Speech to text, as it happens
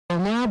will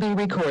now be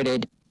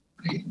recorded.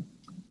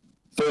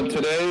 So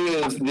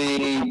today is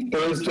the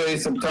Thursday,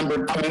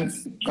 September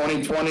 10th,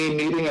 2020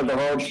 meeting of the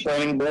Harwich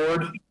Planning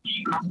Board.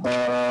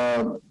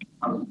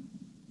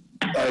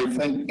 I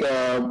think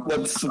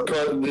let's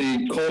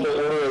the call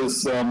to order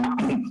is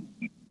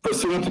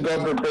pursuant to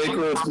Governor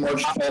Baker's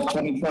March 12,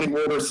 2020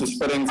 order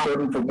suspending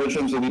certain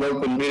provisions of the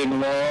open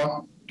meeting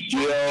law,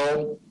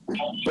 GL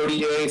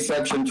 30A,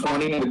 Section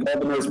 20, and the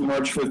Governor's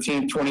March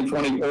 15,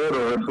 2020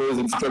 order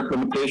imposing strict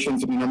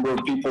limitations on the number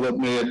of people that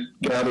may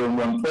gather in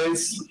one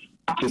place.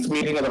 This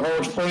meeting of the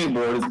Harwich Planning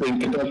Board is being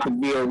conducted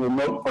via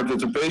remote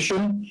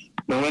participation.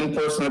 No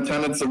in-person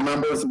attendance of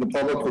members of the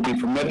public will be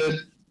permitted,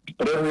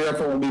 but every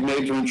effort will be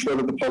made to ensure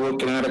that the public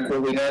can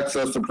adequately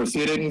access the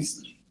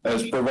proceedings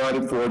as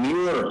provided for in the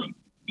order.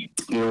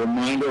 A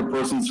reminder,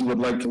 persons who would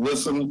like to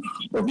listen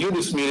or view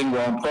this meeting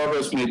while in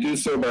progress may do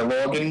so by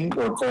logging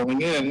or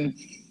calling in,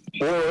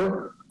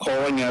 or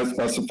calling as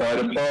specified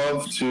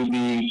above to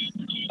the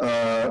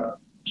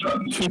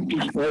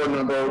 224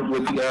 number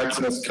with the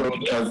access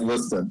code as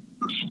listed.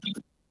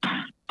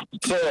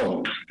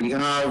 So we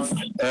have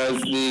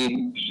as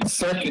the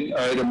second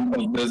item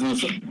of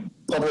business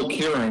public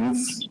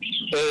hearings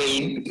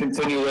a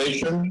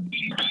continuation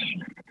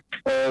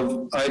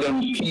of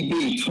item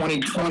PB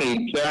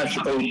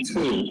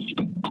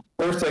 2020-02.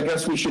 First, I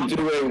guess we should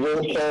do a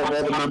roll call of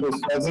all the members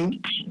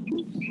present.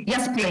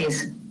 Yes,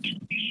 please.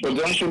 So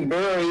Duncan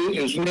Berry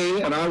is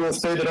me, and I will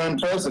say that I'm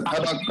present. How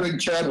about Craig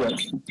Chadwick?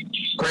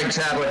 Craig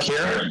Chadwick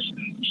here.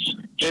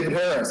 David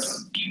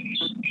Harris.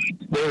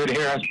 David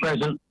Harris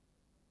present.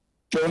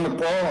 Joe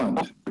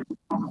McFarland.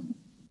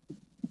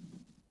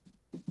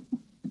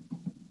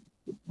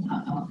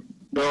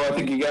 No, I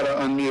think you got to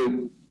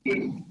unmute.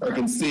 I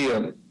can see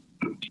you,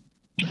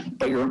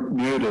 but you're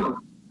muted.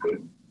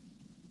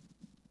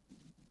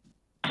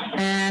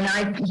 And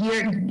I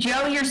hear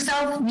Joe,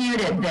 yourself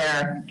muted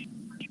there.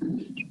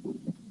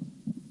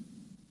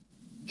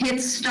 Hit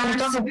start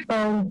on the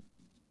phone.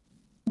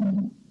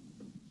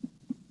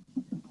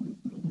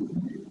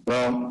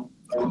 Well,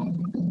 I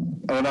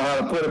don't know how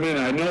to put him in.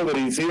 I know that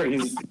he's here. We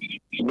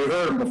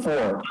heard him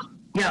before.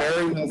 Yeah.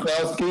 Barry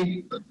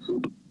Maslowski.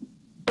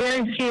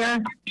 Barry's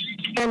here,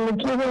 and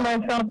recusing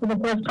myself for the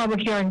first public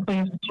hearing,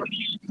 please.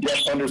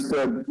 Yes,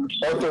 understood.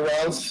 Arthur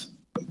Rouse.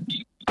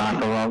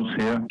 Arthur Rouse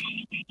here.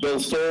 Bill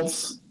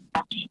Stoltz.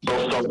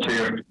 Bill Stoltz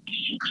here.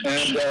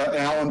 And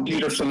Alan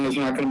Peterson is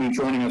not going to be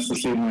joining us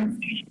this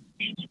evening.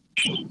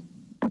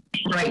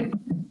 Right.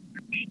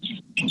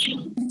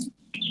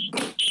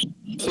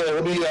 So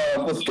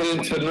let's get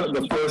into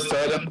the first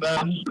item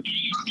then.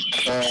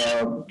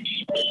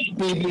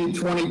 PB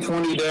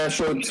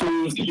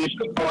 2020-02, Steve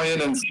Capoyan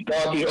and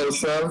Swabby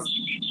Osev,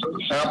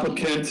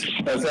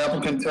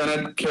 applicant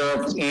tenant,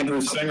 care of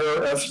Andrew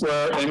Singer,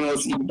 Esquire,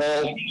 Amos E.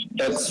 Ball,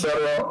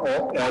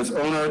 etc., as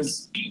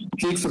owners,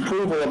 seeks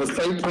approval of a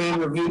site plan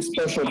review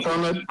special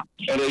permit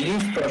and a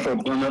use special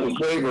permit with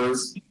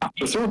waivers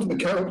pursuant to the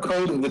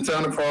code of the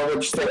town of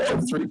Harwich,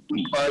 section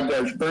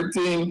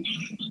 3.5-13,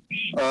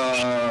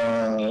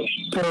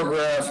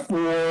 paragraph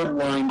 4,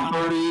 line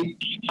 30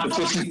 to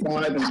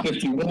 55 and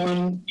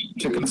 51,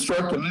 to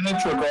construct a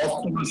miniature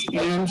golf course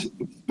and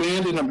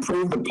expand and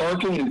improve the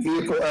parking and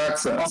vehicle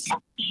access.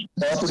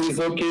 Property is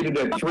located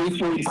at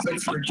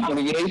 346 Route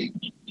 28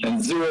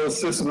 and 0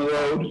 Sisson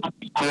Road,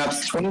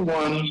 maps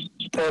 21,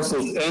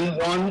 parcels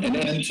N1 and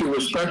N2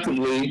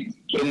 respectively,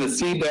 in the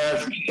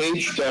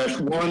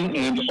C-H-1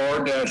 and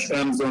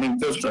R-M zoning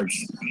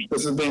districts.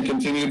 This has been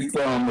continued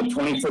from the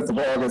 25th of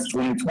August,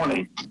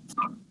 2020.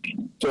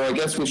 So I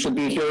guess we should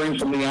be hearing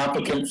from the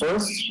applicant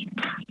first.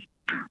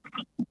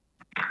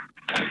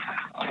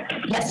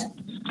 Yes.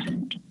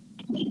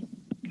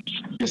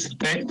 Yes,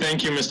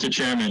 thank you, Mr.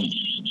 Chairman.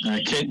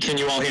 Can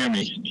you all hear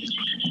me?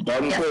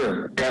 Loud and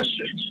clear. Yes,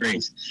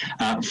 great.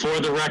 For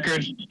the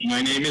record,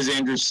 my name is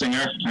Andrew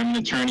Singer. I'm an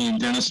attorney in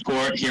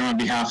Dennisport here on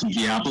behalf of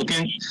the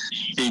applicant.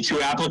 The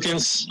two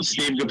applicants,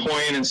 Steve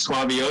Gapoyan and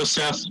Swabby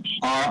Osef,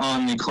 are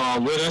on the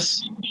call with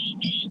us,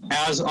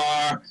 as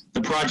are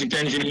the project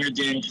engineer,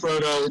 Dan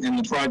Proto, and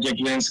the project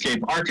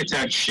landscape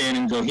architect,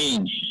 Shannon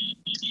Goheen.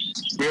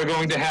 We are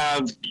going to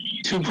have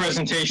two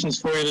presentations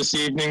for you this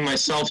evening,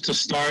 myself to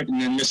start,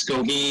 and then Ms.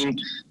 Goheen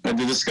to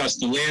discuss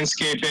the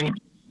landscaping.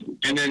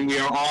 And then we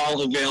are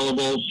all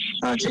available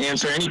to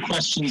answer any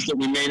questions that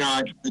we may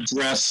not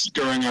address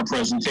during our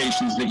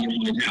presentations that you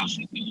might have.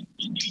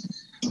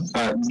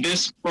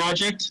 This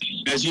project,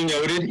 as you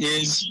noted,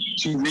 is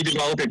to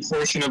redevelop a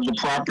portion of the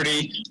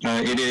property.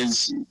 It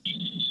is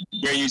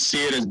where you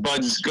see it as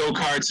Bud's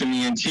Go-Karts in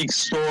the antique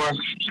store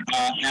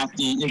at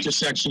the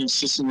intersection of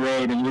Sisson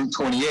Road and Route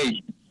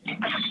 28.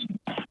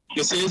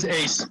 This is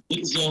a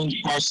split-zoned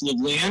parcel of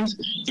land.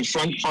 The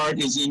front part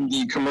is in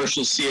the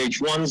commercial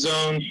CH1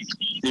 zone.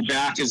 The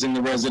back is in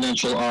the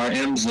residential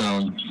RM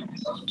zone.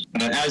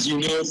 As you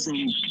know from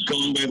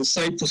going by the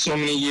site for so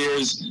many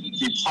years,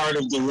 the part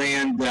of the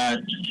land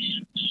that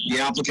the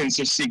applicants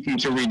are seeking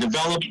to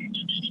redevelop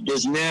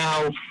is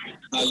now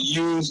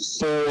used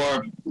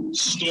for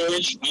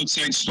storage,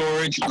 outside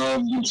storage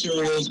of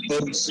materials,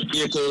 boats,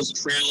 vehicles,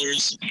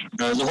 trailers.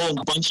 There's a whole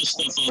bunch of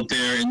stuff out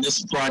there, and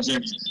this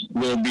project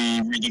will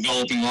be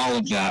redeveloping all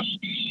of that.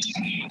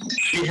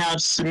 We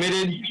have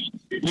submitted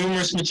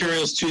numerous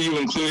materials to you,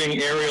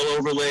 including aerial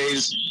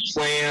overlays,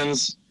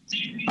 plans,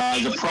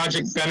 the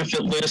project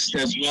benefit list,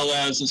 as well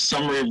as a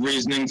summary of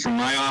reasoning from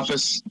my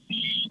office.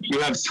 You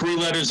have 3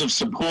 letters of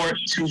support,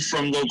 2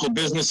 from local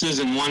businesses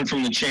and 1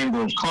 from the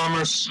Chamber of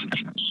Commerce.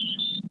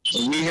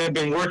 We have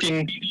been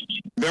working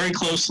very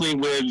closely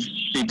with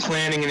the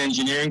planning and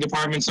engineering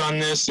departments on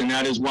this, and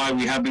that is why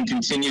we have been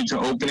continued to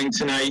opening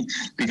tonight,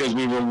 because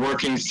we were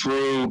working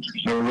through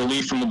a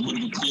relief from the Board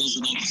of Appeals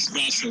that I'll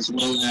discuss, as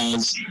well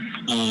as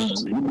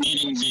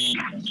meeting the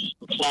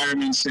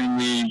requirements and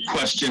the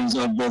questions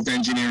of both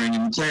engineering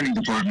and the planning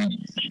department.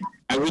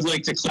 I would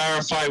like to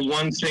clarify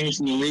one thing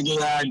from the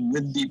legal ad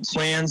with the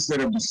plans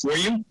that are before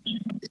you.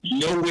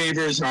 No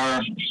waivers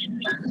are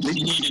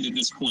needed at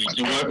this point.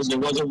 There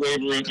was a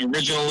waiver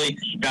originally,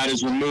 that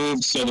is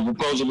removed, so the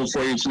proposal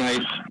before you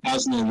tonight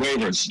has no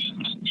waivers.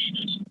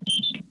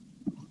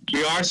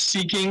 We are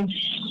seeking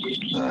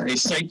a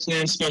site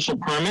plan special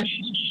permit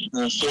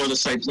for the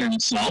site plan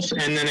itself,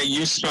 and then a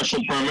use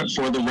special permit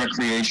for the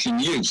recreation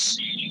use.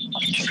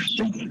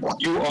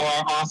 You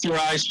are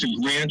authorized to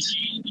grant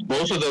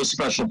both of those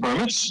special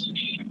permits.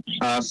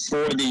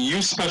 For the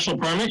use special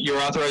permit,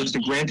 you're authorized to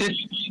grant it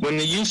when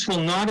the use will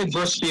not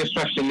adversely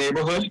affect the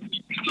neighborhood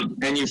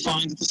and you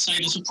find that the site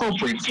is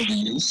appropriate for the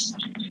use.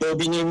 There will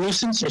be no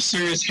nuisance or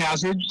serious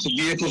hazard to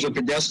vehicles or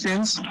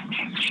pedestrians,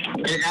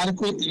 and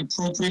adequate and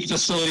appropriate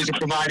facilities are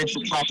provided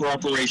for proper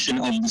operation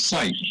of the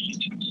site.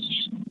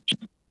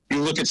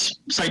 You look at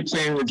site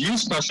plan review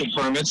special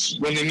permits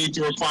when they meet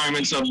the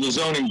requirements of the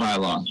zoning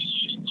bylaw.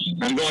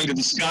 I'm going to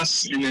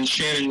discuss, and then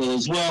Shannon will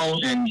as well,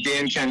 and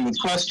Dan can with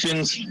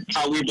questions,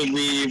 how we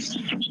believe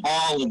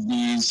all of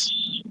these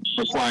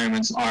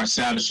requirements are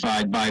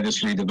satisfied by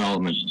this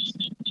redevelopment.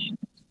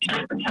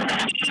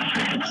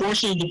 A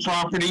portion of the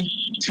property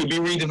to be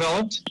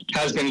redeveloped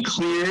has been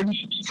cleared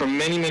for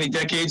many, many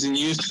decades and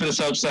used for this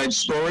outside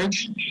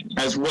storage,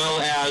 as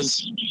well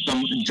as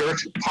some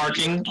dirt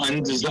parking,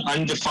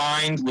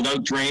 undefined,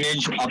 without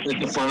drainage, up at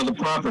the front of the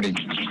property.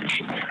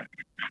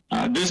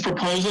 This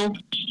proposal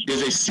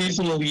is a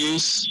seasonal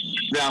use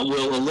that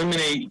will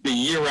eliminate the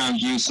year-round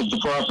use of the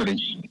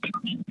property.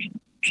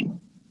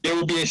 There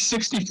will be a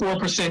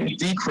 64%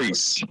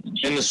 decrease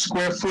in the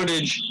square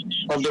footage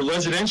of the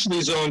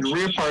residentially zoned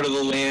rear part of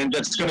the land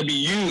that's going to be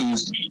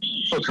used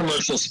for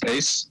commercial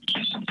space.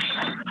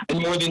 And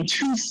more than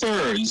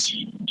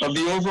 2/3 of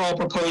the overall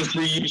proposed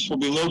reuse will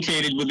be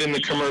located within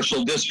the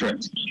commercial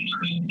district.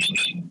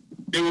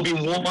 There will be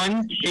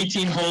one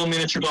 18-hole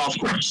miniature golf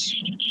course.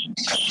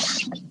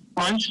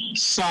 Front,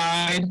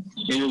 side,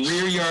 and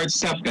rear yard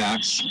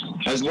setbacks,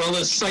 as well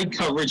as site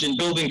coverage and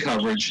building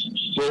coverage,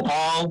 will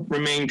all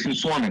remain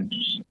conforming.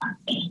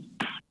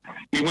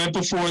 We went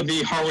before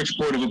the Harwich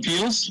Board of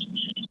Appeals,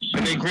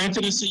 and they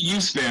granted us a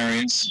use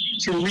variance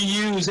to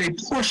reuse a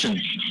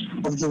portion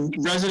of the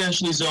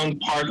residentially zoned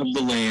part of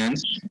the land,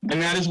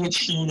 and that is what's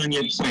shown on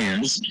your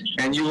plans.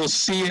 And you will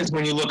see it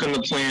when you look on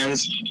the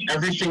plans,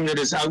 everything that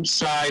is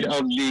outside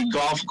of the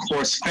golf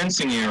course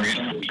fencing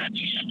area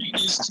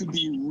is to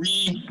be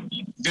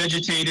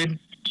re-vegetated,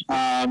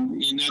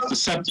 and that the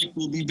septic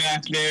will be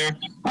back there.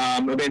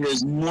 And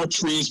there's more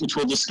trees, which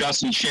we'll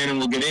discuss and Shannon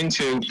will get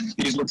into.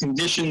 These were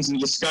conditions and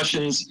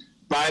discussions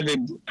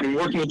in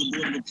working with the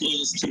Board of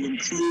Appeals to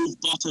improve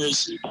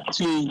buffers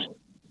to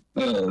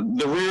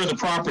the rear of the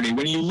property.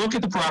 When you look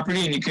at the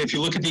property, and if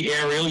you look at the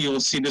aerial, you will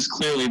see this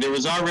clearly. There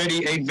was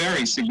already a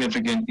very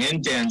significant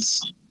and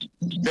dense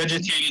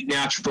vegetated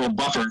natural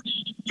buffer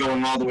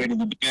going all the way to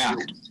the back.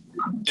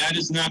 That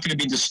is not going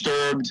to be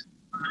disturbed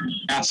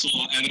at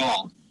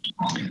all.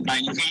 You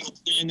have a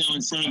plan now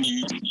in front of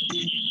you.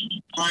 The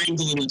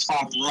triangle in the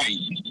top right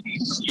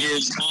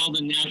is all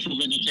the natural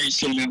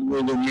vegetation that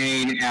will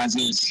remain as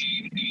is.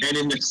 And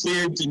in the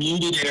cleared,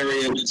 denuded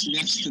area that's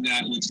next to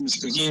that, which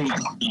Mr. Hema,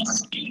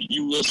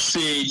 you will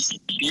see,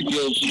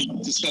 you'll be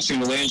discussing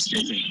the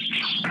landscaping.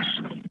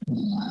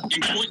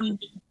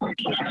 Important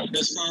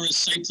as far as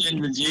site plan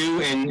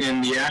review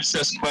and the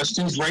access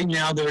questions, right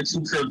now there are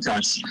 2 curb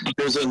cuts.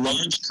 There's a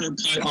large curb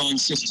cut on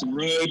System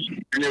Road,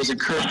 and there's a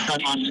curb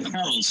cut on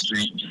Harold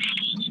Street.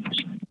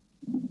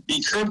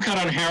 The curb cut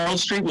on Harold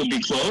Street will be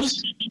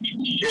closed.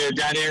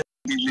 That area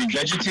will be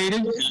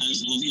revegetated,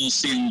 as you'll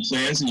see in the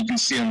plans and you can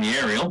see on the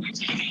aerial.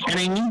 And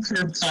a new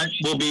curb cut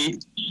will be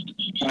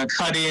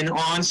cut in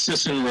on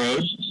Sisson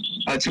Road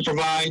to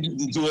provide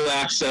the dual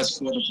access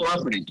for the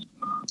property.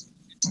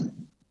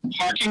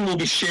 Parking will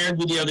be shared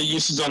with the other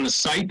uses on the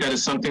site. That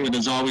is something that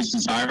is always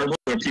desirable,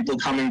 where people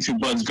coming to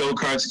Bud's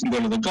Go-Karts can go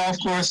to the golf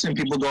course, and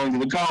people going to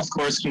the golf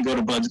course can go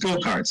to Bud's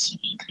Go-Karts.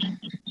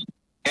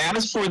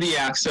 As for the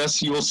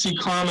access, you will see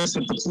comments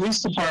that the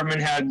police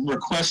department had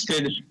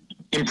requested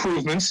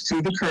improvements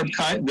to the curb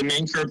cut, the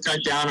main curb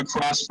cut down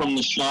across from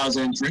the Shaw's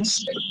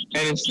entrance.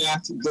 And in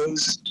fact,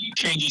 those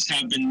changes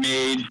have been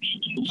made.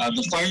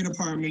 The fire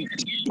department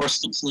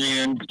endorsed the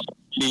plan.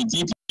 The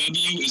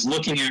W is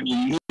looking at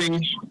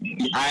removing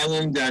the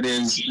island that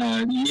is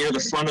near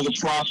the front of the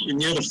property,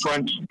 near the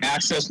front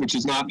access, which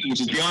is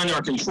beyond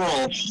our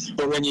control.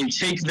 But when you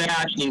take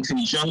that in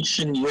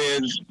conjunction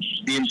with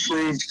the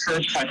improved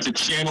curb cut to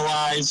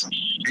channelize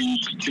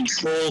and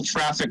control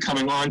traffic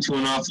coming onto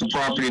and off the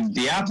property that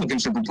the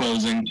applicants are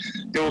proposing,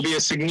 there will be a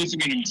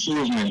significant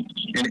improvement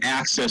in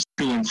access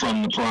to and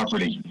from the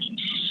property.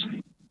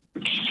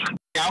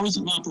 The hours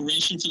of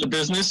operation for the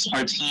business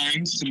are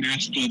timed to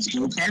match Bud's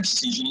go-karts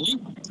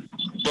seasonally.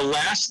 The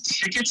last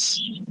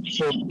tickets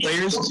for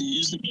players to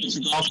use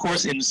the golf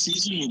course in the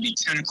season will be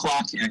 10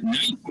 o'clock at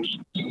night.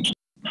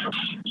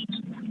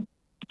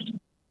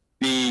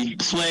 The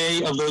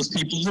play of those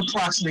people is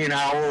approximately an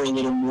hour or a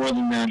little more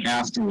than that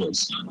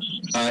afterwards.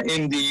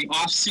 In the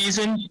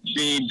off-season,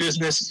 the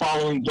business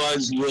following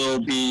Bud's will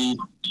be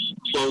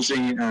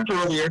closing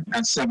earlier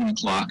at 7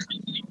 o'clock.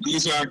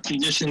 These are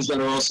conditions that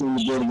are also in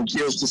the Board of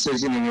Appeals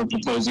decision, and we're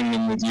proposing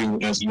them with you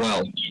as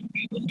well.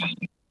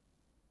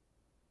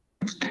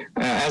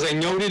 As I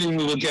noted, and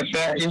we will get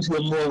back into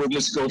it more with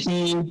Ms.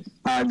 Goheen,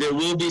 there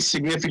will be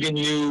significant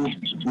new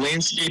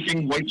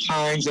landscaping, white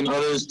pines and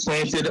others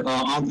planted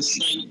on the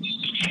site.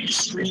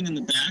 Screen in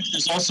the back.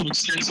 There's also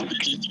extensive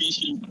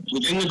vegetation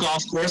within the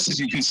golf course, as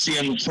you can see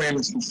on the plan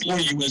that's before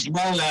you, as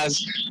well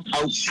as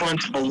out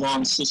front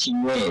along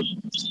Sisson Road.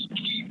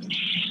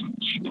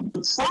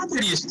 The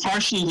property is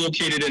partially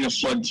located in a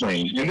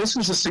floodplain, and this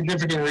was a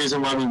significant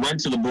reason why we went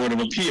to the Board of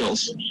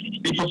Appeals.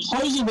 The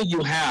proposal that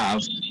you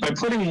have, by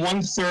putting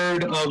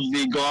 1/3 of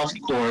the golf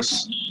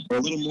course, or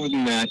a little more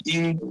than that,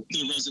 in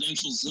the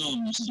residential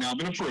zone, which has now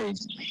been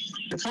approved,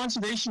 the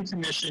Conservation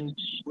Commission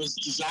was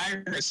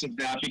desirous of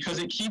that because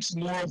it keeps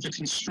more of the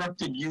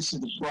constructed use of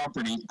the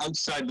property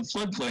outside the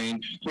floodplain,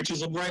 which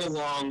is right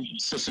along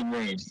Sisson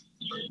Road.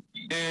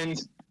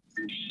 And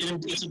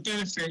it's a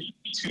benefit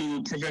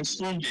to prevent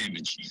storm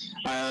damage.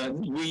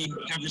 We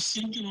have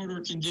received an order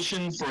of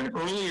condition for an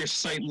earlier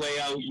site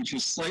layout, which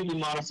was slightly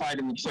modified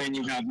in the plan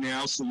you have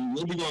now, so we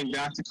will be going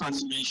back to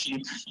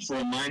Conservation for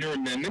a minor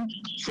amendment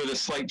for the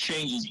slight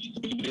changes.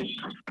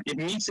 It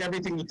meets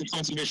everything that the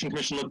Conservation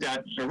Commission looked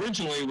at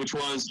originally, which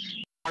was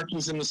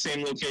parking's in the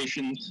same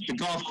location, the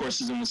golf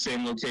course is in the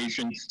same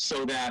location,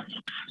 so that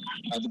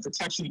the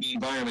protection of the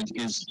environment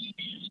is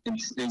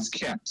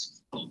kept.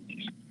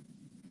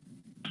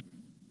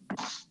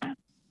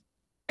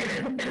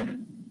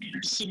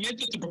 Submit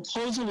that the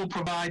proposal will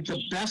provide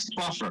the best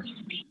buffer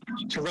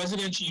to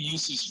residential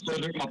uses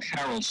further up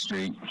Harold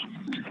Street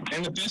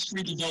and the best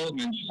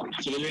redevelopment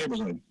for the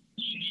neighborhood.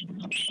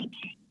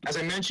 As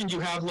I mentioned, you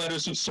have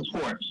letters of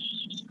support.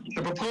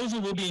 The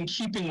proposal will be in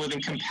keeping with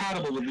and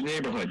compatible with the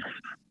neighborhood.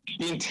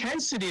 The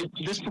intensity of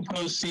this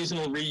proposed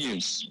seasonal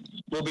reuse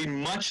will be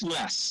much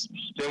less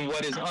than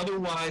what is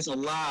otherwise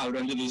allowed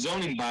under the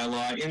zoning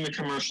bylaw in the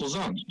commercial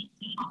zone.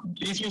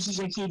 These uses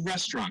include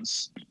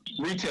restaurants,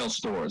 retail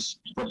stores,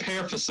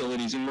 repair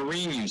facilities, and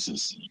marine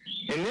uses.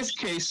 In this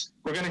case,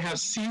 we're going to have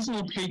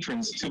seasonal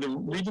patrons to the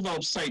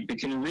redeveloped site that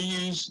can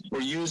reuse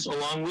or use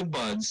along with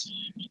buds.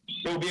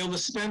 They will be able to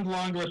spend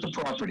longer at the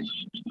property.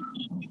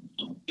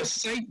 The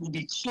site will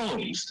be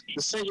closed,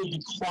 the site will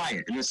be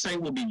quiet, and the site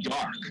will be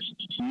dark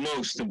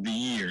most of the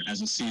year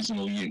as a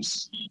seasonal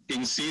use.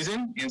 In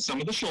season and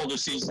some of the shoulder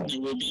seasons,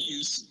 there will be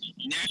use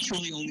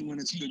naturally only when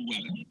it's good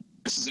weather.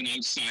 This is an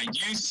outside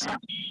use.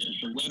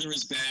 The weather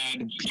is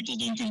bad, people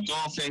don't go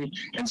golfing,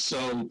 and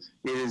so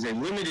it is a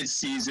limited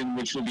season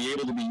which will be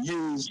able to be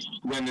used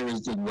when there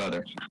is good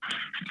weather.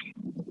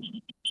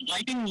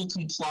 Lighting will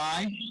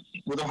comply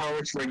with the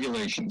Harwich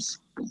regulations.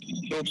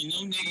 There will be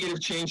no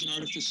negative change in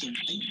artificial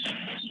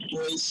light,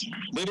 noise,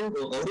 litter,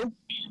 or odor.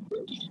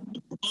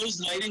 The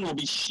proposed lighting will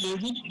be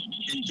shielded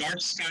and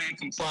dark sky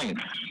compliant.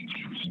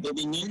 There will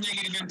be no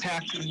negative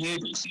impact to the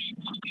neighbors.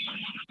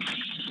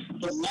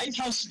 The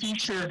lighthouse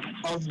feature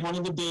of one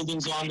of the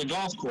buildings on the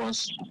golf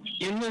course,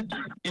 in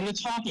the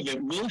top of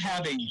it, will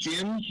have a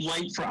dim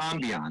light for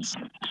ambiance,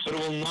 but it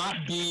will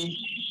not be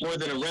more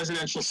than a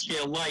residential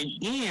scale light,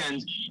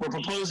 and we're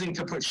proposing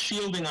to put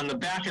shielding on the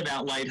back of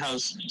that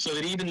lighthouse so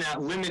that even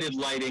that limited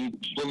lighting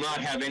will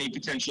not have any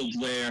potential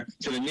glare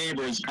to the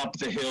neighbors up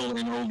the hill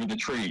and over the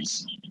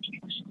trees.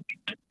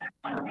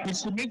 We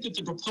submit that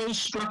the proposed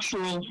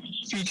structural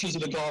features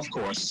of the golf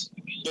course,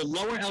 the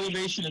lower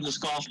elevation of this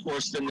golf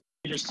course than the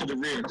neighbors to the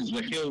rear, because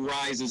the hill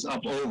rises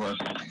up over,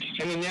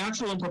 and the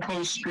natural and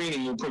proposed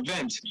screening will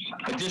prevent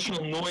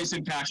additional noise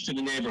impacts to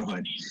the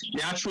neighborhood.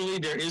 Naturally,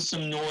 there is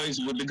some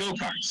noise with the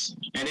go-karts,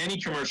 and any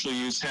commercial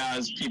use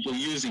has people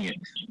using it,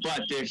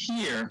 but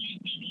here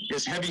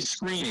is heavy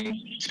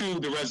screening to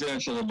the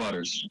residential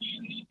abutters.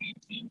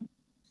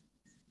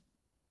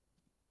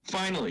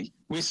 Finally,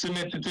 we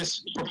submit that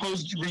this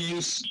proposed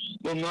reuse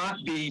will not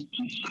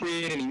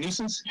create any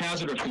nuisance,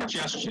 hazard, or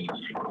congestion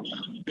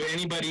to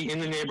anybody in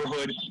the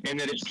neighborhood, and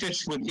that it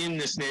fits within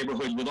this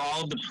neighborhood with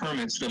all of the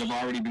permits that have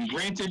already been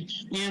granted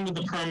and with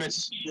the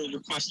permits we're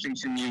requesting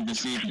from you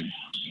this evening.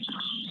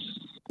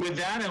 With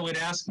that, I would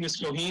ask Ms.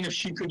 Goheen if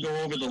she could go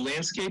over the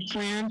landscape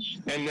plan,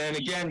 and then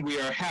again, we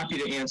are happy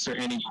to answer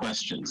any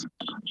questions.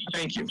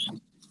 Thank you.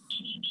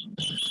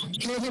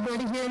 Can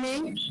everybody hear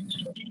me?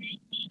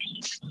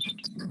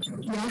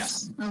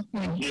 Yes?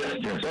 Okay.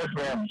 Yes,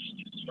 ma'am.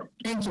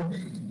 Thank you.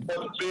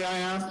 May I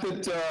ask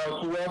that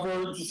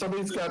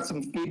somebody's got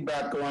some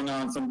feedback going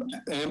on, some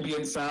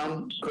ambient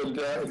sound, could,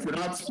 if you're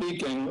not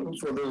speaking,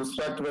 for the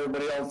respect of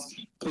everybody else,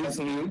 please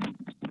mute.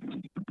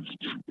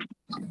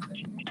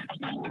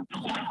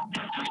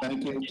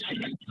 Thank you.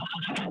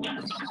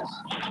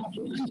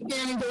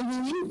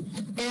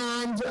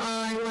 And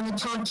I want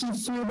to talk you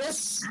through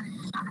this.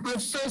 Our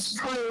first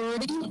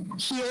priority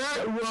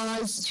here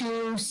was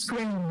to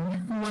screen.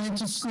 We wanted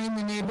to screen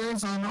the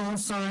neighbors on all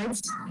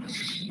sides.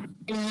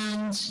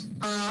 And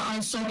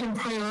our second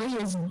priority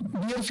is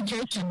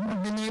beautification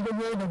of the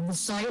neighborhood, of the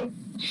site.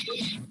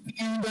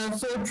 And our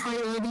third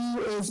priority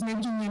is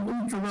making it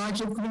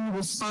ecologically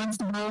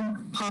responsible,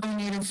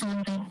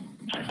 pollinator-friendly.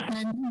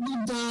 And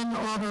we've done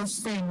all those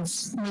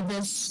things with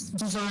this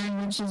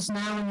design, which is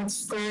now in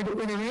its third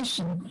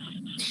iteration.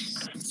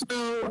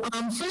 So,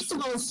 first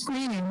of all,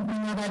 screening.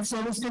 That's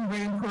always been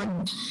very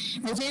important.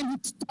 As Andrew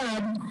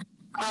said,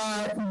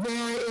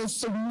 there is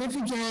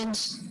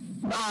significant,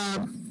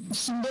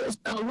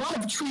 a lot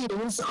of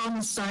trees on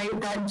the site,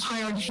 that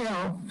entire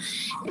hill.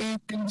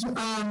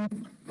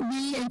 And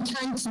we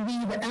intend to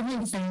leave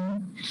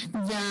everything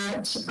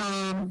there.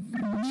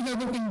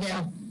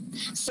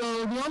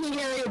 So the only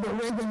area that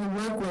we're going to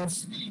work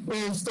with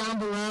is down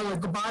below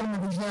at the bottom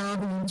of the hill.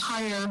 The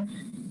entire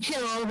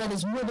hill that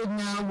is wooded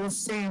now will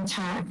stay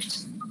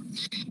intact.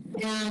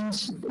 And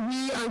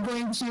we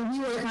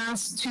were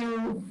asked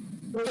to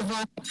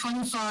provide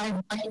 25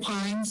 white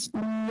pines.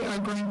 We are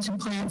going to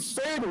plant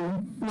 30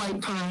 white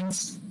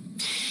pines.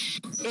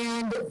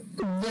 And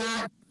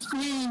that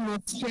screen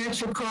will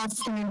stretch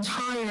across the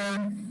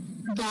entire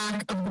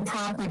back of the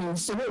property.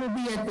 So it will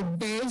be at the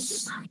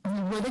base of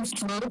the wooded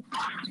slope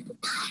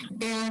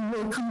and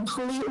will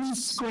completely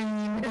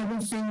screen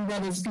everything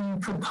that is being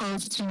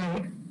proposed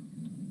tonight.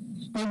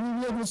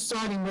 And we will be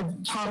starting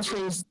with tall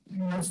trees.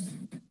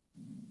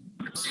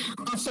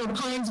 Also,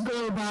 pines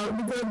grow about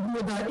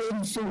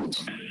 80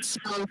 feet. So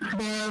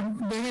they're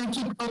going to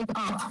keep going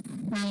up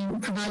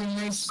and providing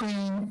nice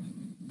screening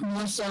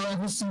more so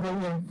every single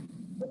year.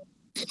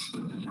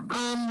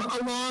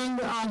 Along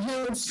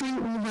Harwich Street,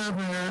 we have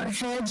a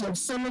hedge of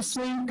summer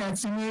sweet.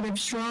 That's a native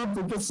shrub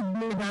that gets to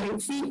be about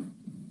 8 feet.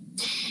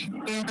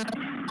 And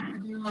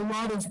there are a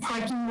lot of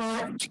parking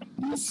lot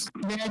trees,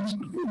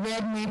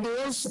 red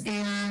maples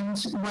and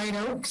white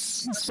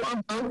oaks,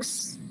 swamp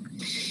oaks.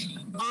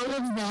 All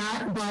of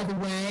that, by the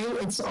way,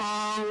 it's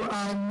all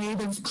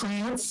native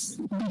plants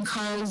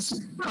because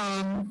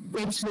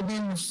it's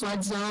within the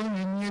flood zone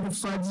and near the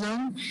flood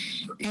zone.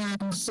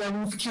 And so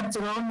we've kept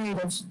it all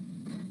native.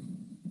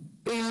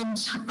 And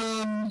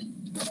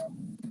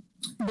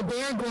the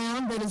bare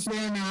ground that is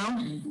there now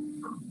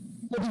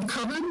will be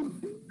covered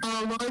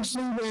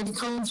largely with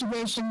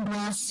conservation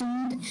grass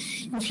seed.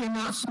 If you're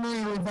not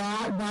familiar with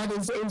that, that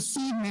is a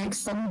seed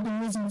mix that we've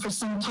been using for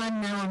some time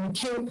now on the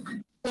Cape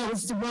that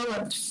was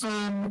developed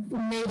from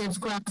native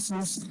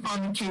grasses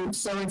on the Cape.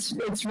 So it's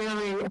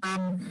really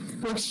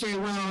works very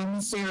well in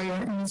this area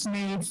and is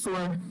made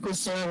for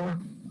this area.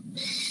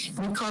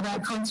 We call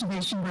that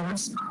conservation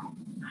grass.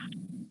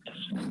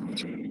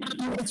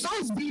 As far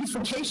as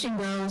beautification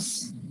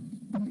goes,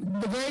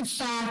 the very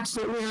fact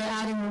that we're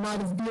adding a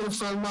lot of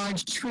beautiful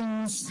large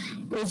trees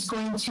is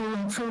going to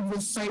improve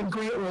this site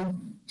greatly.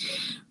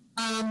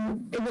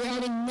 We're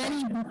adding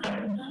many,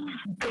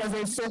 as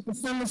I said, the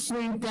summer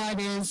sweet that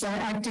is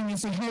acting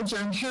as a hedge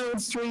on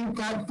Harwich Street,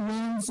 that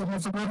blooms, it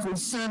has a lovely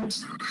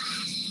scent.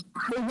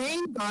 The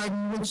rain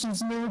garden, which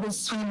is new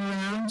this time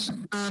around,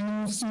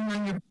 you've seen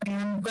on your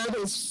plan, that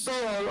is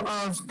full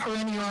of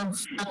perennial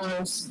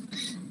flowers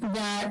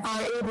that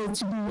are able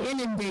to be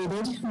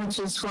inundated, which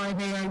is why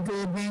they are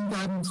good rain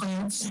garden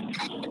plants.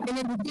 And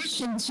in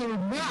addition to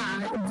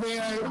that,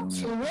 they're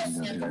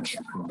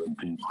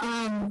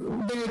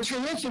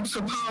terrific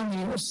for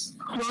pollinators.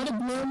 A lot of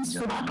blooms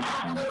for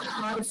pollinators,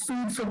 a lot of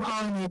food for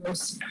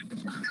pollinators.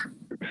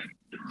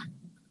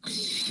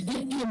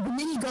 The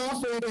mini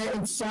golf area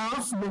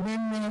itself,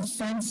 within the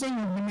fencing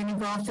of the mini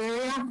golf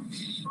area,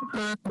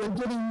 we're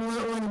getting more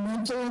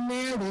ornamental in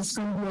there. There's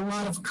going to be a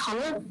lot of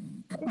color,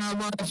 a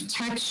lot of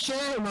texture,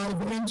 a lot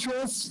of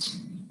interest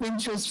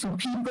for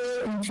people,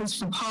 interest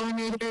for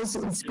pollinators.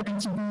 It's going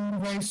to be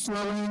very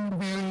flowing,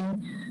 very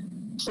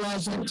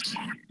pleasant,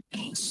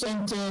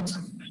 scented.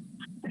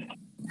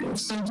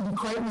 It's going to be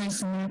quite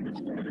nice in there.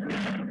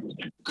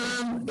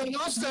 And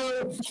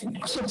also,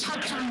 to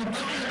touch on the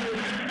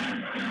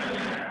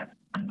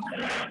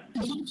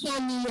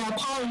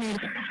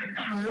pollinator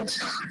part,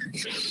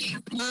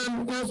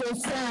 as I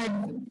said,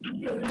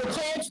 the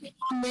plants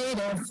are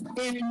native,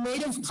 and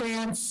native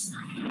plants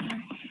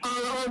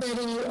have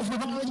already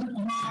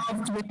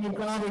evolved with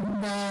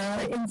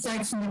the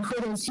insects and the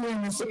critters here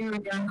in this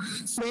area,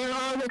 so they're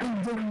already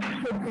doing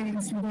good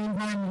things for the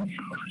environment.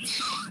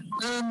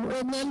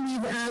 And then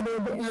we've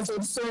added, as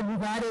I've said,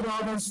 we've added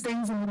all those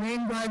things in the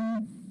rain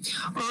garden.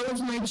 All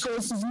of my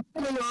choices,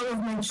 nearly all of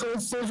my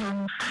choices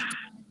are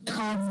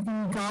of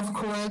the golf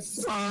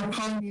course are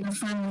pollinator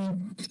friendly,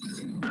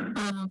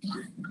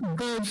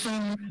 bird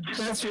friendly,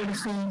 that sort of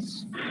thing.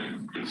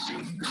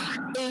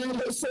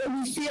 And so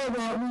we feel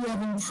that we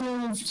have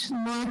improved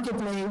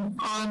markedly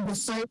on the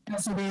site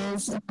as it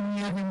is, and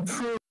we have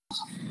improved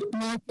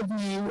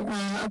markedly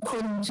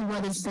according to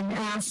what has been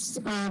asked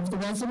of the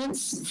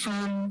residents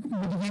from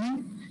the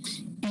beginning,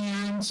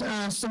 and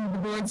some of the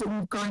boards that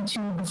we've gone to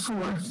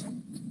before.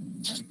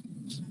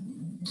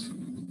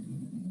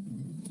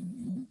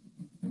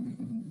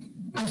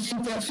 I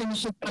think that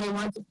finishes what I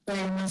want to say,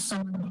 unless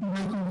someone would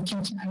like me to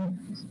continue.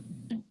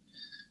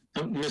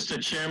 Mr.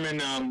 Chairman,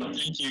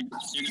 thank you.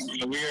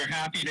 We are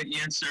happy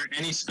to answer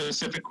any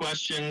specific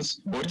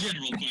questions or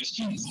general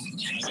questions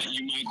that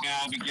you might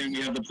have. Again,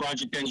 we have the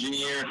project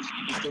engineer.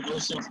 Mr.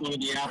 Joseph, one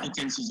of the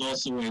applicants, is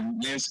also a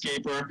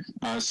landscaper,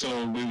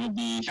 so we will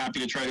be happy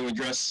to try to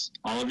address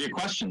all of your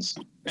questions.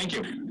 Thank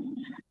you.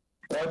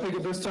 I think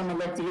at this time I'd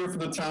like to hear from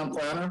the town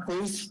planner,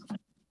 please.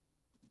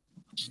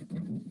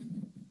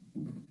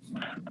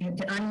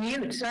 To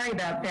unmute, sorry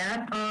about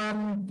that.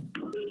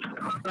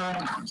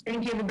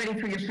 Thank you everybody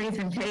for your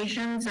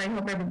presentations. I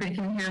hope everybody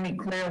can hear me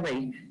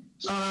clearly.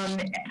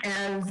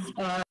 As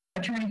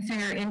Attorney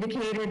Singer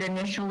indicated,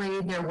 initially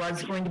there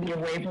was going to be a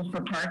waiver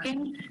for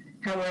parking.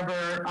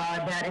 However,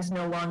 that is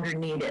no longer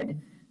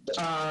needed.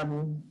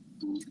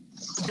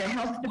 The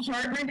health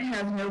department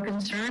has no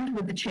concerns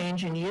with the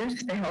change in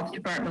use. The health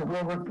department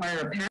will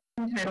require a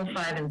Title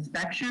V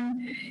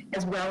inspection,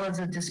 as well as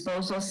a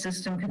disposal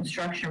system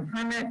construction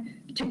permit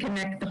to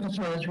connect the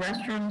proposed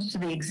restrooms to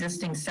the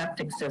existing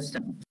septic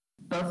system.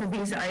 Both of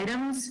these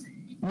items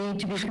need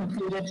to be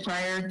completed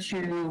prior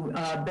to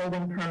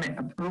building permit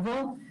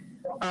approval.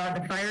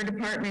 The fire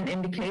department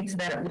indicates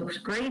that it looks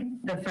great.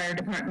 The fire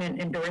department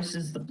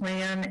endorses the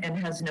plan and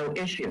has no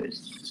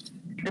issues.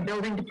 The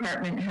building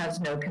department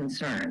has no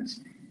concerns.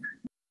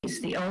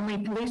 The only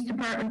police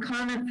department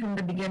comment from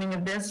the beginning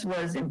of this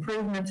was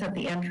improvements at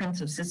the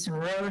entrance of Sisson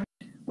Road,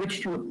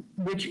 which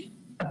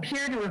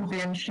appear to have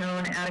been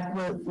shown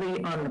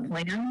adequately on the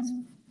plans.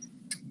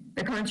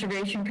 The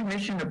Conservation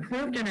Commission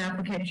approved an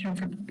application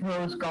for the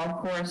proposed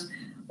golf course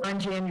on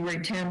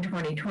January 10,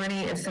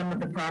 2020, as some of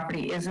the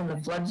property is in the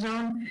flood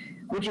zone,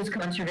 which is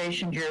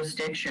conservation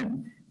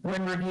jurisdiction.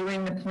 When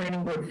reviewing the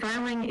planning board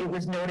filing, it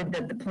was noted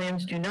that the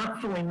plans do not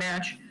fully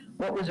match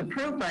what was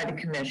approved by the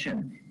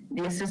commission.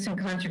 The assistant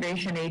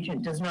conservation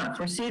agent does not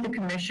foresee the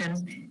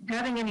commission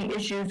having any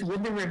issues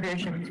with the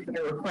revisions, but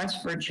a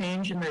request for a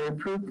change in the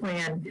approved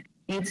plan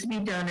needs to be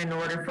done in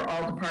order for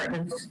all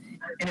departments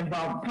and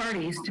involved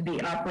parties to be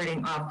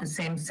operating off the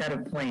same set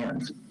of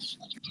plans.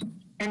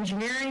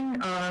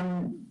 Engineering,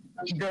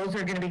 those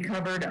are going to be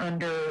covered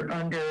under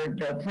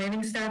the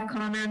planning staff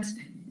comments,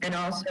 and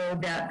also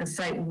that the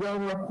site will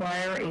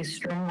require a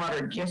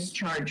stormwater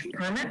discharge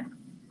permit.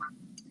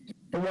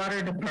 The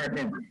water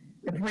department.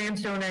 The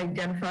plans don't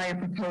identify a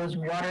proposed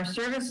water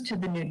service to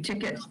the new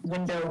ticket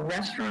window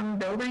restroom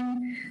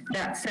building.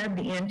 That said,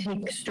 the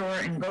antique store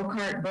and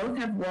go-kart both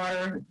have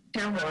water,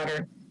 town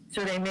water,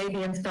 so they may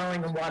be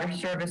installing a water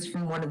service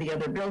from one of the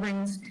other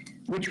buildings,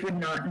 which would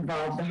not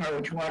involve the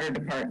Harwich Water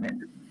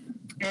Department.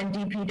 And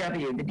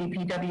DPW. The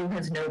DPW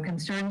has no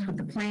concerns with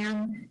the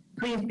plan.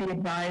 Please be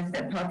advised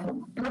that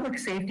public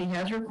safety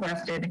has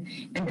requested,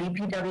 and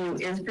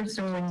DPW is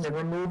pursuing the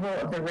removal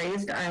of the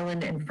raised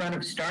island in front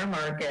of Star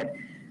Market,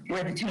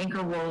 where the tanker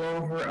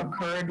rollover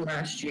occurred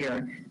last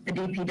year. The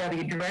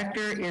DPW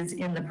director is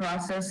in the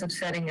process of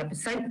setting up a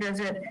site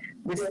visit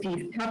with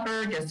Steve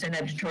Tupper. Just an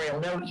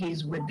editorial note,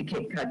 he's with the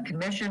Cape Cod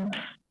Commission.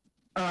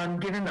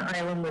 Given the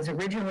island was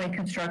originally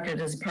constructed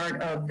as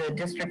part of the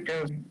District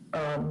of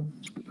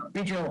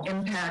Regional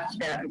Impact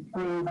that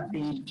approved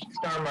the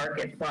Star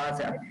Market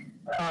Plaza.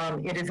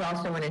 It is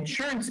also an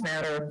insurance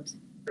matter,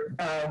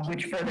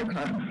 which further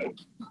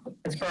complicates.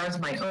 As far as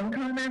my own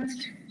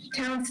comments,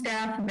 town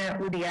staff met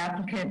with the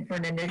applicant for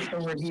an initial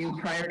review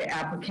prior to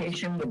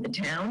application with the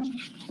town.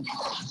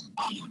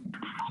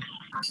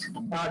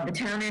 The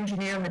town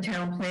engineer and the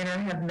town planner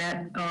have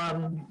met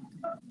on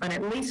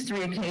at least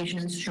 3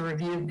 occasions to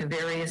review the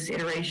various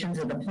iterations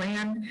of the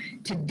plan.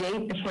 To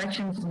date, the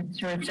questions and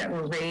concerns that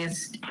were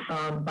raised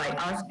by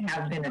us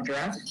have been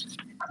addressed.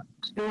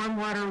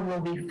 Stormwater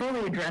will be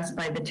fully addressed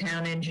by the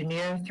town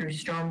engineer through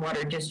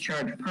stormwater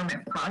discharge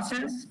permit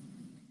process.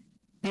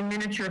 The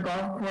miniature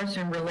golf course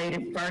and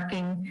related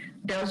parking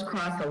does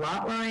cross a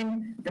lot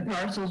line. The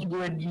parcels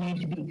would need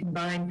to be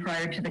combined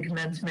prior to the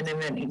commencement of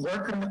any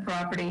work on the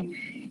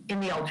property. In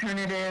the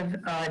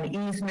alternative, an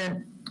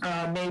easement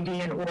may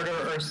be in order,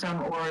 or some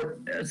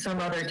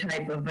other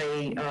type of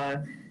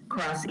a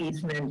cross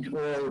easement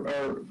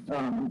or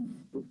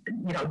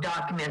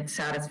document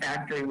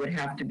satisfactory would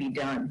have to be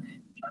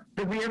done.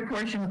 The rear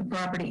portion of the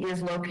property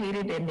is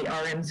located in the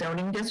RM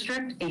zoning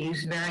district. A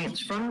use variance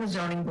from the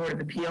Zoning Board of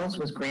Appeals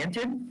was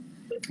granted.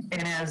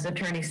 And as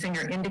Attorney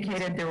Singer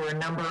indicated, there were a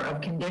number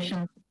of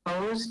conditions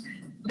proposed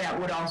that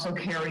would also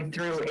carry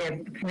through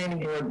if the planning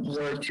board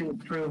were to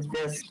approve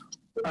this,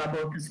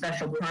 both the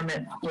special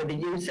permit for the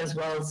use as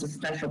well as the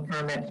special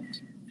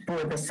permit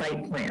for the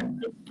site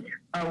plan.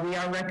 We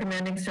are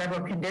recommending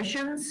several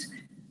conditions.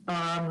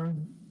 For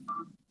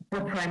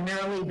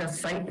primarily the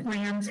site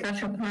plan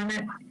special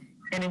permit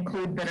and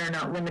include but are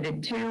not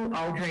limited to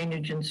all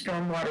drainage and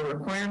stormwater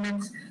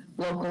requirements.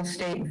 Local,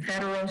 state, and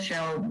federal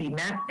shall be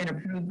met and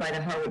approved by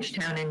the Harwich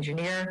Town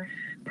Engineer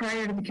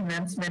prior to the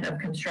commencement of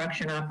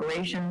construction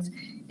operations,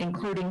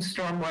 including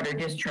stormwater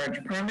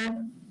discharge permit.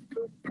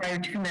 Prior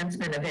to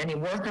commencement of any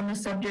work on the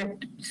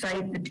subject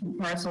site, the two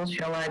parcels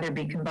shall either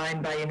be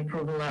combined by an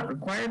approval not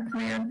required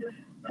plan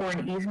or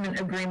an easement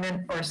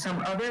agreement or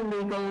some other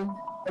legal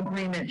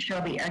agreement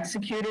shall be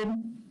executed.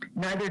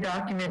 Neither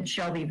document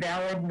shall be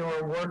valid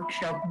nor work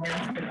shall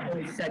commence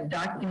before said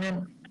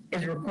document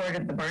is recorded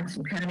at the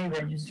Barnstable County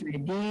Registry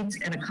of Deeds,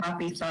 and a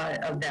copy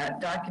of that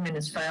document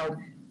is filed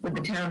with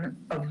the Town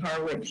of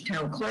Harwich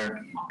Town Clerk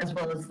as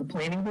well as the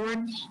Planning Board.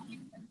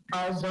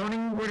 All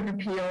Zoning Board of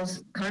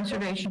Appeals,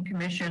 Conservation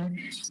Commission,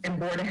 and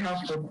Board of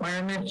Health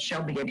requirements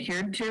shall be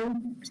adhered to.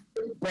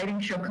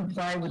 Lighting shall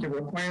comply with the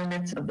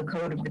requirements of the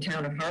Code of the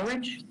Town of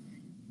Harwich.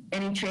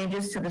 Any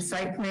changes to the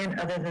site plan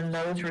other than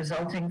those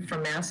resulting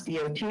from Mass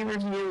DOT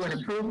review and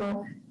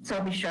approval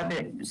shall be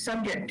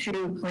subject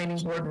to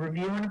Planning Board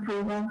review and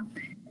approval,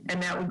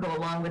 and that would go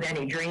along with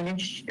any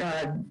drainage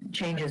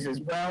changes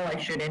as well. I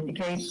should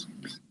indicate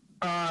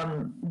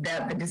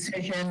that the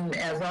decision,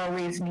 as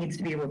always, needs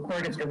to be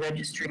recorded at the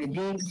Registry of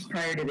Deeds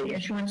prior to the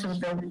issuance of the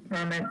building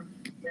permit,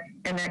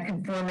 and that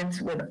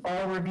conformance with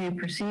all review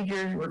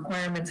procedures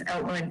requirements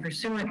outlined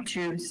pursuant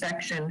to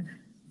Section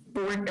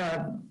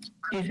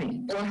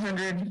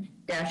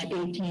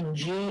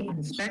 400-18G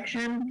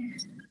inspection,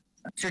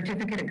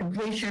 certificate of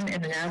completion,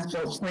 and an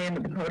as-built plan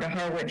of the Code of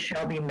Harwich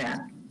shall be met.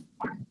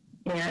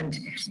 And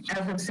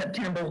as of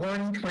September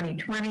 1,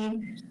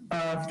 2020,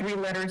 3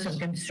 letters of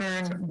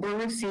concern were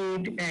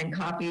received and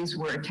copies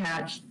were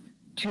attached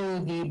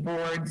to the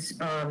board's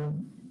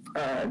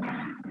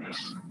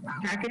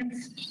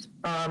packets.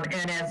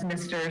 And as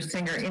Mr.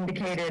 Singer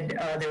indicated,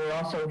 there were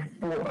also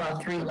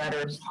 3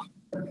 letters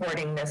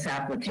supporting this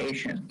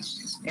application.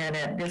 And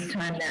at this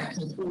time, that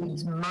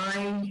concludes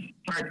my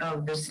part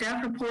of the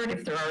staff report.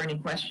 If there are any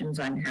questions,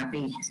 I'm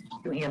happy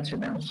to answer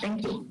them.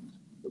 Thank you.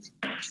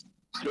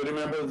 Do any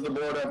members of the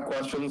board have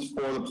questions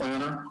for the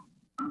planner?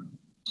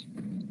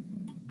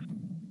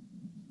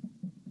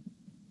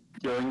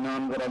 Hearing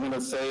none, what I'm going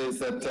to say is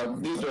that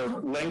these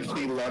are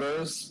lengthy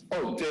letters.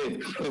 Oh,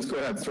 Dave, please go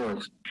ahead, sorry.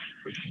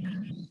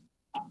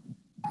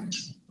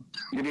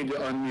 You need to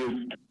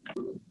unmute.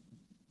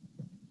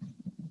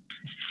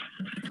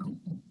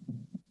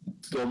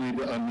 Still need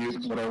to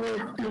unmute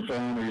whatever, your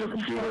phone or your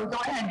computer. Go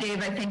ahead,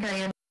 Dave, I think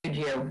I unmuted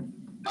you.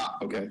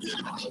 Okay.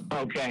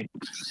 Okay.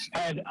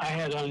 I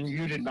had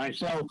unmuted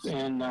myself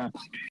and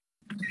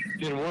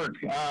didn't work.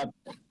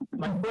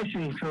 My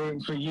question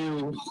for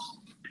you,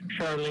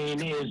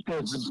 Charlene, is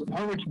does the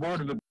Harwich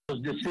Board of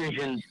Appeals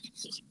decision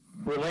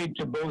relate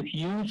to both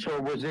use, or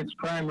was its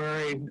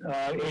primary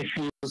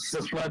issue the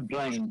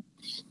floodplain?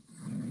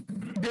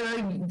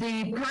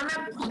 The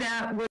permit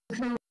that was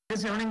approved by the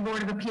Zoning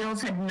Board of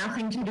Appeals had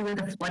nothing to do with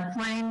the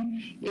floodplain.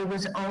 It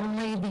was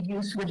only the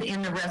use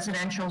within the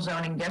residential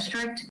zoning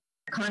district.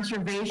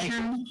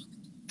 Conservation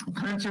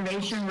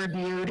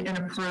reviewed and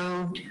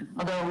approved,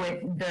 although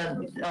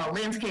the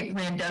landscape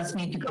plan does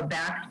need to go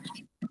back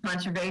to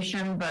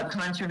conservation, but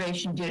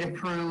conservation did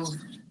approve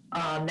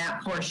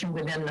that portion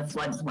within the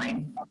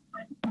floodplain.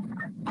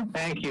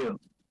 Thank you.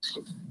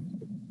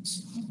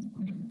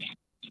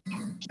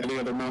 Any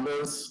other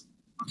members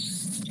of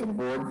the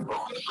board?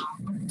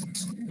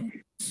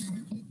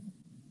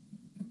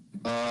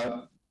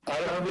 I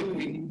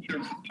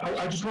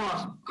just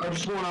want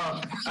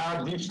to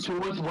add this to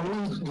it. When we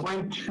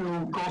went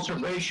to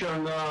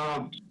conservation,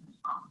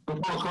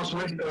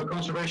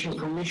 conservation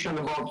commission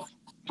about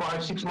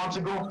 5-6 months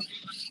ago,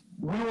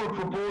 we were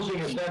proposing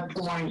at that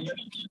point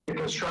the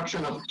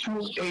construction of 2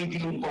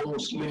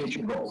 18-holes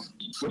miniature golf.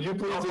 Would you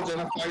please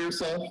identify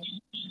yourself?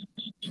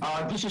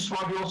 This is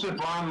Fabio Joseph.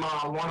 I'm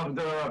one of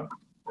the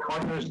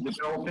partners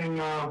developing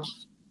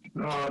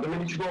the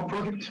miniature golf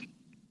project.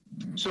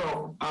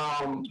 So,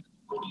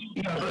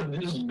 yeah,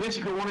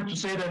 basically wanted to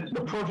say that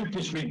the project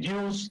is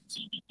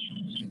reduced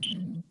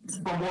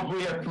from what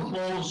we had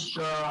proposed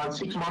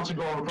 6 months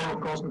ago in front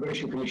of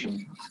Conservation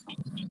Commission.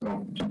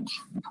 So,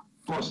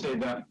 I want to state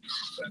that.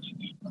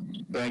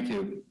 Thank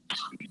you.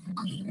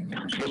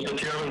 Mr.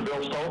 Chairman,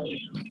 Bill Stoll.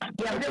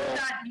 Yeah, Bill's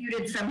not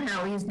muted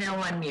somehow. He's now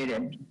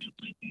unmuted.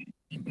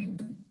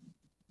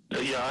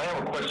 Yeah, I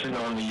have a question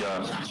on the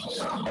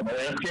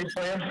landscape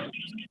plan.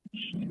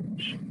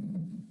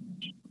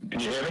 Can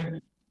you hear me?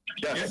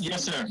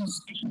 Yes, sir.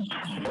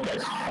 Okay,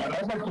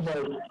 I'd like to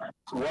know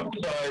what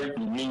size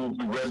the new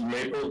red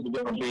maples are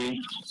going to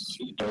be,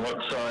 and what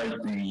size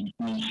the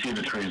new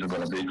cedar trees are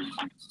going to be.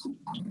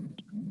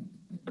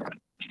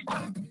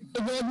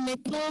 The red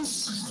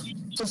maples,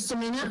 just a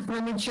minute,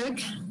 let me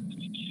check.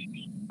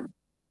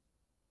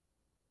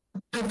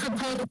 I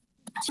proposed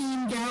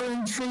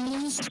 15-gallon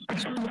trees, 8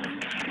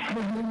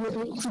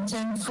 to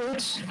 10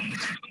 foot.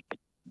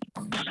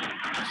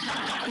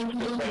 And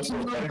you want to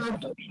know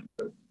about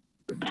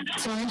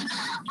Sorry?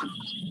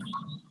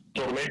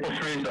 So the maple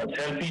trees are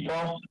 10 feet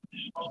tall?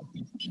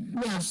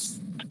 Yes.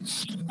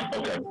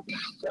 Okay.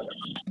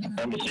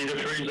 And the cedar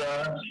trees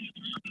are?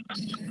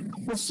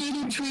 The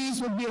cedar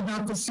trees would be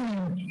about the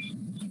same.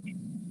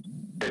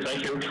 Okay,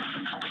 thank you.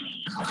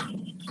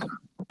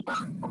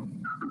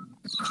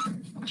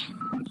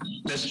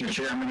 Mr.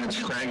 Chairman,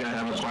 it's Craig. I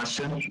have a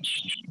question.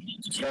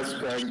 Yes,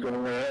 Greg, go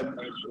ahead.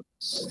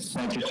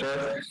 Thank you,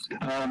 sir.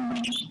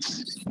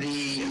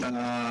 The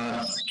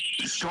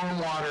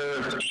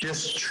stormwater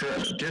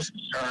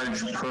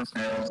discharge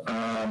permit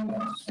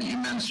you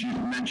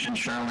mentioned,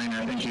 Charlene,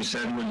 I think you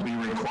said would be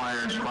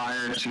required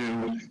prior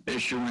to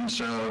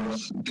issuance of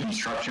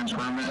construction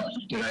permit.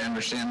 Did I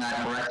understand that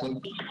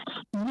correctly?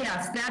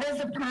 Yes, that is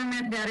a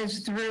permit that is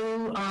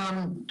through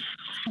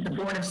the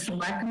Board of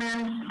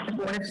Selectmen. The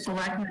Board of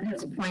Selectmen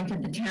has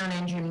appointed the town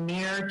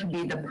engineer to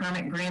be the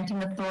permit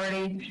granting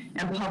authority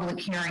and public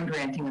hearing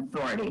granting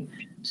authority.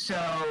 So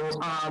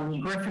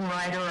Griffin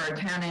Ryder, our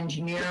town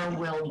engineer,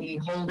 will be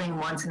holding,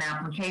 once an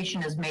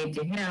application is made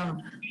to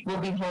him, will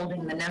be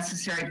holding the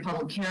necessary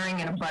public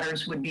hearing, and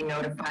abutters would be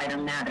notified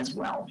on that as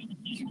well.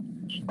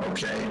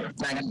 Okay,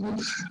 thank you.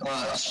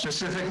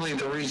 Specifically,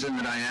 the reason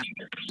that I asked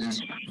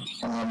is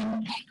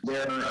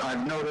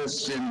I've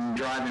noticed in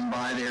driving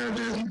by there,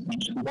 the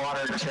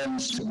water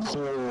tends to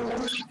pool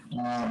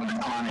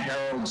on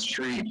Harold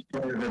Street,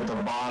 at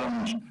the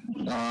bottom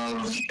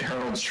of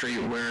Harold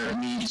Street where it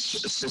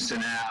meets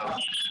Assistant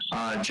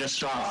Ave,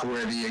 just off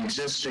where the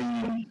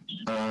existing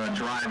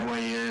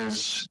driveway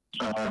is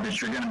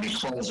that you're going to be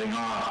closing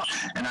off.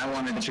 And I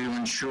wanted to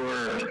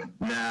ensure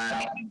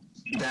that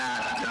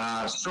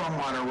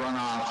stormwater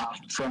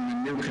runoff from the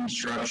new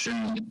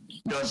construction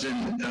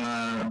doesn't,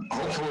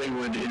 hopefully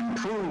would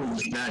improve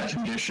that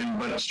condition,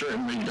 but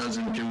certainly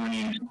doesn't do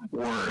any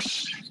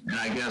worse. And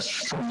I guess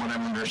from what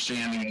I'm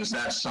understanding is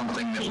that's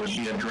something that would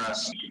be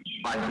addressed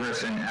by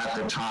Griffin at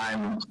the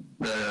time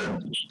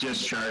the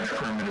discharge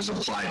permit is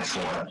applied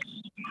for.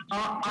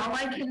 All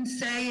I can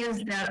say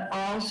is that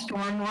all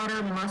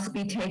stormwater must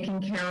be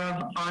taken care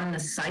of on the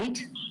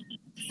site.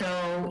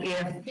 So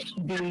if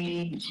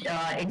the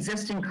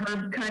existing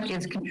curb cut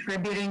is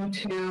contributing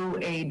to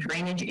a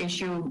drainage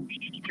issue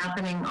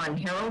happening on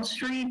Harold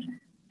Street,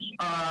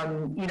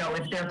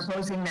 if they're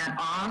closing that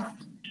off,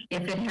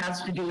 if it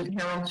has to do with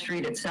Harold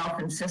Street itself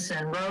and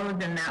Sisson Road,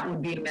 then that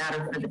would be a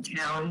matter for the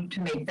town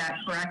to make that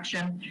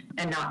correction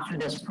and not for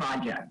this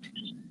project.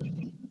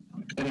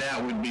 And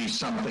that would be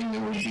something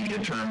that would be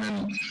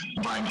determined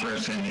by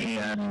Griffin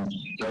and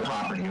the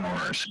property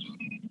owners.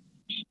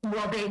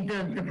 Well,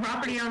 the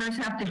property owners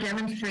have to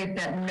demonstrate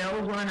that no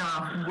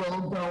runoff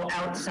will go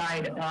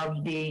outside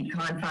of the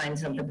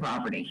confines of the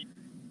property.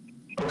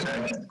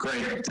 Okay,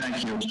 great,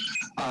 thank you.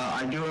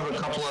 I do have a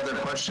couple other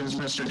questions,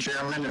 Mr.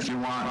 Chairman, if you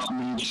want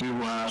me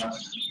to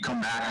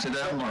come back to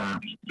them, or?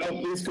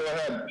 No, please go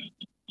ahead.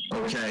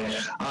 Okay,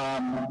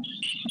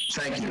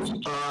 thank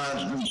you.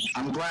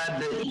 I'm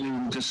glad that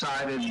you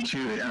decided to,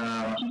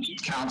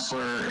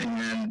 Counselor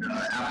and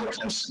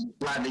applicants,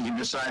 glad that you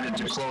decided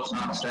to close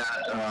off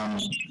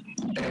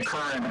that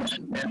current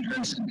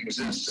entrance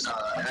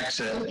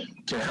exit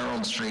to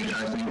Harold Street.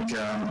 I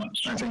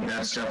think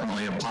that's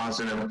definitely a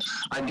positive.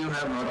 I do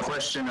have a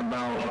question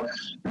about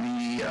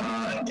the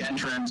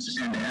entrance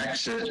and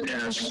exit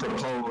as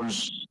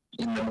proposed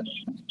in the,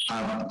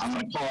 I'm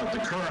going to call it the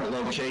current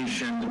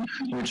location,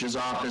 which is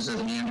opposite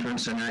the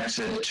entrance and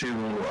exit to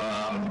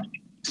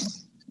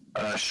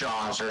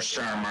Shaw's or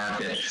Star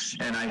Market.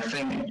 And I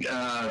think,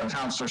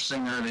 Counselor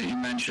Singer, that you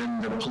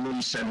mentioned the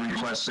police had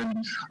requested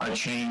a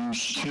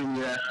change to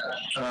that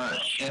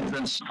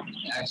entrance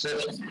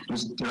exit.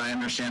 Did I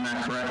understand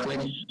that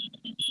correctly?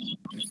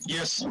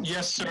 Yes,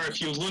 sir.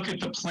 If you look at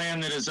the plan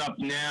that is up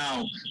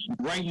now,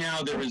 right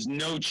now there is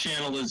no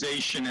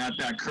channelization at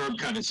that curb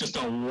cut. It's just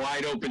a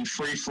wide open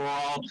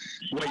free-for-all.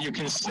 What you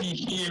can see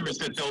here is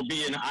that there'll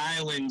be an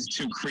island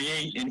to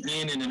create an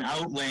in and an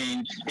out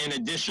lane, and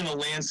additional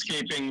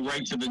landscaping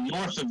right to the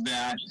north of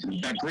that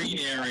green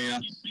area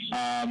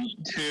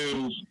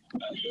to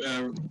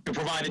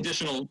provide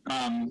additional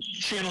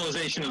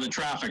channelization of the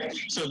traffic.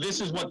 So this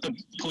is what the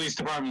police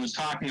department was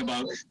talking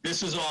about.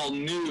 This is all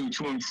new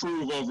to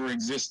improve over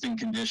existing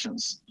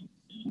conditions.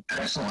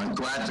 Excellent.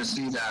 Glad to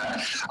see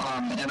that.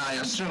 And I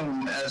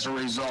assume as a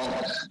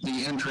result,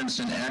 the entrance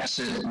and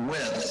exit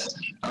width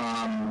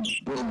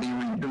will be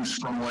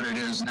reduced from what it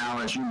is now.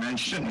 As you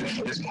mentioned,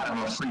 it's kind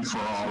of a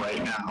free-for-all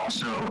right now.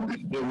 So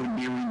it would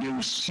be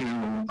reduced to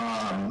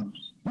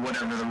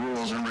whatever the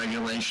rules and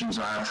regulations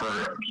are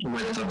for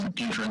width of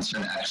entrance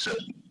and exit,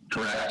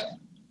 correct?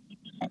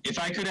 If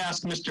I could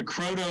ask Mr.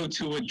 Croto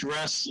to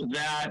address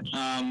that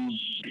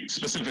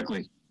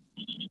specifically.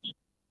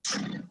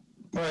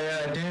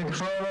 Dan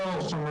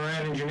Croto from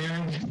Moran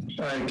Engineering.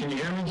 Can you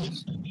hear me?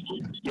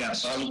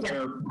 Yes.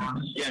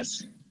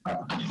 Yes.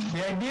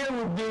 The idea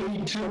would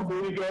be to...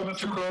 Before we go,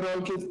 Mr.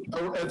 Croto, just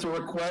as a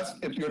request,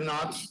 if you're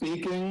not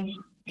speaking,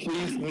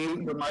 please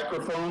mute your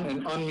microphone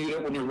and unmute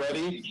it when you're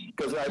ready,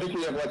 because I think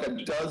we have like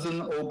a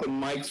dozen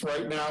open mics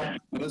right now,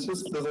 and there's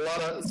a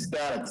lot of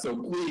static, so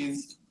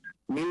please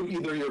mute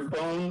either your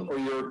phone or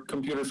your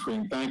computer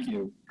screen. Thank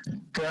you.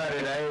 Got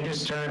it. I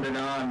just turned it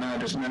on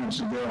just minutes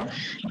ago.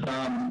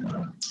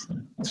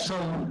 So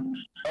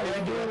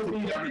the idea would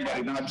be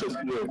everybody, not just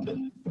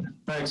you.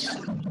 Thanks.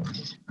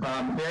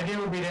 The idea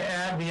would be to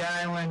add the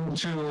island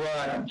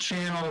to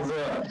channel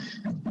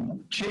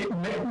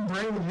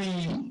bring the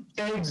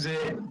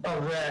exit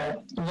of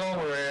that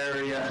lower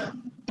area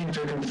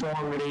into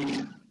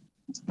conformity.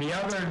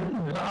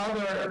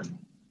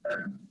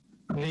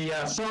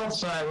 The south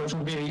side,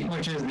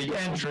 which is the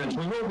entrance,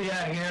 we will be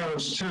adding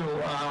arrows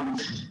too.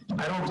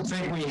 I don't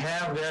think we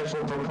have the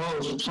actual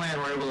proposed plan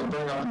we're able to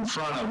bring up in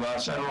front of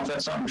us. I don't know if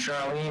that's something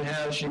Charlene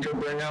has she could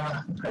bring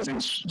up. I think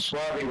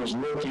Swabi was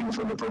looking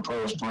for the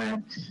proposed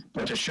plan,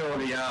 but to show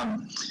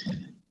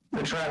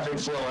the traffic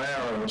flow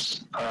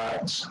arrows.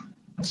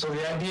 So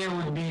the idea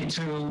would be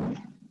to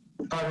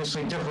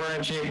obviously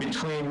differentiate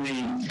between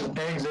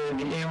the exit and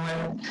the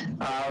inlet.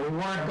 We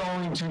weren't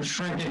going to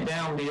shrink it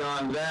down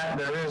beyond that.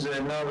 There is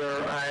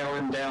another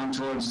island down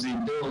towards the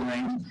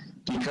building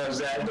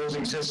because those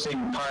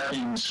existing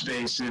parking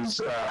spaces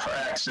for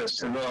access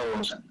to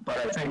those. But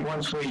I think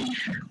once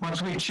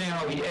we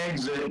channel the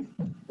exit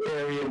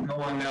area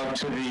going out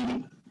to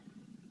the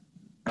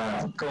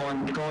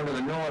going to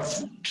the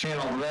north,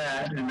 channel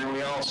that, and then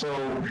we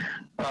also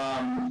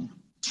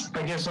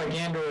I guess like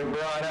Andrew had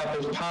brought up,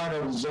 as part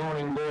of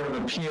zoning board of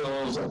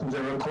appeals,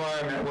 the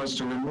requirement was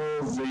to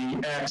remove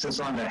the access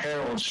onto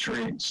Harold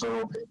Street.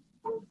 So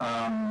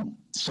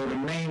to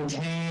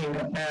maintain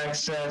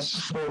access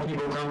for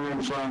people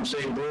coming from,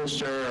 say,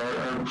 Brewster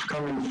or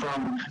coming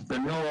from the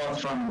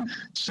north, from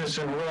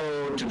Sisson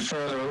Road, to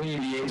further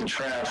alleviate the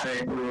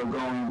traffic, we were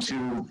going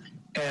to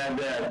add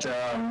that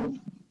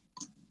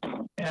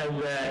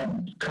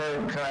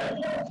curb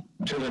cut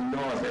to the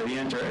north. The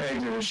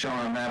enter-exit is shown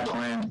on that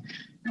plan.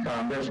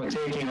 Therefore,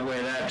 taking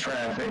away that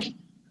traffic.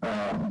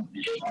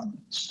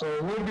 So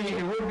it would be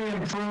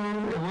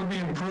improved. It would be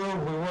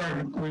improved.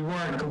 We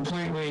weren't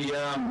completely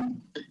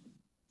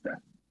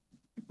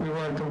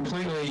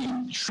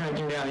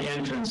shrinking down the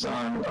entrance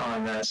on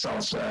that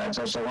south side.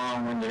 So it's a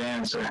long-winded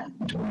answer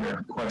to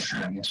your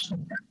question, I guess.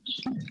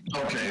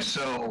 Okay,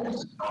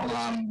 so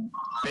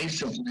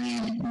basically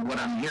what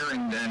I'm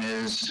hearing then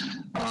is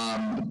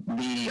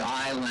the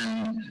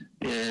island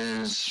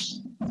is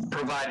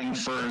providing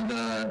for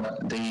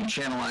the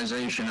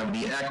channelization of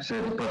the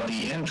exit, but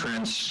the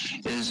entrance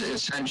is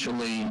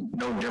essentially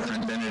no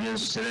different than it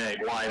is today,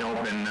 wide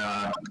open,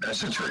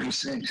 as Attorney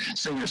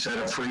Singer said,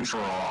 a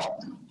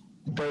free-for-all.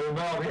 But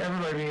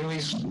everybody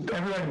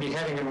be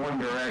heading in one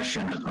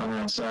direction on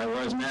that side,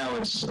 whereas now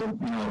it's a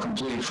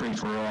complete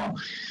free-for-all.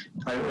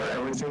 I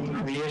would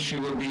think the issue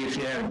would be if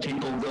you had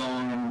people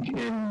going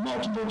in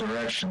multiple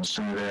directions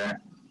through there.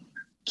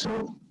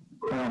 So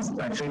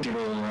I think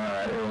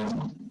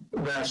it'll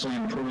vastly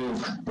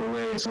improve the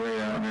way it's laid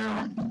out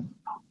now.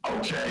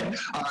 Okay,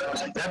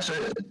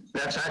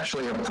 that's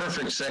actually a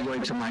perfect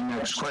segue to my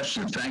next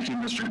question. Thank you,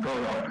 Mr.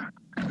 Cotto.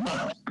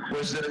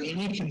 Was there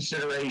any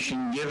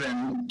consideration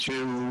given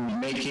to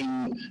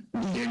making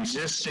the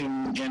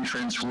existing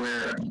entrance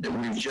where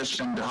we've just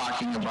been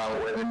talking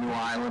about where the new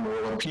island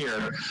will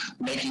appear,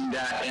 making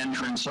that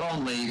entrance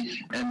only,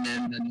 and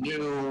then the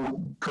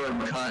new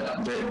curb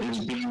cut that is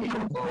being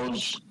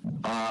proposed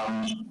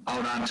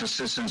out onto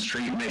Sisson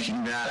Street,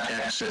 making that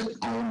exit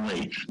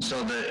only,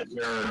 so that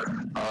your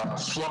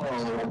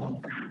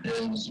flow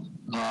is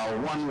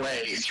one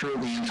way through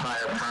the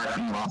entire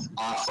parking lot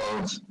off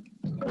of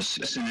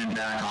Sisson and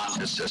back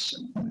onto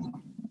Sisson?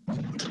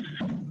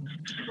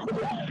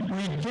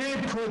 We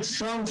did put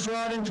some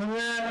thought into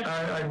that.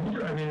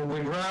 I mean,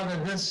 we'd rather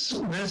this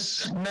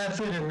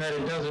method in that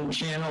it doesn't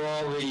channel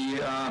all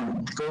the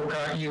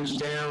go-kart use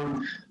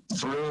down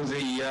through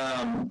the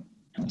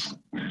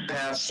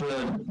past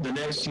the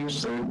next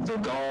use, the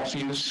golf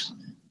use.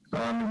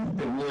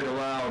 It would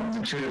allow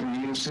the two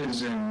different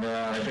uses and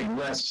I think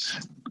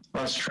less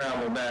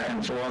travel back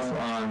and forth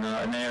on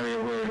an area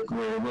where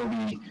there will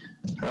be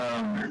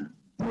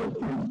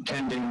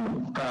attending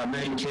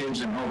many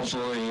kids and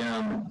hopefully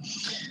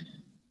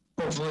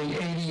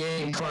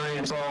ADA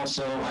clients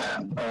also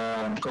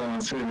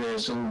going through there.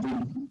 So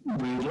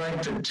we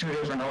like the two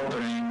different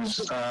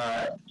openings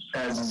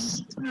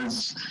as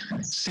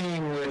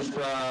seen with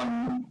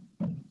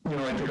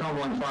like the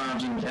Cumberland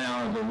Farms in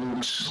town or the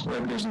Luke's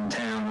Liquors in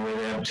town, where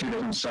they have two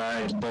different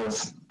sides,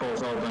 both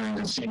openings.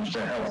 It seems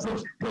to help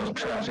the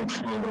traffic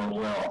flow go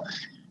well.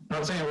 I'm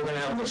not saying we're going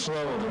to have the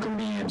flow of a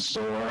convenience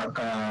store.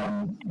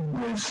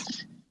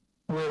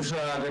 With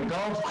the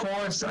golf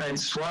course,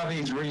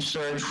 Swabi's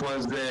research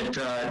was that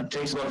it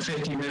takes about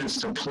 50 minutes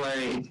to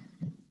play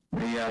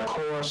the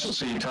course.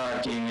 So you're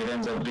talking, it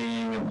ends up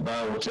being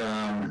about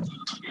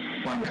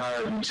one car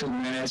every 2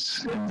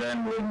 minutes, and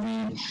then with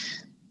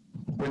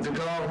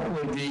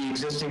the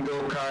existing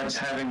go-karts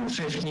having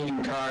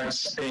 15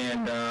 carts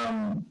and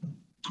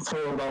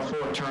about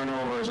 4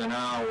 turnovers an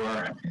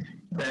hour,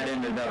 that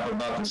ended up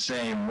about the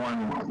same,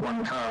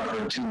 one car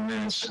per 2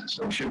 minutes.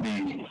 So it should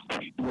be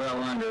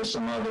well under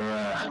some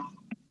other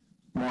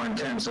more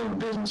intensive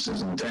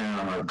businesses in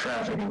town or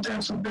traffic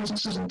intensive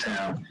businesses in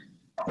town.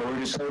 But we're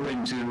just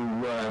hoping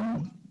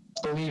to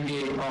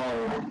alleviate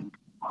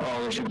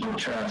all issues with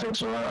traffic.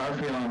 So our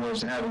feeling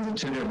was having the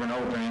two different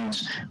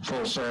openings,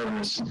 full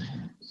service,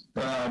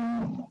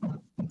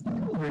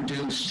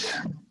 reduce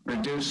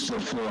the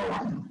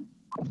flow.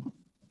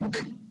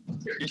 Okay.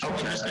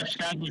 Mr.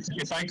 Chadwick,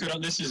 if I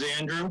could, this is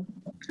Andrew.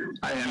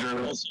 Hi,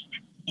 Andrew.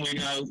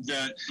 Point out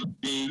that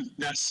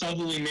that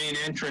southerly main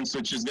entrance,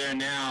 which is there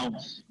now,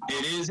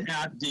 it is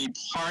at the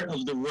part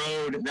of the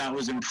road that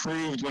was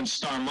improved when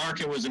Star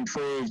Market was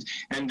improved,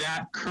 and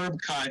that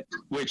curb cut,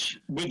 which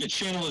with the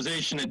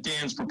channelization that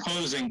Dan's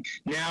proposing,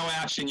 now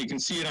actually, and you can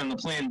see it on the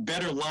plan,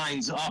 better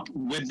lines up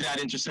with that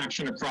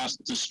intersection across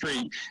the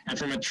street. And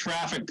from a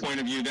traffic point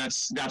of view,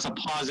 that's a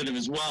positive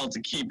as well,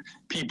 to keep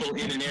people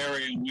in an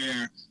area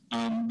where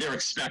they're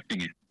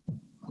expecting it.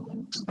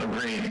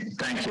 Agreed.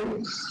 Thank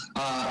you.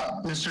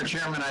 Mr.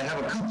 Chairman, I have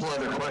a couple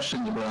other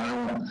questions, but I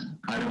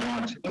don't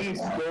want to. Please,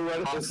 go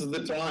right. This is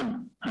the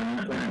time.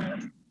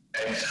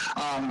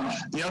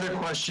 The other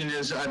question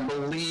is, I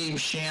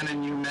believe,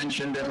 Shannon, you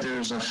mentioned that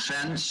there's a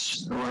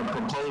fence or a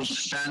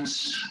proposed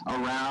fence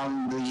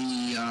around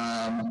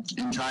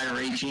the entire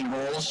 18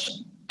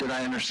 holes. Did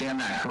I understand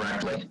that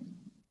correctly?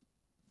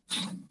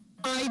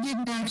 I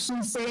didn't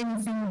actually say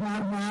anything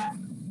about that.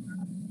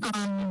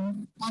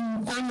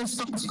 I'm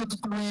responsible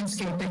for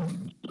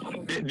landscaping.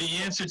 The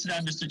answer to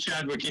that, Mr.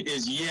 Chadwick,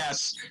 is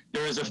yes.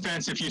 There is a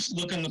fence. If you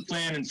look on the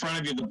plan in front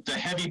of you, the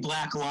heavy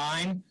black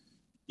line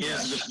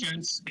is the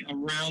fence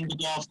around the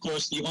golf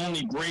course. The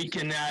only break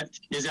in that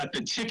is at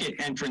the ticket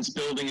entrance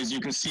building, as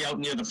you can see out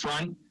near the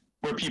front,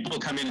 where people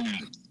come in and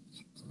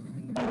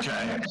out.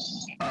 Okay.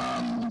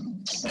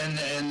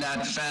 And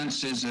that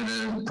fence, is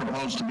it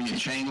proposed to be a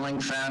chain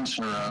link fence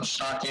or a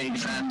stockade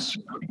fence?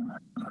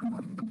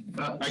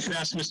 I could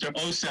ask Mr.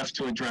 Osef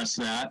to address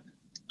that.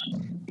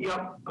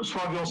 Yeah,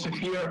 Swami Joseph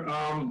here.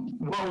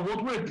 Well,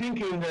 what we're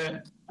thinking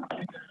that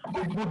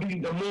it would be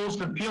the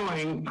most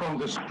appealing from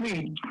the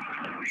street,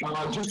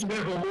 just to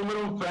have an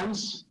aluminum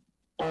fence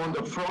on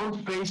the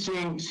front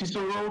facing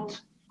Cecil Road,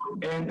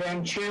 and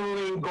then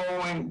channeling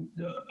going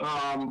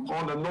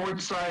on the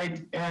north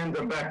side and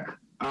the back,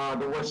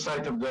 the west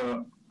side of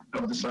the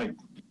site.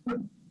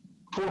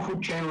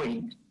 4-foot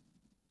channeling.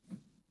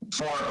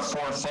 4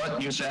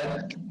 foot, you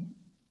said?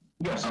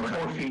 Yes, okay.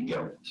 4 feet,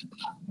 yeah.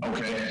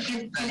 Okay.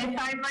 And if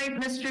I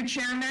might, Mr.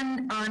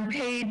 Chairman, on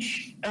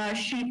page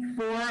sheet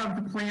 4 of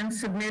the plan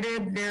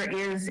submitted, there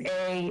is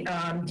a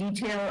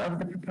detail of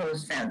the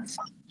proposed fence.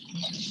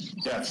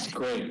 Yes,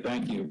 great,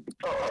 thank you.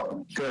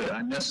 Oh, good,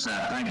 I missed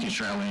that. Thank you,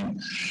 Charlene.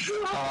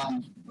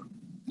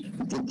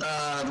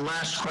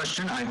 Last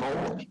question, I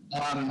hope.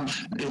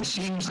 It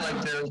seems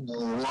like there's a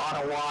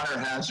lot of water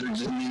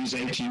hazards in these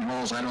 18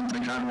 holes. I don't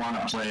think I'd want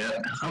to play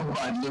it.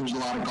 I'd lose a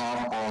lot of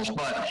golf balls.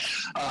 But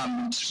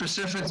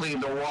specifically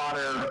the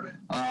water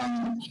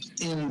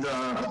in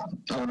the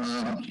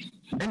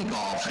mini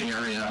golf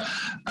area,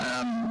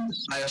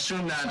 I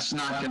assume that's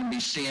not going to be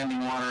standing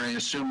water. I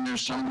assume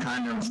there's some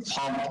kind of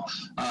pump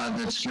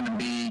that's going to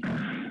be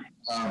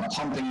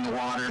pumping the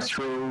water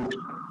through.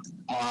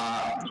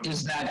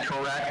 Is that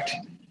correct?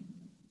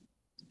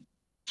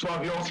 So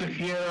Joseph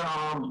here,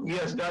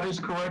 yes, that is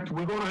correct.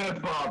 We're going to have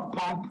a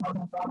pump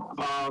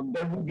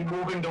that will be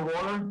moving the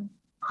water.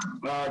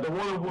 The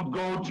water would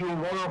go through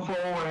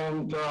waterfall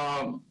and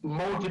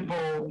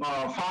multiple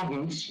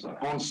fountains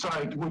on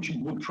site, which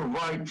would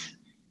provide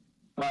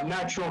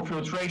natural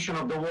filtration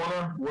of the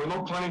water. We're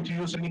not planning to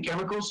use any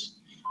chemicals.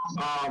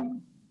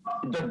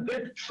 The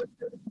depth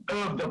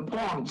of the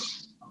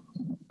ponds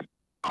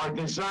are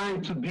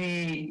designed to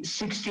be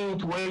 16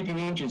 to 18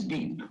 inches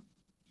deep.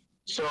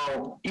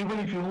 So even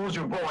if you lose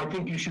your ball, I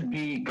think you should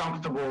be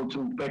comfortable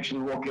to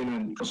actually walk in,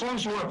 and as long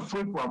as you have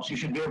flip-flops, you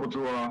should be able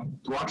to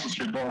access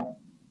your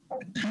ball.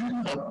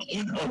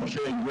 Okay,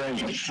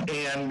 great.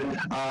 And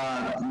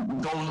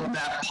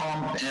that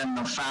pump and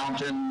the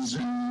fountains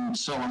and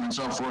so on and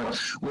so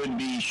forth would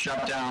be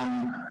shut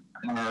down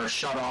or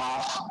shut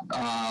off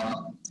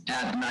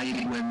at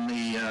night when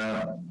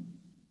the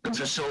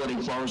facility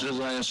closes,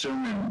 I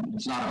assume, and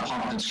it's not a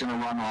pump that's going to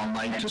run all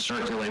night to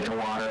circulate the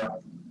water?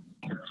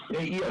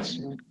 Yes,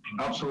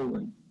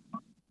 absolutely.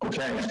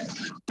 Okay.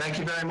 Thank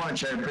you very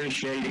much. I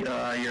appreciate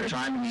your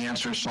time and the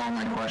answers to all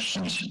my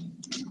questions.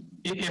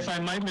 If I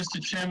might,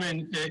 Mr.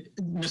 Chairman,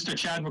 Mr.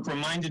 Chadwick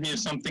reminded me of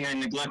something I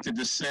neglected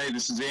to say.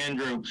 This is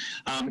Andrew.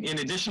 In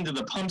addition to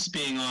the pumps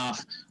being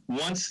off,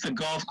 once the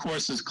golf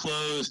course is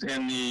closed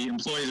and the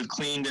employees have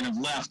cleaned and have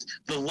left,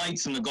 the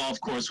lights in the golf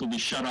course will be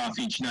shut off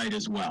each night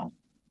as well.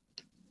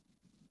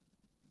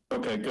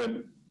 Okay,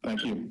 good.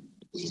 Thank you.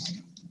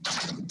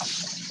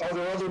 Are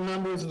there other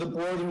members of the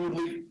board who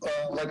would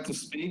like to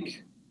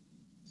speak?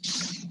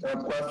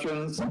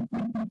 Questions?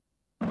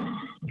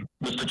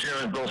 Mr.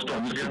 Chairman, Bill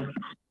Stokes again.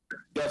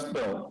 Yes,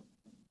 Bill.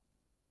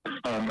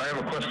 I have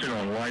a question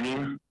on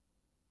lighting.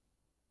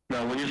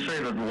 Now, when you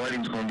say that the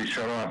lighting's going to be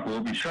shut off, will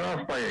it be shut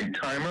off by a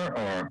timer,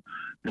 or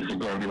is it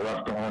going to be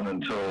left on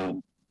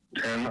until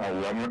 10 or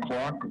 11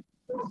 o'clock?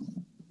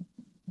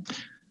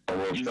 or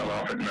will shut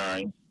off at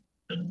 9?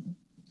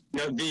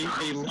 No, the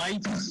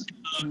lights,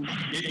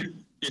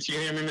 if you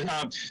hear me,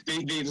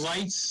 the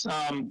lights,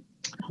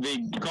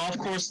 the golf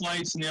course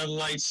lights and the other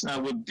lights,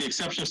 with the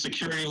exception of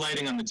security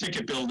lighting on the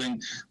ticket building,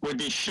 would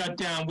be shut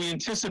down. We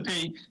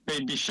anticipate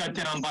they'd be shut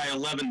down by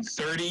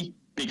 11:30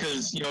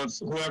 because, you know, if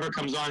whoever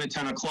comes on at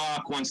 10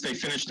 o'clock, once they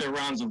finish their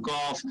rounds of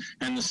golf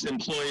and the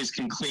employees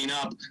can clean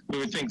up, we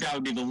would think that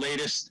would be the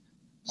latest.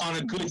 On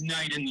a good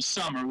night in the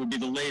summer would be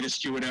the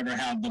latest you would ever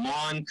have them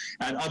on.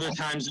 At other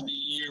times of the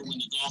year when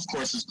the golf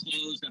course is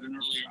closed at an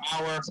earlier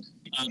hour,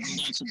 the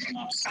lights would be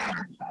off.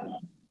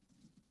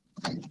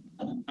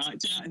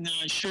 Now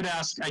I should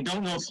ask, I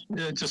don't know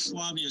if, to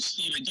Slavia or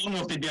Steve, I don't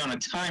know if they'd be on a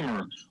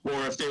timer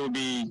or if they would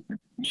be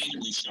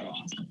manually shut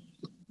off.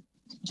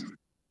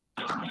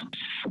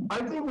 I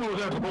think we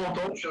would have both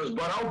options,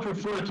 but I would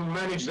prefer to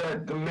manage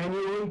that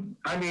manually.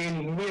 I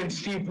mean, me and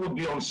Steve would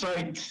be on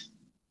site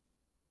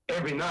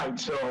every night,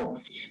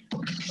 so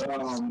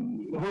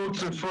we would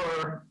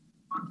prefer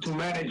to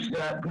manage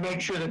that,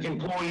 make sure that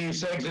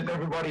employees exit,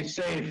 everybody's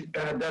safe, and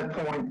at that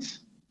point,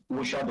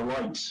 we shut the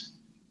lights.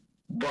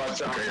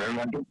 But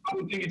I don't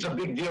think it's a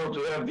big deal to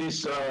have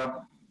this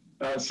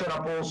set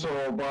up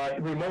also by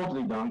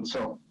remotely done.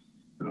 So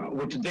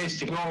with today's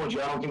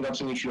technology, I don't think that's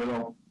an issue at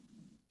all.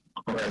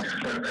 Okay.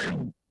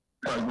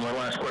 My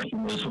last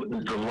question is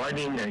the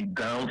lighting a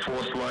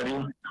downforce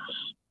lighting?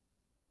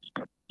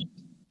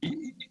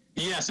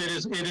 Yes, it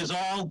is. It is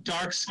all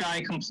dark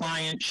sky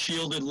compliant,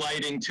 shielded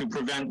lighting to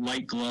prevent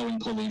light glow and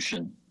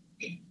pollution.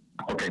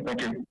 Okay,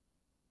 thank you.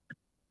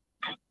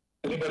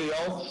 Anybody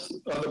else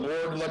on the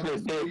board like to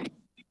speak?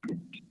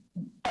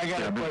 I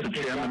got a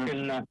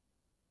question.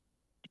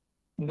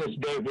 This is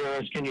Dave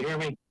Harris. Can you hear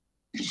me?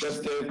 Yes,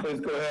 Dave, please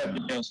go ahead.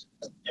 Yes.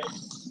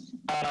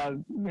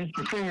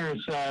 Mr.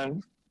 Singer's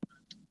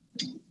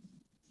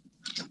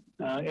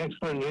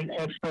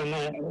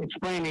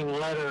explaining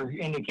letter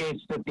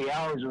indicates that the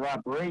hours of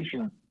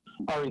operation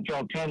are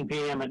until 10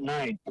 p.m. at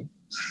night.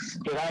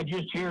 Did I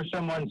just hear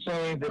someone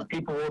say that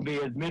people will be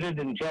admitted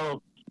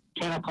until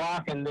 10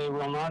 o'clock and they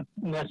will not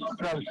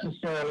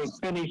necessarily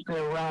finish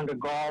their round of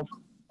golf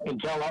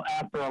until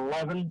after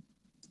 11?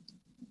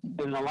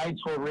 Then the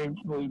lights will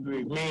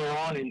remain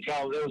on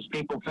until those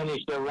people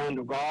finish their round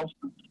of golf.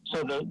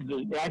 So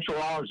the actual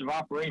hours of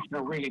operation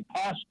are really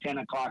past 10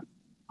 o'clock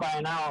by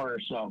an hour or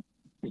so.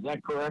 Is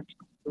that correct?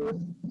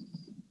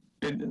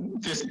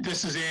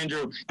 This is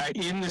Andrew.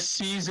 In the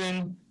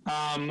season,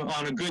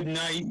 on a good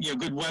night,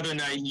 good weather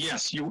night,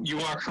 yes, you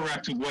are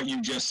correct with what you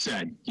just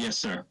said. Yes,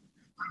 sir.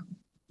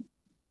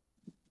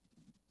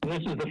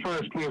 This is the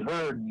first we've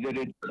heard that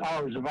its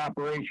hours of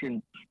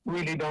operation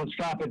really don't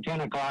stop at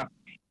 10 o'clock.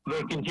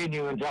 They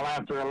continue until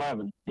after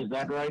 11. Is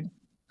that right?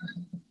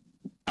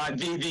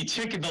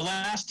 The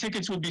last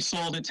tickets would be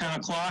sold at 10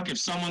 o'clock. If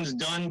someone's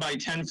done by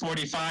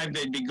 10:45,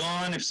 they'd be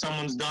gone. If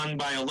someone's done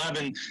by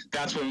 11,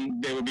 that's when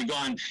they would be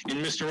gone. In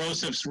Mr.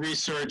 Osif's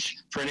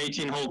research for an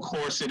 18-hole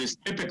course, it is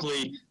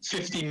typically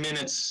 50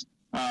 minutes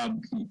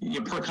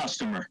per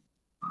customer.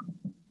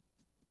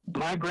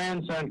 My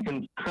grandson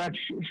can stretch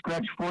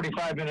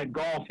 45-minute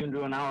golf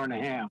into an hour and a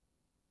half.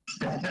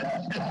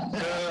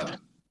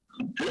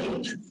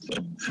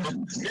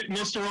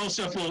 Mr.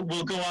 Osif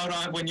will go out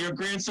on, when your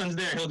grandson's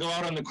there, he'll go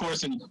out on the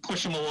course and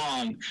push him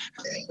along.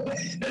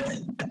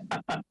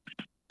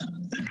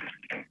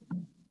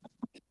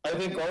 I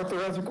think Arthur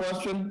has a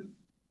question.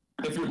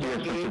 If you're Yes,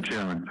 Mr.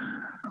 Chairman.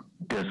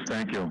 Yes,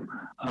 thank you.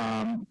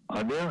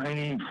 Are there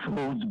any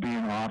foods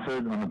being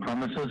offered on the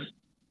premises?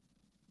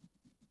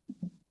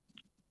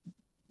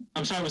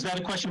 I'm sorry, was that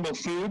a question about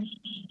food?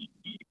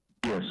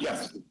 Yes.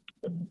 Yes.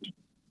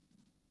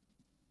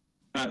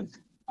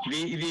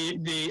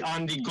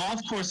 On the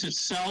golf course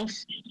itself,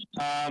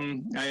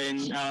 and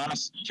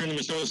turn to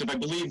Mr. Osif, I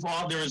believe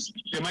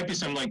there might be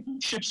some like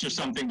chips or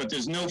something, but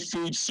there's no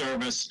food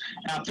service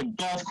at the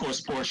golf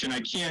course portion.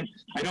 I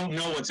don't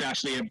know what's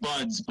actually at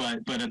Bud's,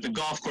 but at the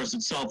golf course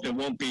itself, there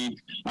won't be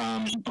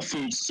a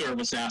food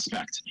service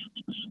aspect.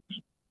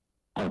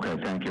 Okay,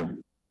 thank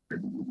you.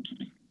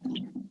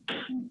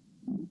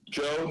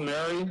 Joe,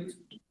 Mary?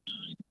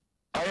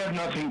 I have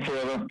nothing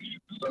further.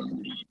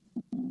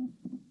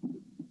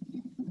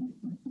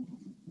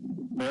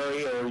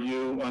 Mary, are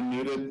you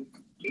unmuted?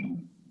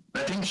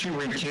 I think she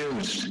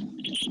recused.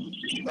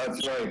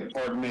 That's right.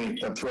 Pardon me.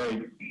 That's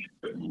right.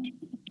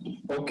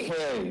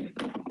 Okay.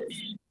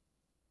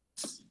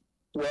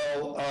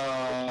 Well,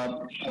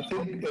 I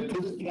think at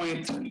this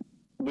point,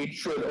 we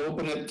should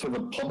open it to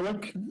the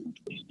public.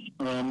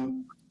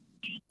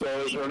 So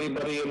is there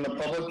anybody in the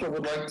public that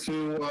would like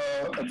to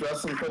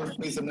address themselves?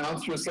 Please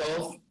announce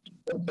yourself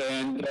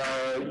and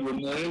your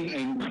name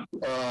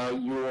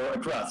and your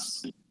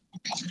address.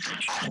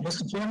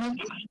 Mr. Chairman?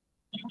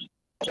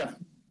 Yeah.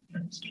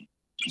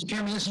 Mr.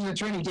 Chairman, this is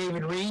Attorney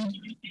David Reed.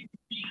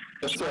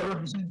 Yes, sir. I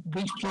represent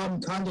Beach Plum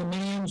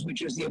Condominiums,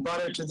 which is the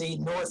abutter to the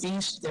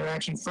northeast. They're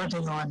actually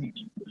fronting on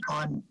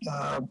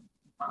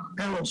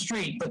Harold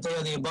Street, but they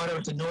are the abutter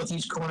at the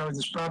northeast corner of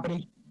this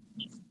property.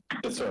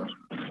 Yes, sir.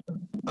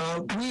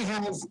 We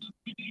have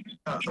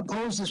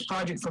opposed this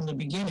project from the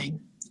beginning,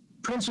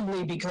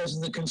 principally because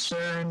of the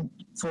concern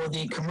for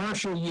the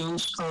commercial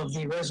use of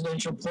the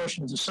residential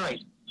portion of the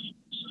site.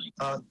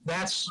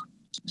 That's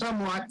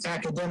somewhat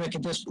academic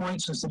at this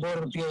point, since the Board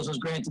of Appeals has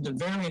granted the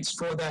variance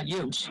for that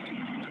use.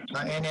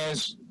 And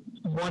as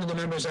one of the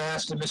members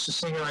asked, and Mr.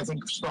 Singer, I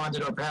think,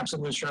 responded, or perhaps it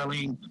was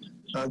Charlene,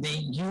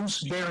 the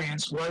use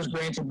variance was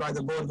granted by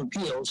the Board of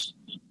Appeals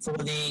for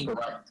the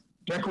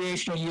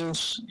recreational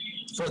use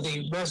for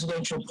the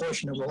residential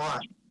portion of the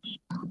lot.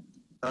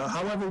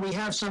 However, we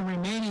have some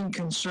remaining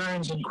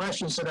concerns and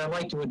questions that I'd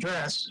like to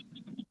address.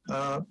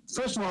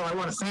 First of all, I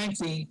want to thank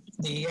the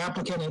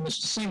applicant and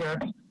Mr. Singer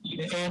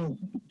and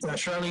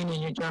Charlene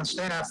and your town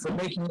staff for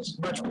making this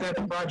a much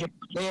better project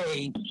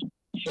today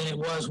than it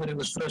was when it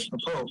was first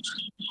proposed.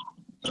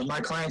 My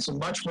clients are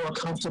much more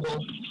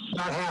comfortable,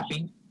 not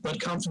happy, but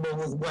comfortable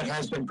with what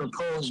has been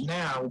proposed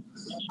now,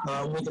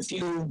 with a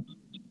few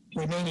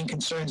remaining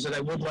concerns that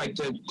I would like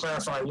to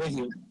clarify with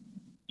you.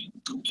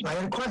 I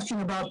had a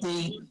question about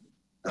the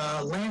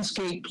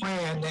landscape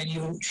plan that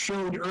you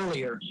showed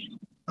earlier.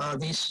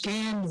 The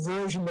scanned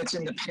version that's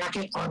in the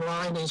packet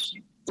online is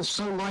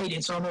so light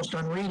it's almost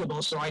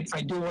unreadable, so I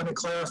do want to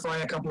clarify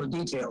a couple of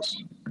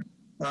details.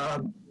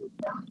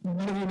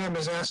 One of you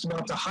members asked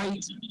about the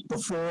height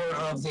before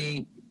of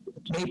the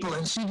maple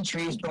and cedar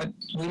trees, but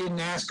we didn't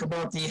ask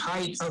about the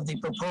height of the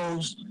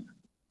proposed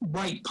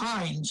white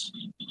pines,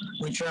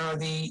 which are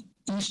the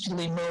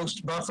easterly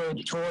most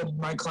buffered toward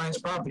my client's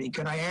property.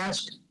 Can I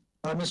ask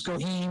Ms.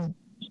 Goheen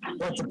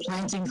what the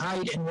planting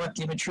height and what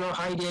the mature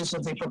height is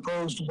of the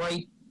proposed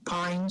white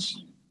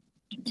pines?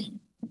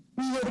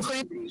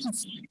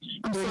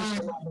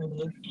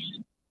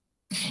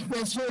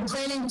 Yes, we're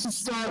planning to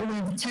start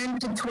with 10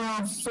 to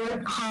 12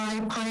 foot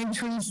high pine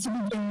trees to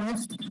begin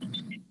with.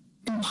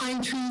 And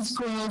pine trees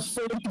grow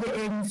 40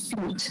 to 80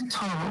 feet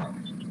tall,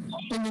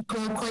 and they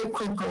grow quite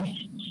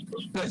quickly.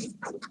 Good.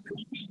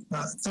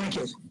 Thank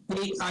you.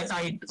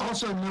 I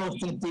also note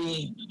that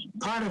the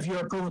part of your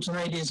approval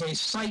tonight is a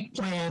site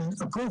plan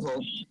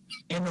approval,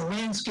 and the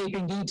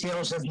landscaping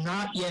details have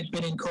not yet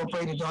been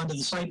incorporated onto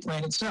the site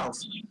plan itself.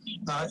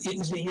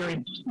 Is it your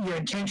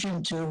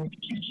intention to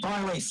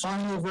file a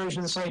final version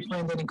of the site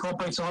plan that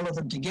incorporates all of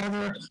them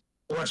together,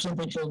 or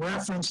simply to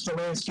reference the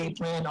landscape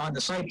plan on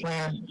the site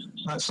plan?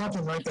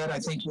 Something like that, I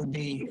think, would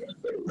be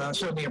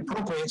certainly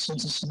appropriate,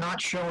 since it's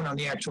not shown on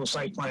the actual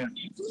site plan.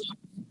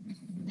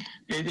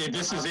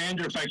 This is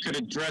Andrew. If I could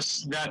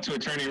address that to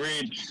Attorney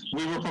Reed,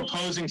 we were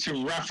proposing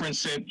to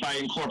reference it by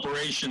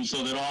incorporation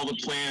so that all the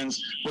plans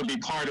would be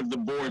part of the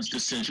board's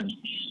decision.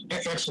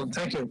 Excellent.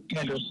 Thank you,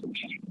 Andrew.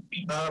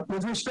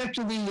 With respect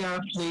to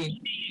the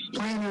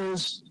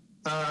planner's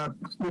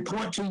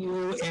report to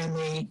you and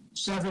the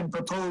 7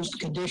 proposed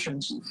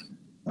conditions,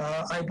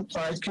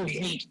 excuse me,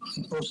 8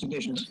 proposed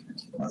conditions,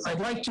 I'd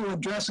like to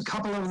address a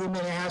couple of them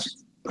and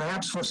ask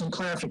perhaps for some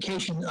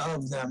clarification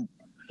of them.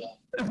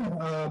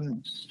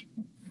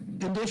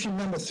 Condition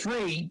number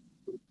 3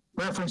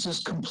 references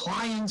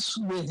compliance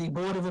with the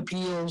Board of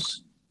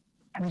Appeals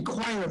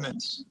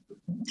requirements.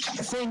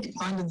 I think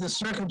under the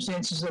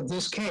circumstances of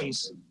this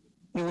case,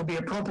 it would be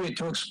appropriate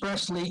to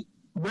expressly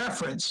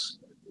reference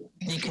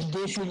the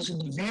conditions and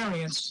the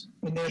variance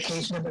in their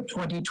case number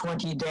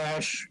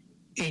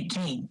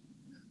 2020-18.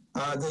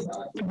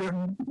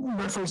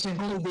 Referencing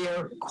only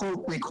their,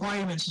 quote,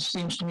 requirements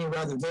seems to me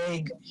rather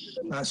vague.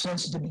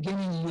 Since at the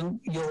beginning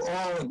you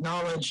all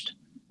acknowledged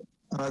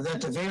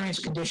that the variance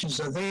conditions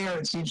are there,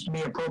 it seems to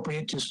me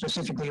appropriate to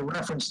specifically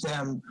reference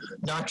them,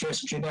 not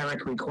just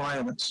generic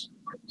requirements.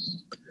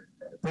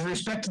 With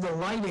respect to the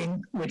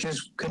lighting, which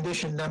is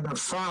condition number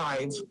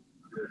 5,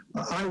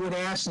 I would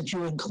ask that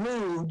you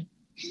include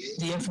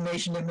the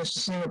information that Mr.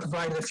 Singer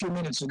provided a few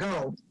minutes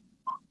ago,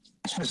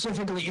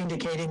 specifically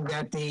indicating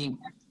that the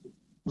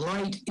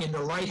light in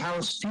the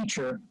lighthouse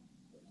feature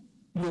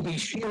will be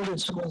shielded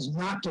so as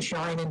not to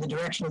shine in the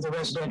direction of the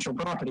residential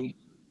property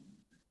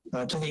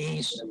to the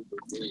east,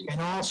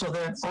 and also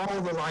that all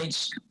the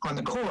lights on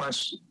the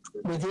course,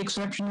 with the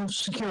exception of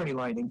security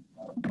lighting,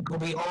 will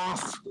be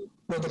off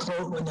when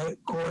the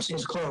course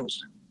is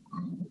closed.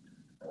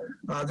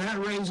 That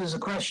raises a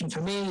question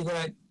for me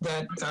that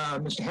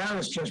Mr.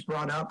 Harris just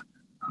brought up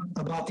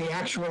about the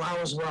actual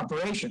hours of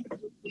operation.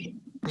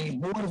 The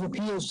Board of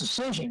Appeals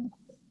decision,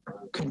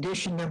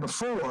 condition number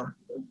 4,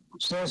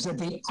 says that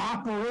the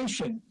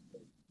operation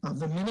of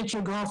the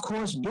miniature golf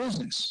course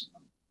business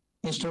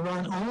is to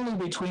run only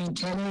between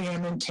 10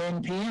 a.m. and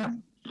 10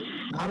 p.m.,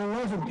 not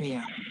 11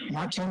 p.m.,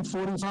 not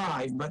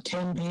 10:45, but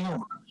 10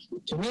 p.m.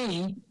 To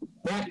me,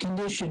 that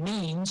condition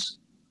means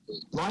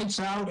lights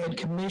out and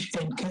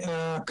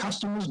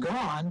customers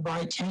gone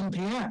by 10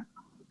 p.m.,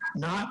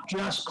 not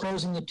just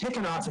closing the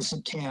ticket office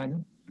at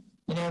 10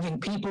 and having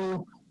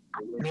people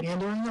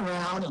meandering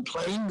around and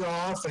playing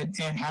golf and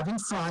having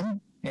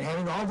fun and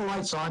having all the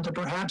lights on to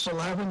perhaps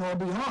 11 or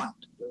beyond.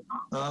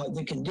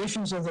 The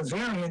conditions of the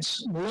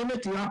variance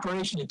limit the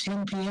operation to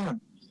 10 p.m.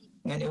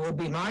 And it would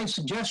be my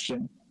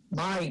suggestion,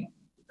 my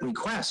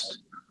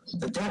request,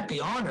 that be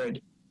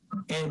honored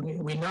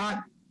and we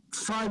not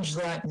fudge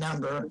that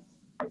number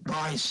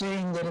by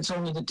saying that it's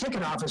only the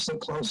ticket office that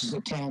closes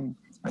at 10.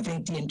 I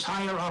think the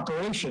entire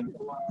operation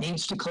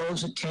needs to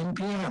close at 10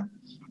 p.m.,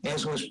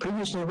 as was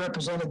previously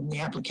represented in the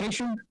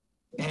application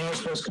and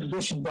as was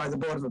conditioned by the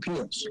Board of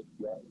Appeals.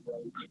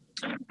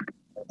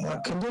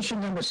 Condition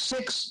number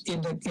 6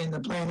 in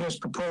the planner's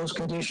proposed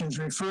conditions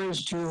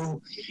refers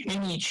to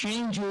any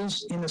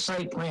changes in the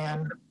site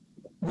plan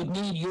would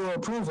need your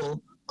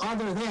approval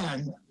other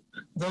than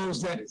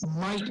those that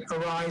might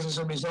arise as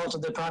a result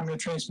of the Department of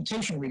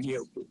Transportation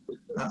review.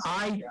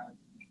 I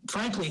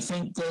frankly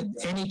think that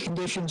any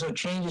conditions or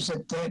changes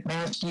that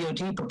Mass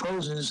DOT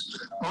proposes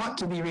ought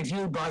to be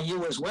reviewed by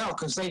you as well,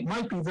 because they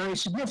might be very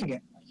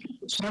significant.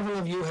 Several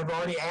of you have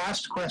already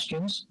asked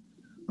questions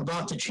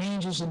about the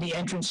changes in the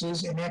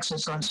entrances and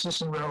exits on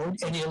Sisson Road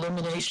and the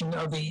elimination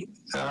of the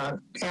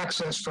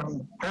access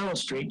from Harold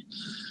Street.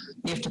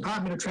 If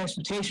Department of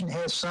Transportation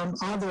has some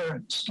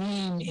other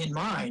scheme in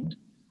mind,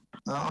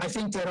 I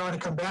think that ought to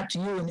come back to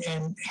you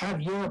and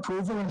have your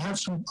approval and have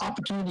some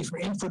opportunity for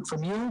input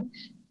from you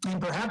and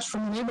perhaps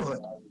from the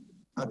neighborhood,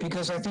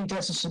 because I think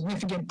that's a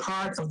significant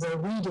part of the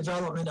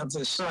redevelopment of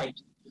this site.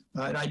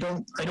 And I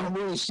don't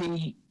really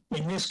see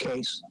in this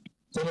case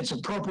that it's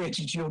appropriate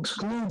that you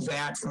exclude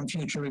that from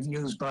future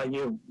reviews by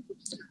you.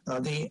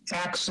 The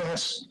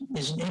access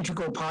is an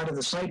integral part of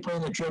the site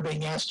plan that you're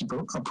being asked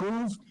to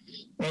approve,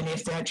 and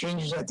if that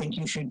changes, I think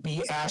you should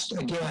be asked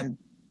again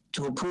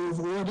to approve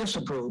or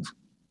disapprove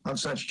of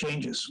such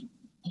changes.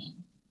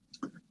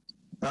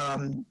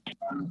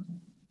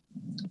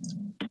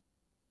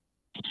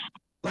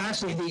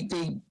 Lastly,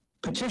 the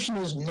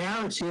petitioner's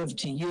narrative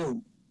to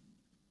you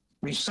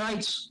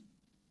recites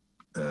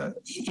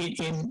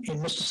in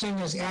Mr.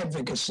 Singer's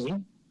advocacy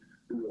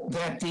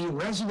that the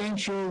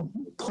residential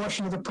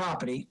portion of the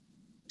property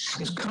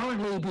is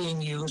currently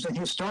being used and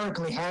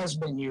historically has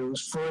been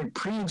used for a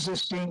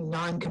pre-existing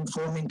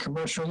non-conforming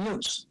commercial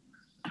use.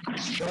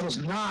 That is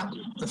not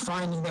the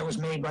finding that was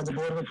made by the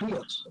Board of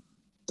Appeals.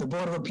 The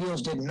Board of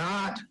Appeals did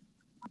not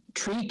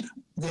treat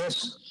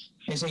this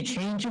as a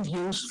change of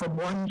use from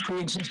one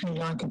pre-existing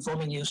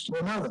non-conforming use to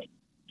another.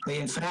 They,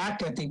 in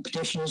fact, at the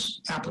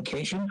petitioner's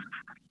application,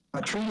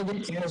 treated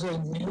it as a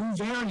new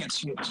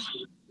variance use.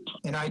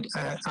 And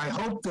I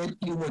hope that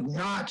you would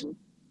not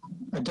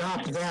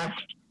adopt that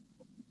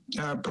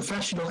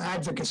professional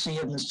advocacy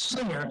of Mr.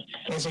 Singer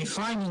as a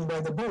finding by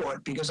the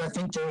board, because I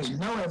think there is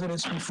no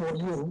evidence before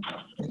you,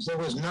 as there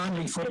was none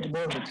before the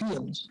Board of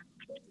Appeals,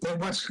 that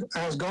what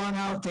has gone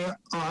out there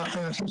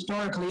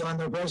historically on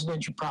the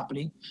residential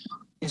property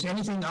is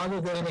anything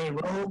other than a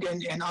rogue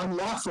and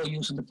unlawful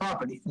use of the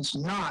property. It's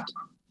not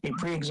a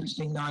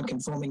pre-existing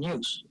non-conforming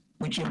use,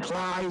 which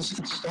implies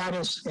its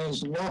status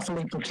as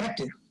lawfully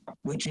protected,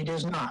 which it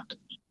is not.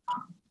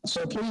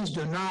 So please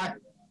do not,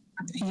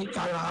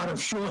 out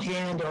of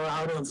shorthand or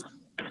out of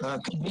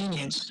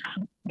convenience,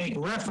 make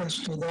reference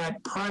to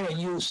that prior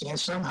use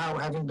as somehow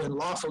having been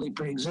lawfully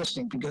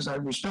pre-existing, because I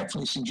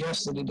respectfully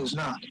suggest that it is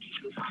not.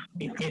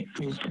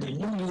 The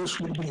new use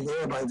would be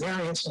there by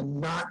variance and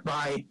not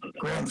by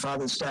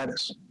grandfather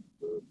status.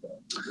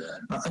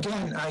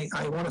 Again,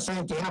 I want to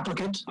thank the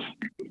applicant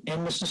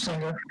and Mr.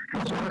 Singer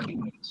for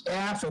working with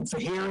staff and for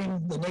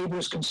hearing the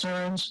neighbors'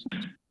 concerns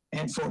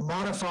and for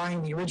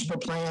modifying the original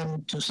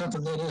plan to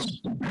something that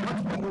is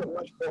much better,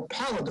 much more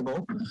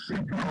palatable,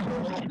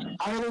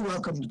 highly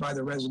welcomed by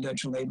the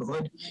residential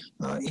neighborhood.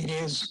 It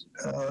is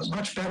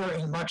much better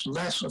and much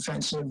less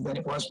offensive than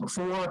it was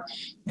before,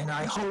 and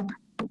I hope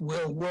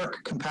will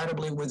work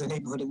compatibly with the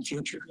neighborhood in the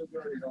future.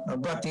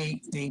 But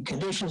the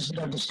conditions that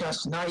I've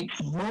discussed tonight,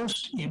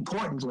 most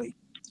importantly,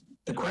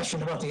 the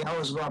question about the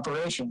hours of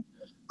operation,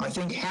 I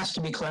think has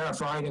to be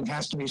clarified and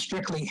has to be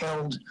strictly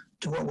held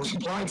to what was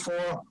applied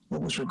for,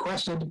 what was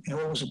requested, and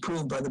what was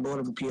approved by the Board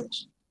of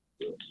Appeals.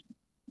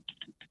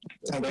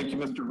 Thank you,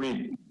 Mr.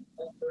 Reed.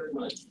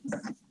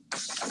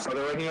 Are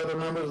there any other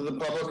members of the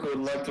public who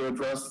would like to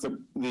address the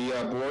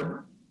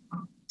board?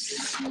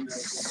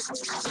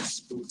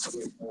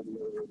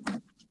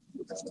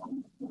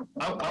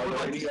 I would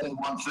like to say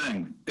one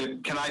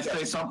thing. Can I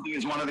say something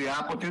as one of the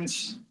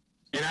applicants?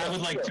 And I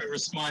would like to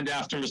respond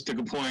after Mr.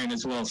 Gapoyan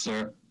as well,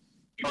 sir.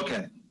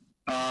 Okay.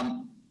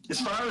 As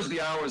far as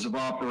the hours of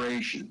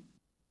operation,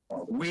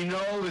 we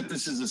know that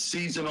this is a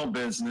seasonal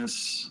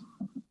business.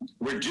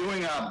 We're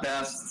doing our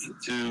best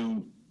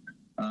to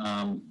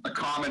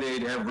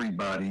accommodate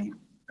everybody.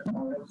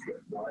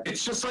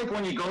 It's just like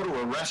when you go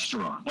to a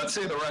restaurant. Let's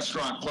say the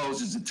restaurant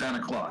closes at 10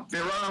 o'clock.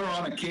 There are,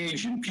 on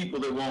occasion, people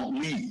that won't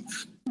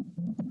leave.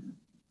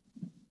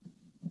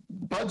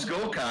 Bud's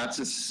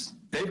Go-Karts,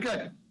 they've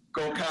got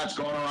go-karts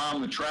going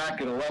around the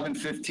track at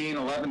 11:15,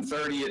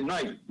 11:30 at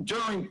night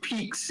during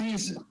peak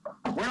season.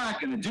 We're not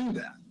going to do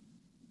that.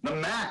 The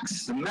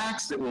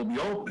max that will be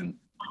open,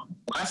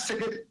 last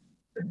ticket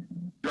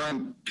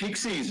during peak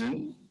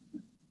season,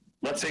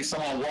 let's say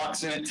someone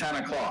walks in at 10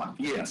 o'clock.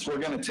 Yes, we're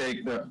going to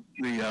take the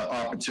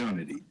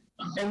opportunity.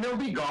 And they'll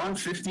be gone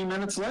 15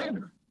 minutes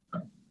later.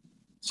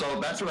 So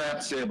that's what I have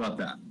to say about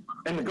that.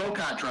 And the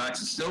go-kart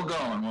tracks are still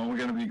going when we're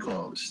going to be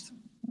closed.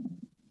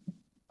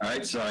 All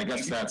right, so I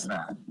guess that's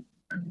that.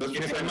 And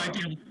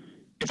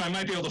if I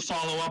might be able to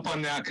follow up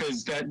on that,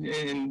 because that,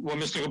 and what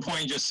Mr.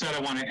 Capoin just said, I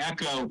want to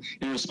echo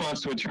in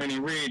response to Attorney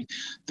Reed.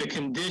 The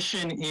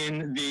condition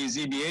in the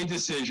ZBA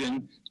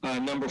decision,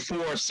 number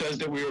 4, says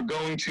that we are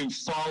going to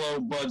follow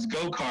Bud's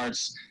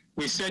go-karts.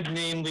 We said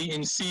namely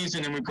in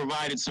season, and we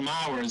provided some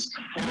hours.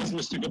 And as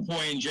Mr.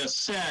 Capoin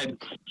just said,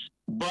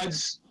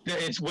 Bud's,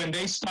 it's when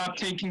they stop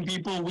taking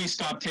people, we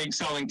stop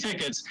selling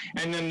tickets,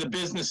 and then the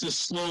businesses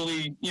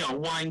slowly,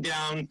 wind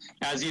down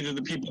as either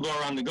the people go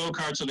around the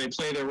go-karts or they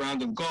play their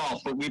round of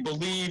golf. But we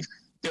believe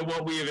that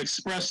what we have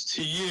expressed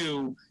to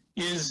you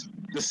is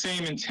the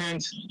same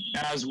intent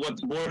as what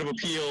the Board of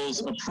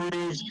Appeals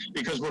approved,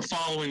 because we're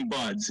following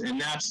Bud's,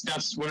 and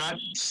that's we're not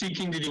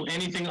seeking to do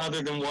anything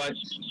other than what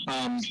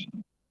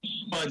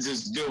Bud's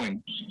is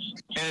doing.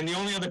 And the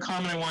only other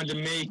comment I wanted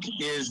to make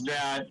is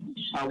that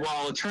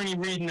while Attorney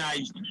Reed and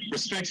I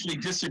respectfully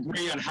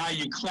disagree on how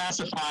you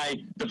classify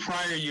the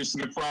prior use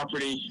of the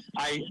property,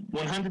 I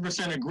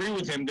 100% agree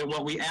with him that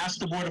what we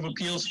asked the Board of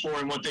Appeals for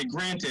and what they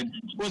granted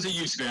was a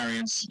use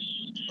variance,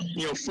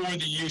 for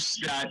the use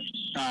that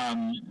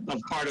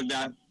of part of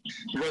that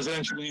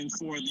residential land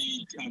for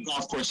the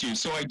golf course use.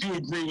 So I do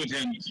agree with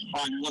him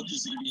on what the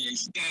ZBA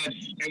said,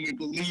 and we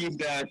believe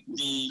that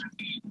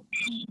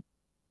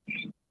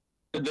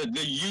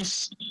the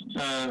use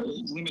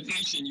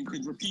limitation, you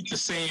could repeat the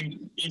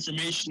same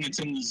information that's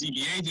in the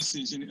ZBA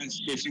decision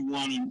as if you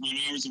want on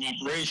hours of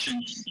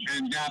operation,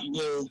 and that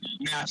will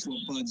match what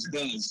Bud's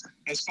does.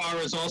 As far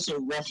as also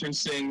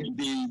referencing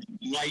the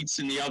lights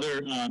and the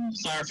other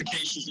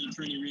clarifications that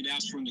Attorney Reed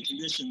asked for in the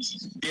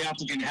conditions, the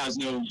applicant has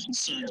no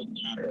concern,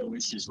 no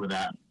issues with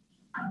that.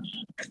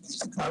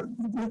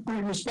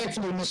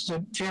 Respectfully,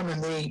 Mr. Chairman,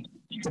 the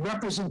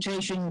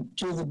representation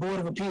to the Board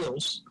of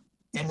Appeals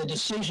and the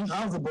decision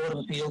of the Board of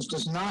Appeals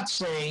does not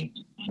say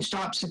you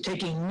stop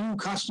taking new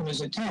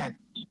customers at 10.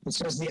 It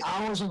says the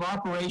hours of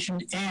operation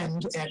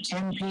end at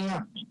 10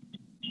 p.m.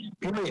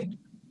 Period.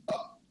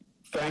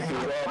 Thank you.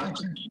 I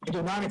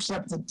do not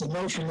accept the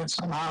notion that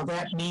somehow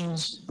that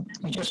means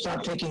you just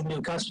stop taking new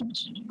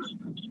customers.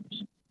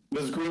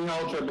 Ms.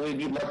 Greenhalgh, I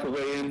believe you'd like to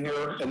weigh in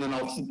here, and then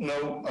I'll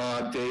know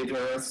Dave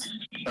Harris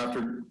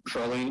after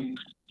Charlene.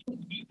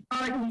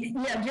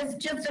 Yeah,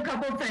 just a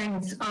couple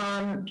things.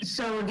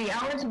 So the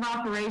hours of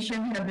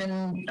operation have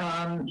been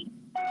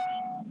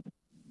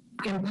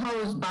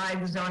imposed by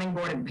the Zoning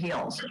Board of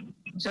Appeals.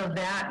 So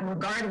that,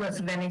 regardless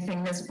of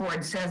anything this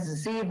board says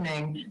this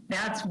evening,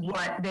 that's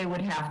what they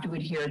would have to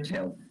adhere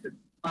to.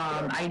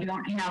 I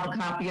don't have a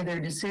copy of their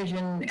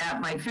decision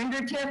at my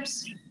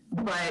fingertips,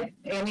 but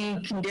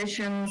any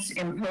conditions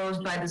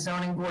imposed by the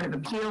Zoning Board of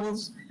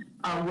Appeals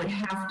would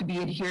have to be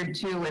adhered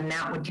to, and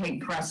that would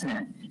take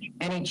precedent.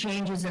 Any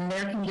changes in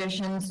their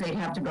conditions, they'd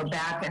have to go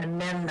back and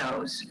amend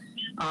those.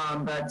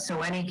 But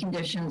so any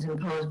conditions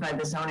imposed by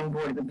the Zoning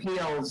Board of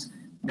Appeals,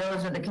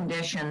 those are the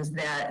conditions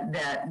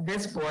that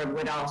this board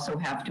would also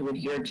have to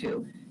adhere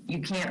to. You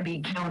can't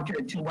be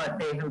counter to what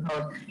they've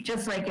imposed.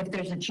 Just like if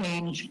there's a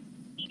change,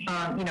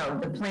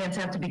 the plans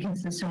have to be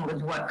consistent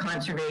with what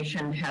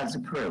conservation has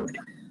approved.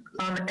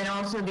 And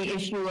also the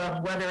issue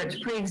of whether it's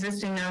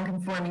pre-existing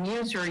non-conforming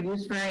use or a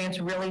use variance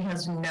really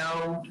has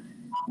no,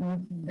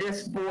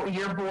 this board,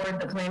 your board,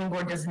 the planning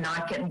board does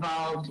not get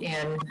involved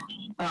in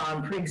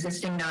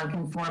pre-existing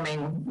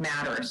non-conforming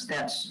matters.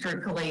 That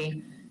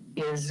strictly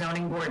is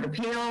Zoning Board of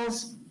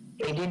Appeals.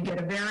 They did get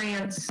a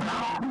variance.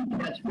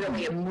 That's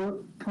really a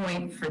moot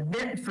point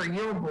for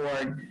your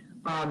board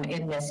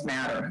in this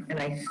matter. And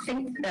I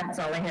think that's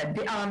all I had.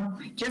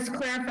 Just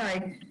clarify,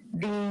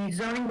 the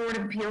Zoning Board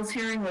of Appeals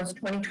hearing was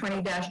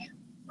 2020-18.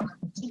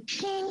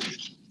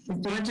 Is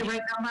that the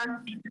right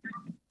number?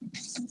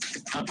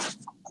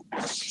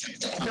 I'm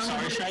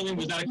sorry, Charlene,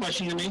 was that a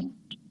question to me?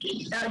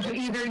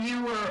 Either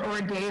you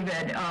or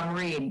David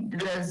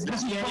Reed.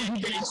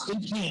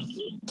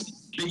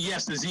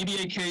 Yes, the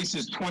ZBA case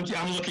is 20,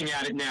 I'm looking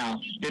at it now.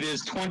 It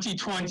is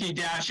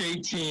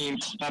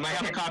 2020-18. I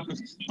have a copy,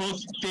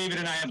 both David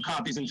and I have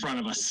copies in front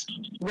of us.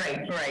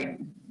 Right.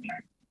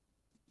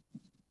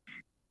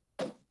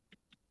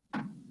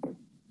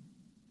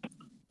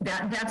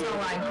 That's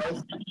all I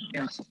have.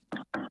 Yes.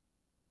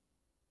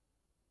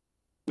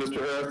 Mr.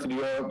 Harris, did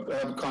you have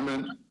a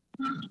comment?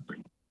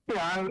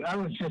 Yeah, I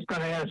was just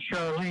going to ask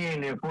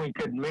Charlene if we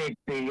could make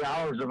the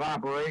hours of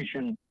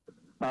operation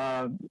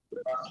a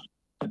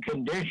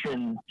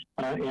condition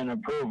in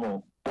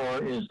approval,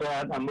 or is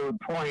that a moot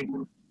point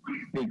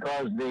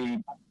because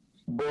the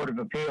Board of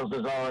Appeals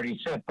has already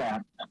set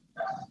that?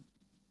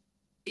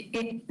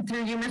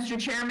 Through you, Mr.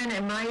 Chairman,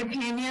 in my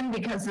opinion,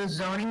 because the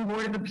Zoning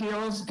Board of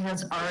Appeals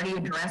has already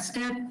addressed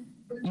it,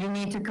 you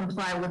need to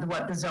comply with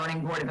what the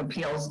Zoning Board of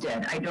Appeals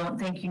did. I don't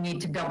think you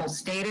need to double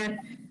state it.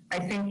 I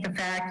think the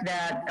fact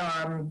that,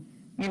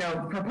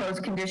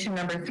 proposed condition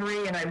number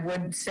 3, and I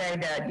would say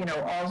that,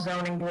 all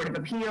Zoning Board of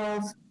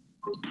Appeals,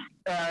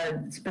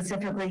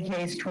 specifically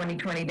case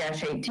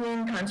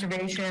 2020-18,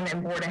 conservation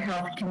and Board of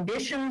Health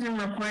conditions and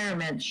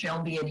requirements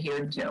shall be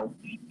adhered to.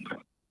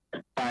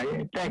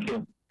 Thank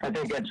you. I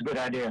think that's a good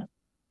idea.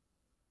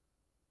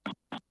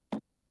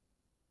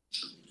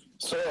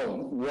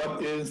 So,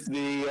 what is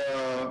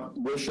the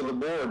wish of the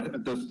board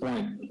at this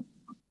point?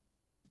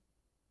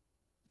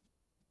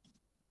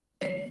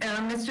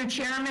 Mr.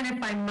 Chairman,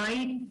 if I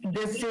might,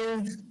 this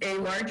is a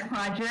large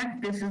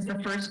project. This is the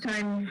first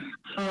time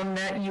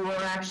that you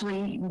are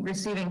actually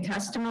receiving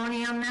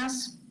testimony on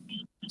this.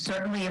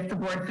 Certainly, if the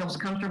board feels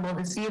comfortable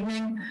this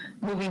evening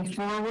moving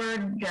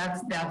forward,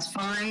 that's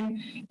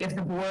fine. If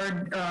the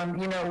board,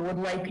 would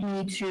like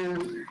me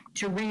to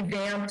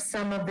revamp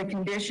some of the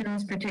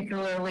conditions,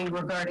 particularly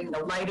regarding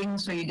the lighting,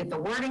 so you get the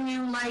wording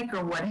you like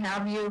or what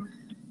have you,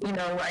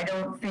 I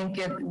don't think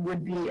it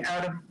would be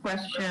out of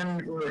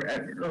question or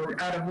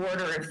out of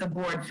order if the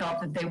board felt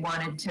that they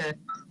wanted to,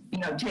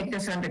 take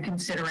this under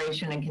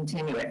consideration and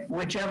continue it.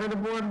 Whichever the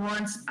board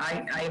wants,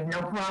 I have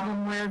no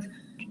problem with,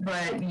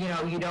 but,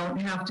 you don't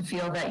have to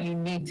feel that you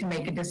need to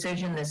make a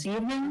decision this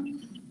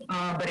evening.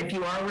 But if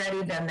you are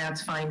ready, then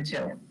that's fine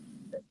too.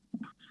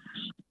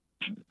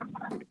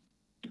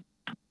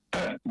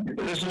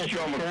 This is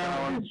Joe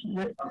McCowan.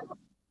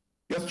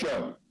 Yes,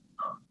 Joe.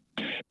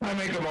 I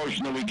make a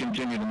motion that we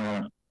continue the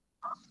matter.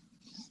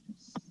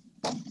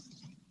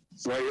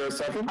 Do I hear a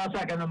second? I'll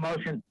second the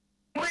motion.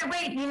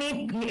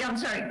 Wait, I'm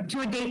sorry,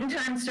 to a date and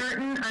time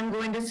certain, I'm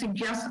going to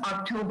suggest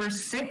October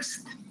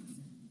 6th.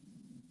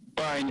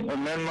 Fine,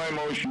 amend my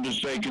motion to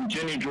say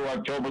continue to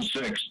October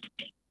 6th.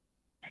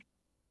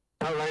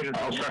 No later,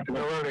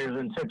 no earlier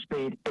than 6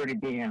 to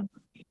 8:30 p.m.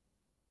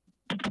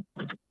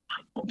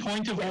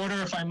 Point of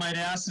order, if I might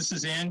ask, this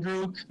is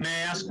Andrew. May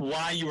I ask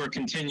why you are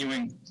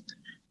continuing?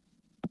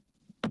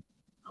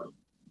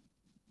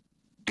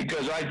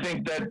 Because I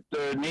think that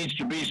there needs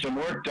to be some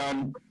work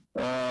done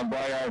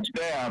by our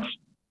staff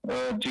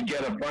to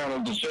get a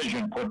final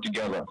decision put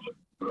together.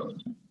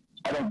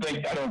 I don't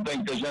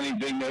think there's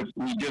anything that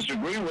we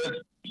disagree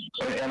with,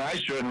 and I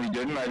certainly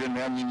didn't. I didn't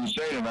have anything to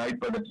say tonight,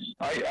 but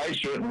I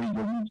certainly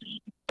didn't.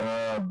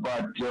 On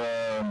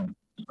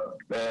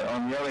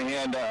the other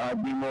hand,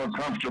 I'd be more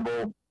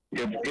comfortable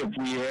if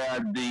we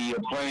had the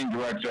planning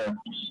director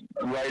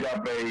write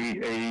up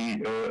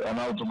an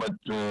ultimate,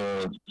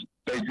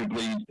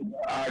 basically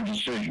our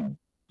decision.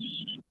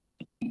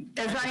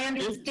 As I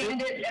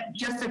understand it,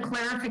 just a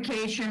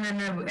clarification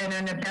and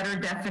a better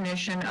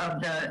definition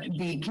of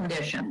the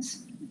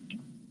conditions.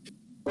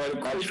 Right,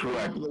 that's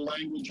correct. The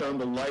language on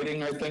the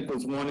lighting, I think,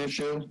 was one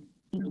issue.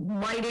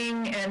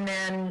 Lighting and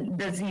then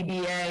the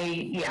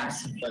ZBA,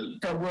 yes.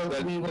 So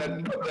then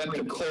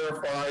to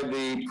clarify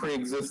the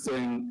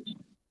pre-existing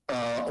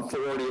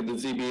authority of the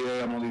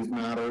ZBA on all these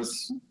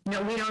matters.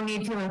 No, we don't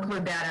need to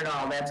include that at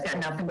all. That's got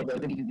nothing to do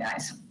with you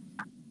guys.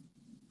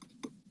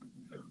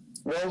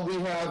 Well, we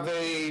have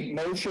a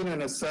motion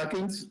and a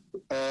second.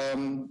 I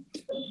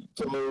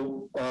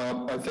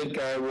think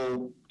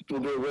we'll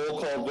do a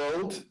roll call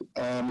vote.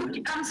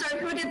 I'm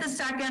sorry, who did the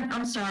second?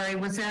 I'm sorry,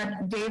 was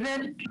that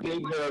David?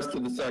 Dave Harris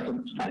did the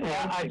second.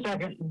 Yeah, I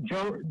second.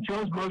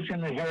 Joe's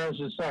motion and Harris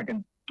is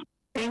second.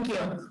 Thank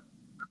you.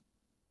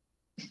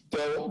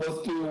 So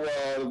let's do,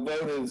 the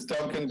vote is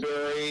Duncan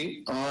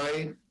Berry,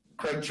 aye.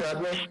 Craig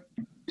Chadwick?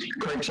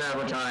 Craig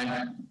Chadwick,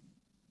 aye.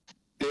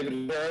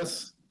 David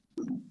Harris?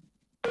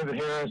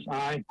 David Harris,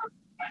 aye.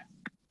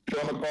 Joe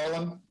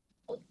McFarland?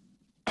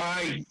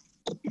 Aye.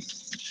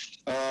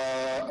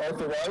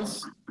 Arthur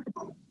Rouse?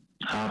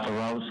 Arthur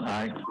Rouse,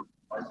 aye.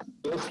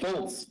 Bill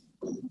Stoltz?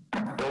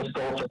 Bill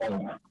Stoltz,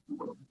 aye.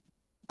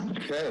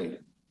 Okay.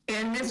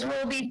 And this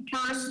will be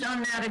first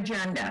on that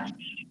agenda.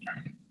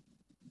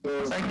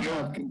 So thank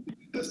you.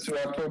 This to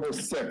October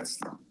 6th.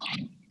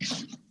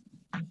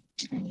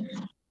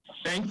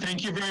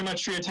 Thank you very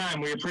much for your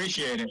time. We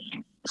appreciate it.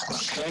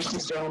 Thank you,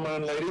 gentlemen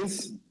and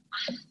ladies.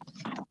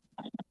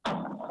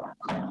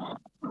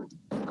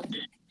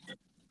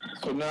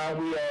 So now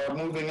we are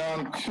moving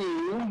on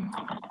to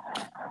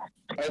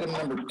item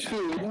number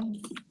 2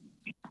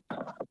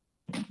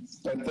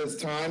 at this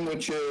time,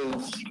 which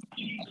is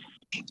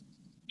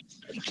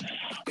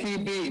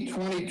PB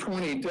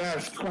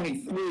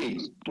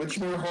 2020-23,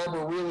 Witchmere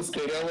Harbor Real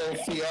Estate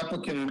LLC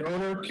applicant and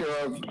owner,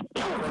 care of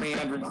Attorney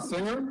Andrew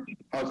Singer.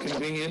 How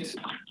convenient.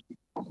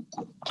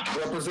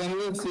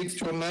 Representative seeks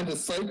to amend a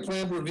site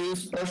plan review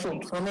special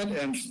permit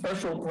and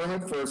special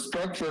permit for a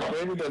structure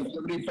greater than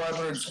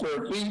 7,500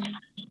 square feet,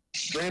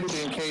 granted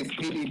in case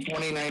PB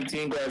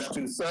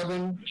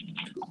 2019-27,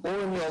 or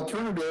in the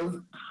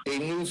alternative, a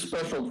new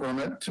special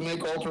permit to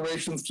make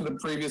alterations to the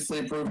previously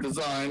approved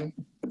design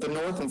at the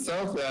north and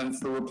south ends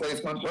of the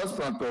replacement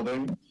restaurant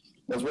building,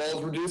 as well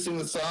as reducing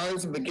the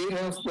size of the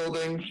gatehouse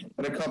building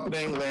and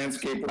accompanying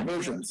landscape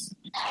revisions.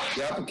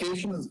 The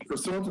application is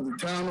pursuant to the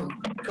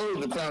code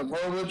of the town of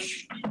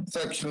Harwich,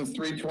 section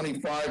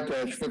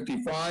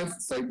 325-55,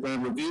 site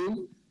plan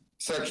review,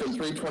 section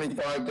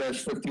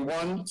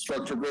 325-51,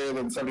 structure greater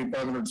than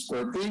 7,500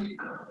 square feet,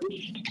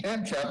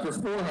 and chapter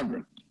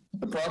 400.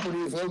 The property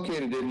is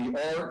located in the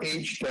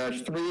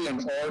RH-3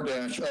 and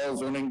R-L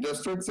zoning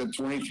districts at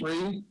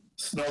 23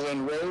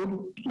 Snowland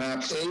Road,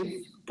 map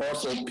 8,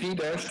 parcel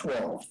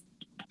P-12.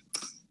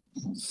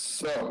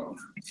 So,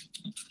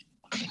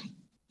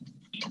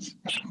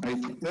 I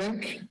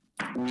think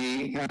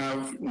We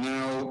have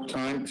now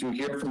time to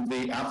hear from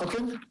the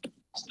applicant.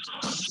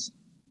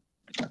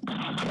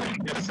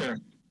 Yes, sir.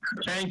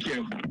 Thank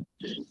you.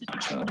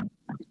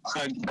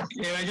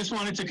 And I just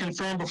wanted to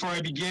confirm before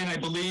I begin, I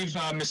believe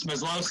Ms.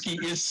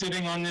 Maslowski is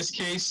sitting on this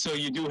case, so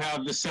you do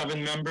have the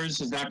 7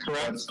 members, is that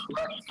correct? That's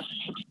correct.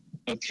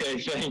 Okay,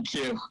 thank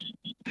you.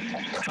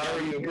 How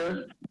are you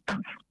here?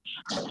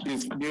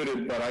 She's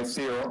muted, but I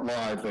see her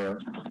live there.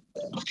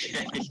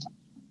 Okay.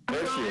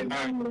 There she is.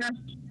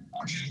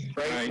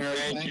 Great, All right, Mary,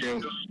 thank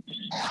you.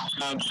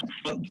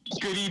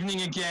 Good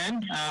evening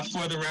again.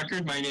 For the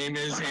record, my name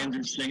is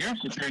Andrew Singer,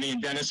 attorney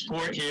in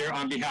Dennisport, here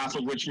on behalf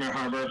of Witchmere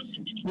Harbor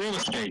Real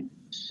Estate.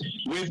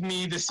 With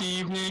me this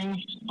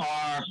evening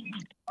are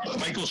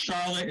Michael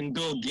Charlotte and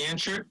Bill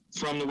Ganchert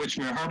from the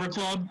Witchmere Harbor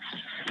Club,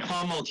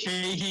 Paul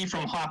Mulcahy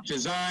from Hawk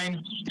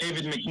Design,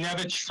 David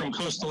McNevich from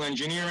Coastal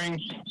Engineering,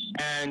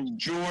 and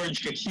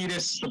George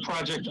Gakitis, the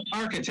project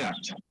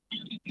architect.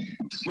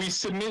 We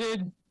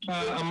submitted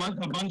a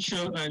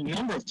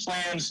number of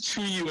plans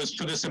to you as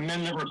for this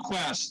amendment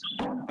request.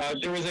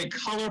 There is a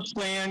color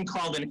plan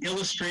called an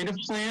illustrative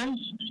plan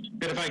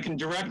that, if I can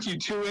direct you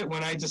to it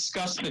when I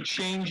discuss the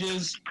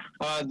changes,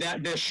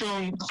 that they're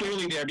shown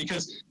clearly there,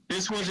 because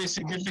this was a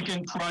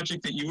significant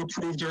project that you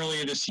approved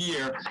earlier this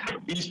year.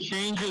 These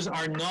changes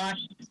are not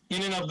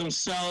in and of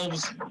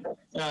themselves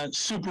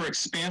super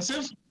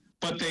expansive,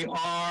 but they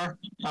are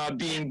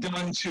being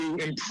done to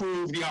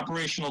improve the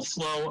operational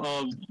flow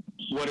of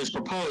what is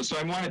proposed. So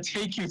I want to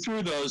take you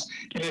through those.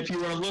 And if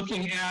you are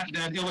looking at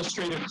that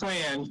illustrative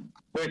plan,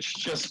 which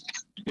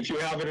just, if you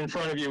have it in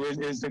front of you,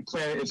 is the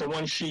plan. It's a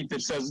one sheet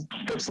that says,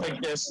 looks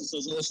like this. It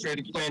says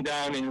illustrative plan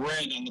down in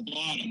red on the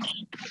bottom.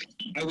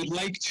 I would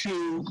like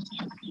to,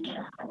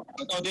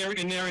 oh, there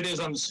it is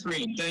on the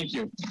screen. Thank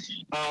you.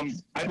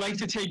 I'd like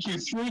to take you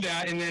through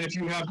that, and then if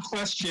you have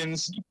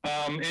questions,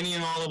 any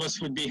and all of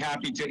us would be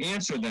happy to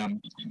answer them.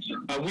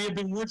 We have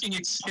been working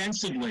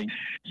extensively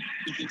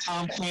with the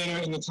town planner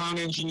and the town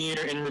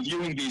engineer in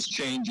reviewing these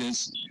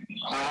changes.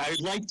 I'd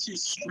like to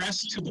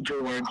stress to the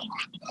board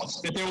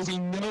that there will be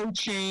no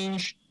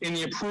change in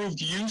the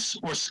approved use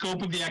or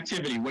scope of the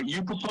activity. What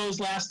you proposed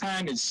last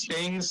time is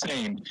staying the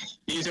same.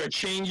 These are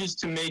changes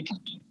to make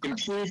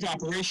improved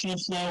operational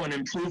flow and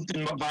improved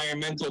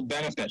environmental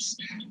benefits.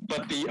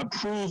 But the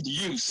approved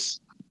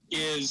use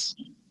is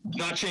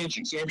not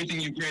changing. So everything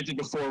you granted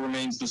before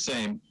remains the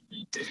same.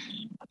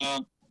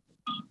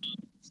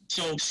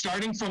 So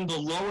starting from the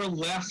lower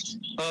left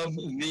of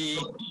the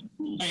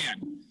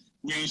plan,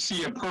 where you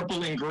see a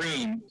purple and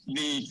green,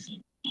 the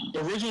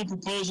original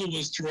proposal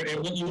was to,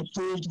 and what you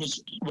approved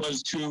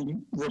was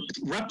to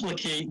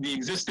replicate the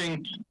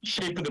existing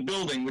shape of the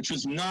building, which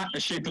was not a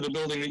shape of the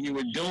building that you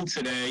would build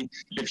today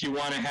if you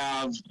want to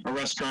have a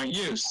restaurant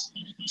use.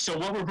 So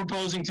what we're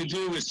proposing to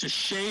do is to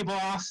shave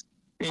off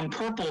in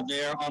purple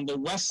there on the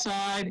west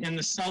side and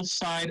the south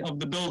side of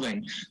the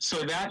building.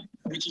 So that,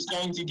 which is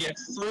going to get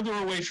further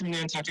away from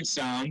Nantucket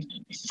Sound,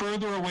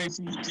 further away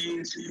from the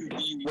dune to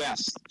the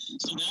west.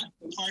 So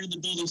that part of the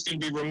building is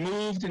going to be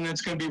removed, and it's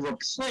going to be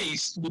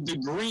replaced with the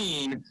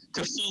green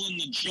to fill in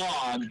the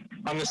jog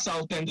on the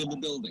south end of the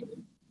building.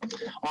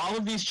 All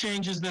of these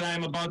changes that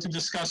I'm about to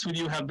discuss with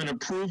you have been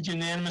approved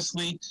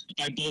unanimously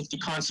by both the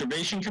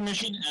Conservation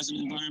Commission as an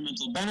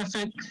environmental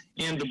benefit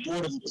and the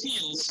Board of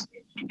Appeals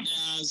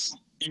as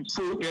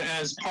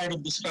part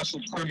of the special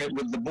permit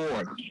with the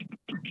board.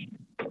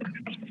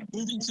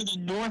 Moving to the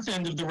north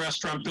end of the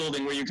restaurant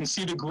building, where you can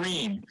see the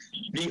green,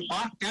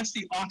 that's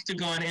the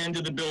octagon end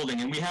of the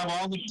building, and we have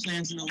all the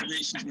plans and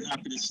elevations we're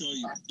happy to show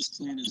you. This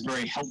plan is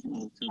very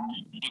helpful to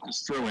walk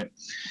us through it.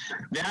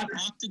 That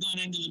octagon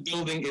end of the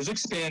building is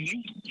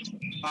expanding,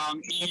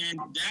 and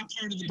that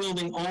part of the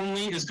building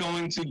only is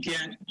going to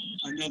get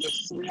another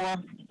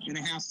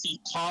 4.5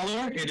 feet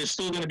taller. It is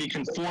still going to be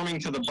conforming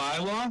to the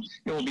bylaw.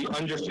 It will be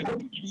under 50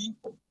 feet.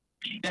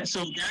 So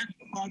that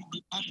part of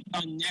the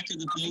octagon neck of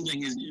the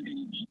building is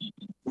getting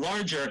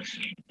larger.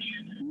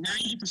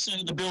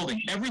 90% of the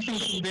building, everything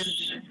from there,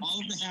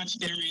 all of the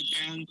hatched area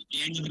down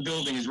the end of the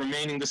building is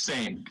remaining the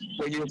same.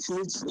 What you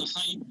approved for the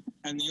height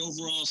and the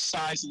overall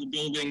size of the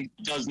building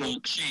does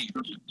not change.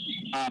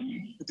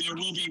 There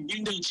will be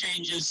window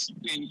changes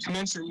and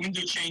commensurate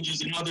window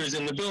changes and others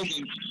in the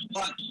building,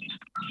 but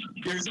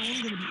there's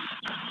only going to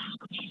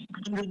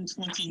be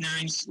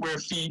 129 square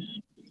feet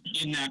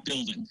in that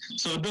building.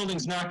 So the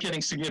building's not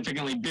getting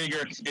significantly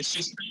bigger. It's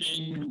just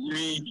being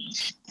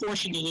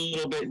reportioned a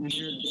little bit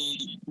near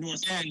the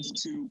north end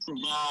to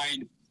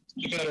provide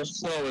a better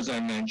flow, as I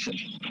mentioned.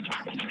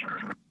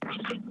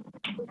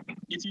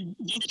 If you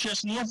look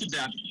just north of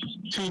that,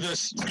 to the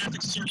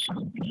traffic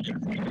circle,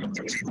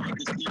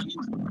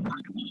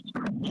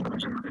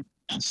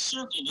 that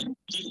circle,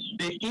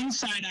 the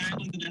inside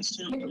island of that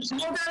circle is...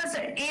 Hold on a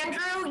second.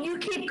 Andrew, you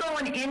keep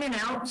going in and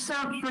out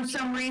for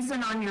some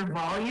reason on your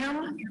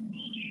volume.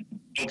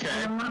 Okay.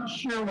 I'm not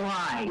sure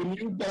why. When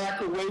you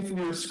back away from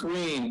your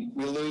screen,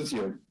 we lose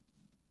you.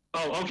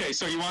 Oh, okay.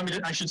 So you want me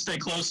to, I should stay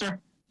closer?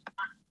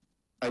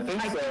 I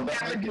think so.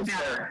 That would be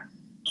better.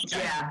 Okay.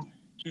 Yeah.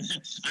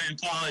 I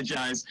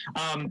apologize.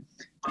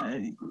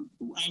 I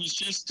was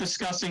just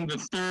discussing the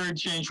third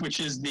change, which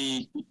is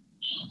the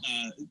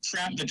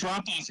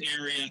drop-off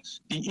area.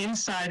 The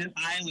inside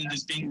island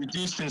is being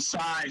reduced in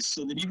size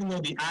so that even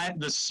though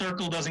the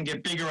circle doesn't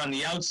get bigger on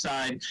the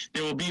outside,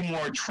 there will be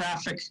more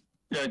traffic.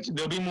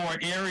 There'll be more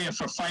area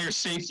for fire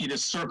safety to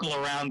circle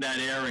around that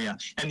area,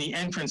 and the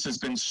entrance has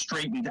been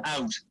straightened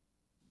out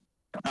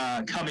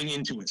coming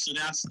into it. So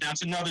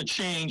that's another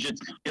change.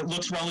 It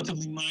looks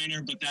relatively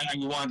minor, but I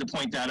wanted to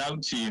point that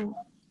out to you.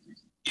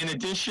 In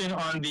addition,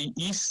 on the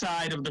east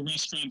side of the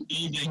restaurant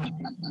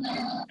building,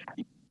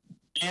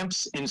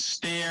 ramps and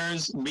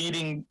stairs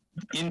leading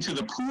into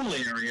the pool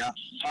area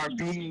are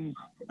being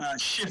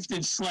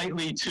shifted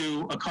slightly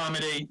to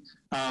accommodate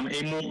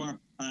a more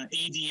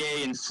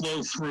ADA and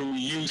flow-through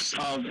use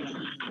of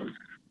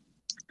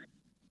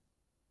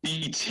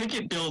the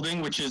ticket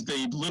building, which is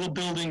the little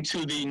building at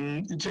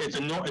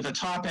the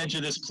top edge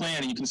of this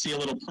plan, and you can see a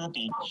little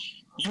purple.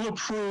 You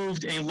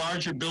approved a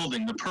larger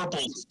building, the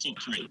purple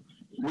footprint.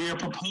 We are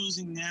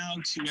proposing now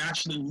to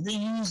actually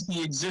reuse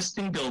the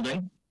existing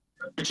building,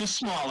 which is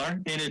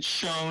smaller, and it's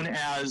shown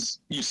as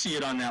you see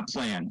it on that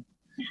plan.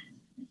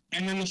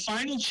 And then the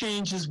final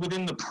change is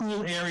within the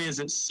pool areas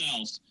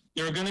itself.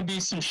 There are going to be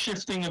some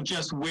shifting of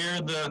just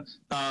where the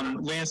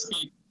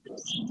landscape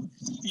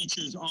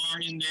features are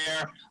in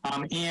there.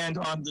 And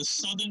on the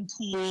southern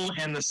pool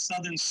and the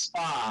southern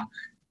spa,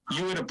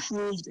 you had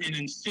approved an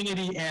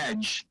infinity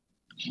edge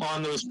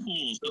on those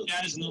pools, but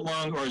that is no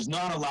longer, or is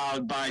not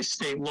allowed by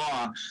state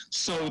law.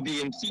 So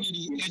the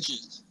infinity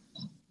edges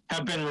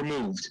have been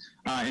removed.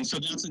 And so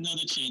that's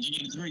another change.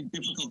 Again, it's very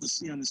difficult to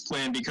see on this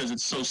plan because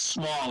it's so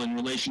small in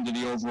relation to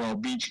the overall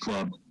beach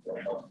club.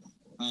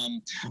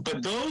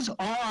 But those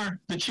are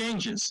the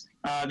changes.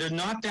 There are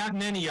not that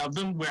many of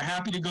them. We're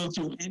happy to go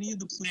through any of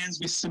the plans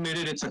we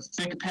submitted. It's a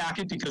thick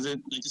packet because, like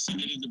I said,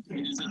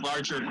 it is a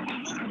larger.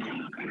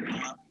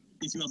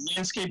 If you have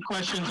landscape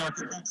questions,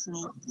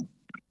 architectural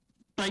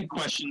site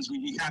questions,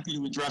 we'd be happy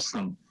to address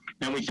them.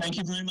 And we thank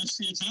you very much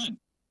for your time.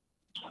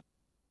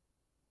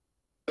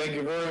 Thank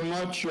you very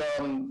much,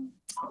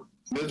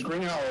 Ms.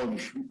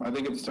 Greenhalgh. I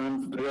think it's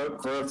time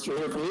for us to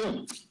hear from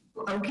you.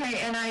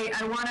 Okay, and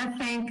I want to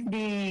thank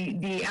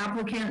the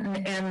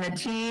applicant and the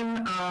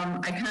team.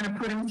 I kind of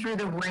put them through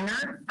the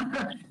ringer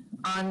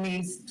on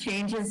these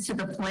changes to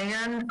the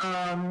plan.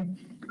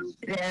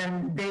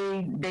 And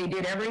they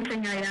did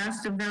everything I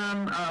asked of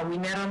them. We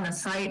met on the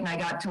site and I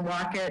got to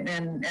walk it,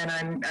 and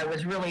I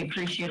was really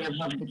appreciative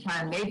of the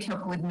time they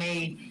took with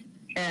me.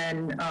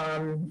 And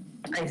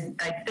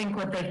I think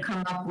what they've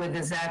come up with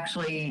is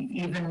actually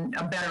even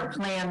a better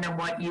plan than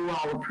what you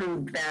all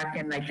approved back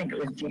in, I think it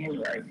was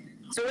January.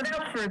 So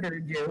without further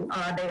ado,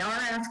 they are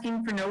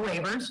asking for no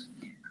waivers.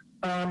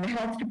 The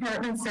Health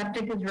Department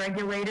septic is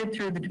regulated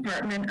through the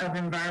Department of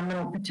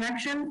Environmental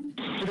Protection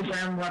with a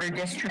groundwater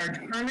discharge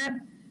permit.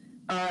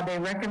 They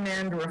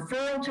recommend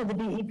referral to the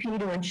DEP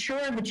to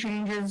ensure the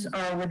changes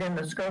are within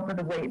the scope of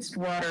the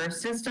wastewater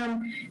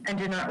system and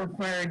do not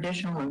require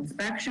additional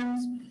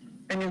inspections.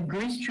 A new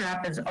grease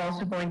trap is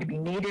also going to be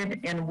needed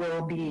and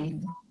will be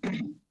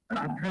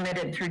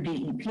permitted through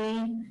DEP.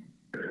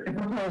 The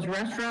proposed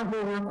restaurant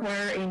will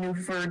require a new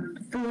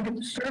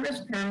food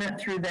service permit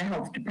through the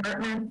Health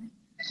Department.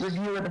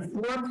 Review of the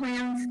floor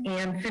plans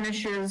and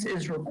finishes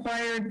is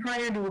required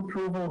prior to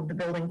approval of the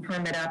building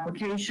permit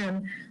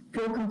application.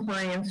 Full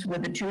compliance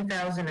with the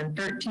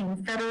 2013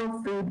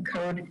 Federal Food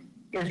Code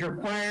is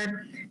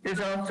required. There's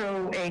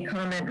also a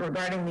comment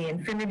regarding the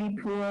infinity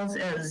pools.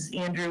 As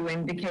Andrew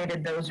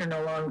indicated, those are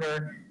no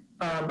longer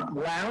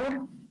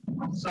allowed.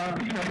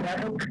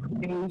 However,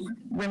 the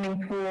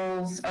swimming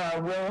pools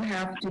will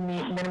have to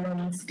meet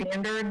minimum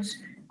standards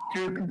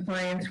through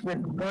compliance with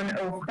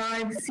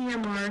 105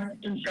 CMR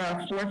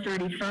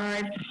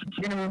 435,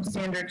 minimum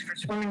standards for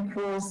swimming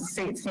pools. The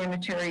state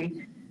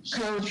sanitary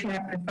code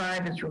chapter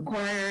 5 is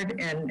required,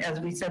 and as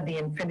we said, the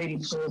infinity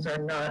pools are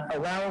not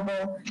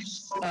allowable.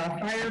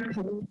 Fire,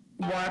 police,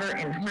 water,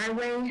 and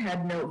highway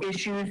had no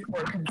issues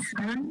or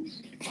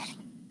concerns.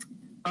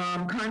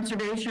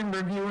 Conservation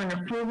review and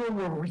approval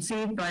were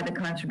received by the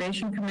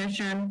Conservation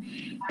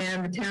Commission,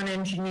 and the town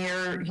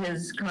engineer,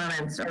 his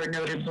comments are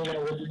noted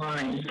below with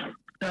mine.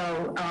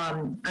 So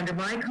under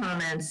my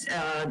comments,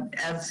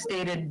 as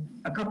stated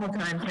a couple of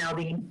times now,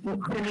 the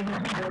infinity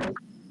pool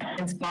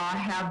and spa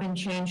have been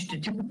changed to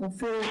typical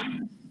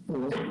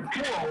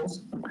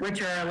pools,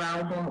 which are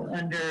allowable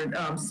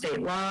under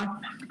state law.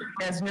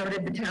 As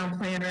noted, the town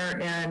planner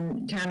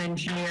and town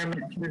engineer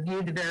met to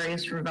review the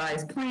various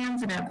revised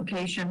plans and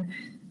application.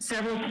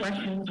 Several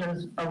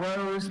questions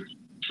arose.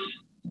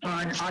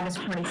 On August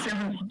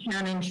 27th, the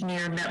town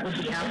engineer met with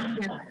the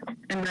applicant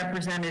and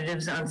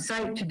representatives on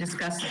site to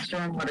discuss the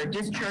stormwater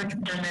discharge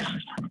permit,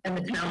 and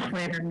the town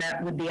planner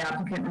met with the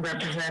applicant and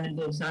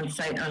representatives on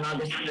site on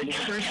August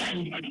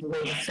 31st, the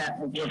latest set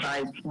of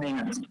revised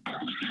plans.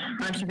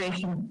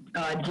 Conservation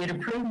did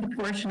approve the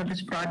portion of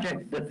this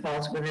project that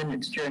falls within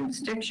its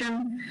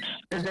jurisdiction.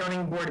 The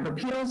Zoning Board of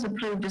Appeals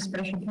approved a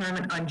special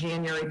permit on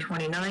January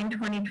 29,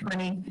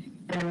 2020,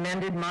 an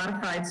amended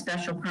modified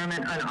special permit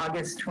on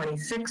August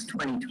 26,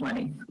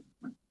 2020.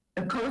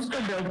 The coastal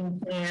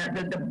building plan,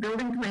 the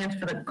building plans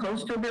for the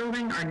coastal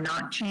building are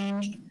not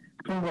changed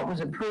from what was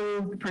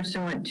approved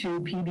pursuant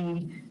to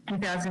PB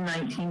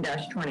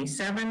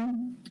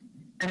 2019-27.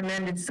 An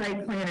amended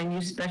site plan and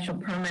use special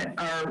permit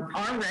are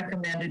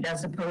recommended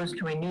as opposed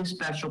to a new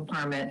special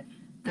permit.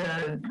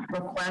 The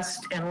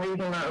request and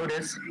legal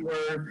notice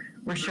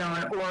were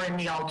shown, or in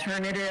the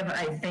alternative,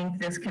 I think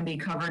this can be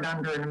covered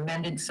under an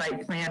amended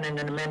site plan and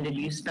an amended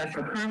use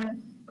special permit.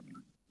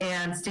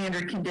 And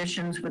standard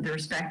conditions with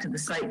respect to the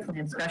site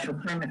plan special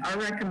permit are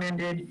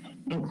recommended,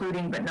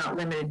 including but not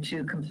limited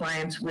to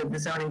compliance with the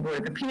Zoning Board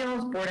of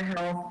Appeals, Board of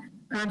Health,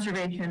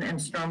 Conservation, and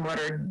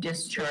Stormwater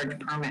Discharge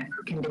Permit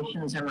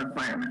conditions and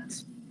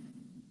requirements.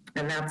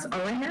 And that's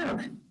all I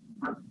have.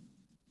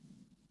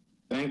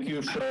 Thank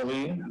you,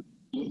 Charlene.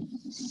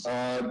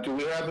 Do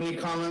we have any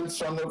comments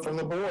from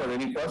the board?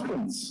 Any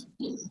questions?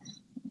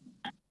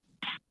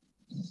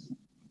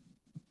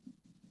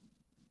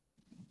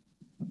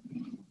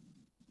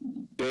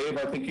 Dave,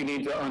 I think you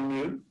need to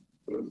unmute.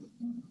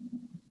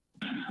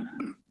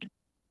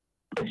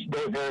 It's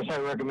Dave Harris. I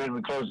recommend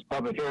we close the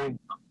public hearing.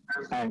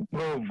 I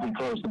move we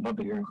close the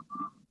public hearing.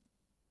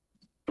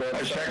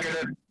 I second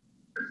it.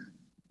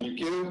 Thank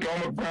you. Joe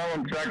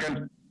McCollum,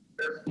 second.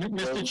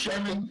 Mr.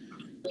 Chairman,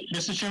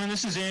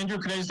 this is Andrew.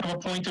 Could I just have a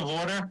point of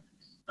order?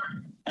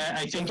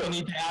 I think you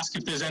need to ask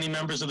if there's any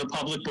members of the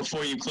public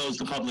before you close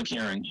the public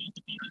hearing.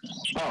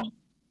 Oh,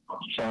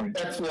 sorry.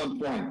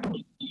 Excellent point.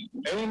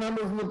 Any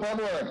members of the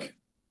public?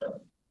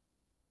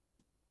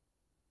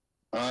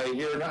 I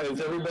hear not. Is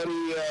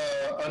everybody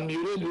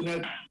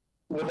unmuted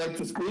who would like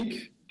to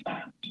speak?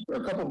 There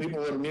are a couple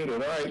people that are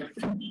muted. All right.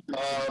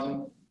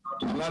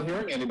 I'm not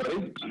hearing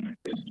anybody.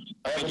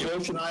 I have a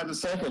motion. I have a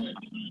second.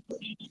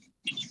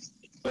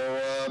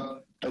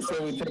 So I say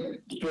we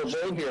take to a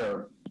vote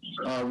here.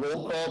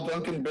 Roll call.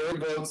 Duncan Berry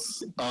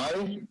votes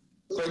aye.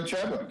 Craig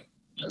Chadwick.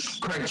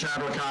 Craig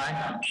Chadwick,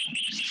 aye.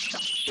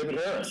 David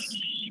Harris.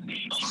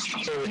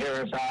 David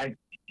Harris, aye.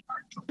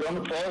 Joe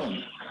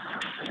McClellan.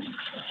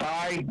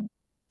 Aye.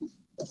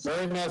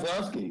 Mary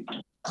Maslowski.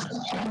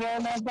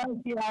 Mary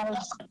Maslowski, aye.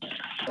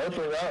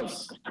 Arthur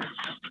Rouse.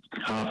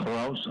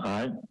 Rouse,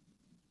 aye.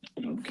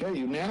 Okay,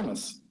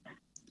 unanimous.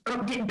 Oh,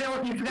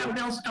 Bill, you forgot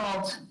Bill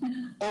Stoltz.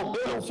 Oh,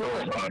 Bill,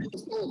 sorry.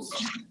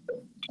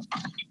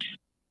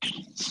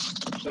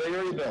 Did I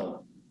hear you,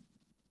 Bill?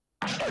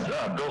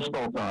 Bill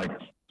Stoltz, aye.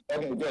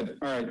 Okay, good.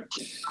 All right.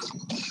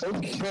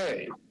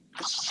 Okay.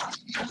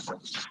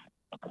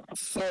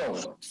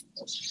 So,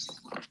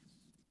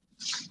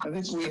 I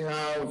think we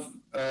have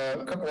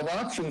a couple of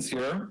options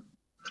here.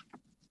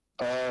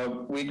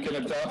 We can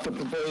adopt the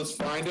proposed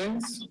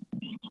findings.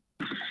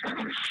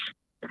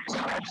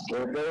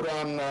 We'll vote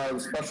on the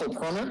special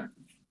permit.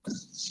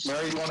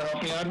 Mary, you want to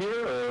help me out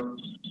here, or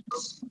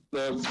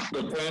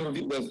the plan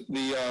review,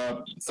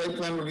 the site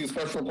plan review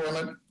special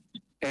permit,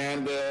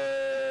 and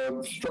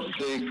the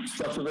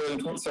structure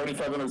building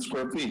 7,500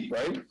 square feet,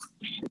 right?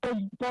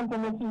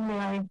 Duncan, this is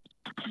Mary.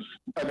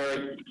 Hi,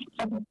 Mary.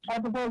 I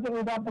propose that we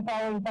adopt the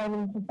following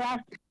findings of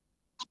fact.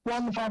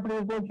 One, the property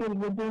is located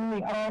within the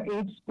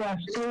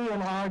RH-3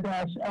 and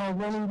R-L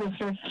zoning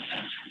district.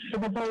 The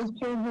proposed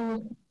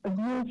changes of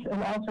use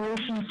and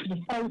alterations to the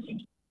site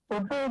were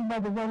approved by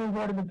the Zoning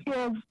Board of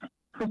Appeals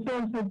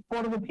pursuant to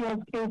Board of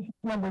Appeals case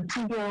number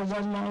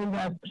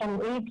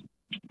 2019-28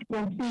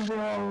 and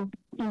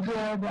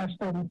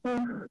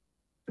 2020-32.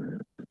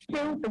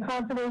 Two, the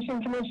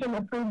Conservation Commission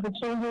approved the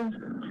changes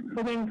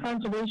within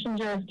conservation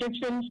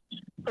jurisdiction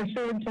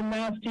pursuant to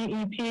Mass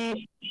DEP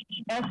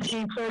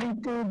SE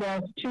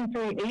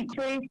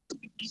 32-2383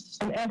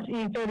 and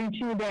SE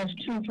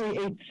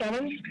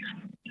 32-2387.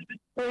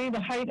 Three,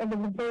 the height of the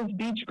proposed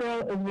beach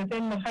grill is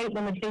within the height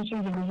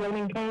limitations of the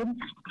zoning code.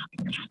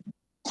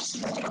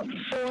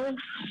 Four,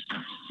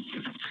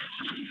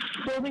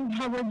 building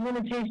coverage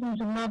limitations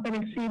have not been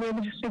exceeded.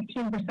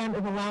 15%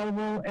 is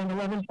allowable and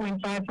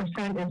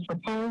 11.5% is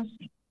proposed.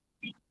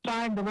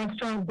 Five, the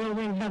restaurant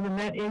building has a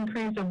net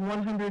increase of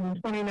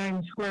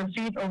 129 square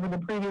feet over the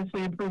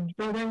previously approved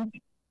building.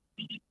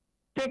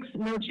 Six,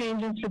 no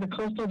changes to the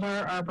coastal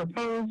bar are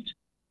proposed.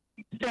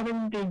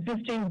 Seven, the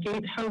existing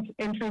gatehouse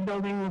entry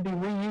building will be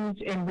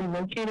reused and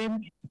relocated.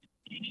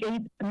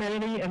 Eight,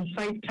 amenity and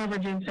site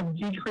coverages have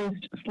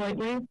decreased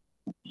slightly.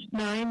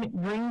 9,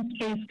 green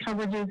space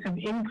coverages have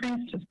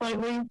increased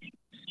slightly.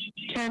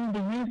 10, the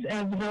use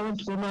as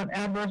developed will not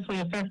adversely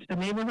affect the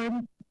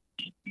neighborhood.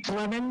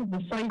 11, the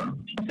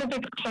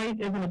specific site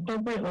is an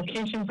appropriate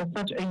location for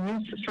such a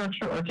use,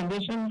 structure, or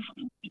condition.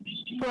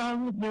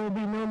 12, there will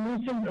be no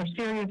nuisance or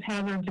serious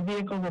hazard to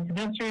vehicles or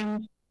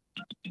pedestrians.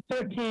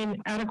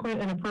 13, adequate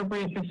and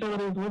appropriate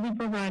facilities will be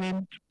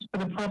provided for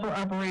the proper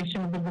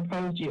operation of the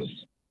proposed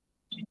use.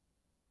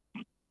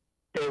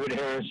 David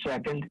Harris,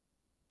 second.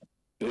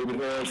 David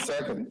Harris,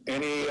 second.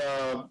 Any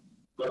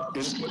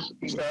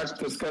feedback,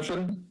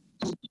 discussion?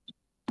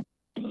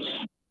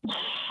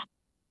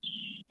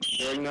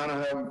 Hearing none,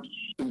 I have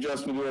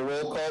suggested we do a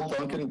roll call.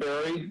 Duncan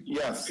Berry,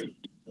 yes.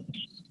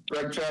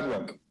 Greg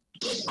Chadwick.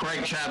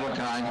 Craig Chadwick,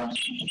 aye.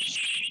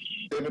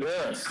 David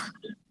Harris.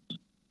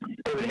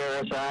 David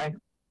Harris, aye.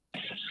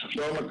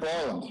 Joe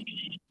McFarland.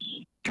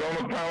 Joe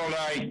McFarland,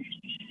 aye.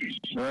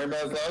 Mary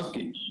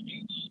Maslowski.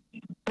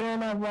 Mary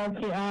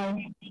Maslowski,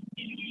 aye.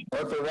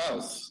 Arthur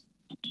Rouse.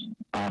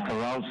 Arthur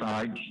Rouse,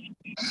 aye.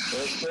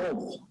 Eric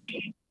Schultz.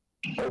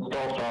 Both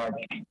aye.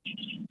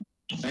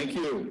 Thank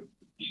you.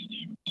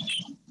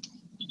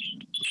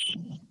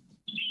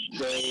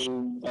 So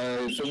I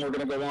assume we're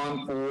going to go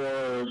on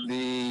for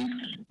the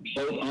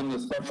vote on the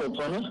special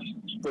permit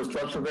for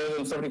structure greater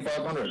than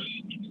 7,500.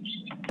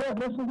 Yeah,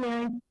 this is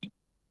Mary.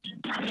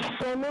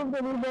 So I move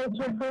that we vote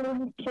to approve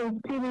case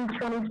PB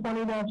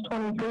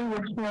 2020-23,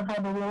 Richmond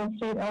Harbor Real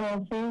Estate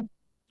LLC,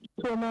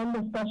 to amend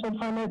the special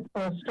permit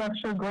for a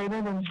structure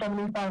greater than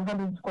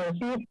 7,500 square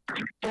feet,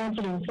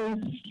 granted in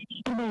case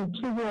PB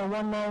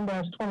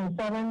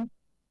 2019-27,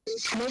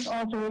 to make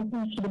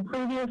alterations to the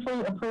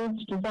previously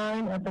approved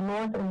design at the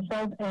north and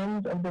south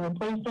ends of the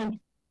replacement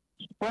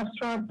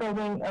restaurant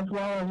building, as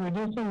well as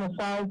reducing the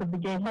size of the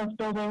gatehouse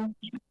building,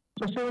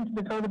 pursuant to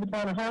the Code of the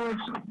Town of Harwich,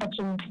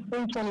 Section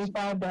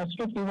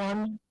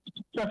 325-51,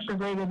 structure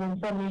greater than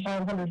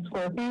 7,500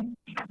 square feet.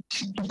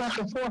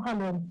 Chapter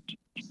 400,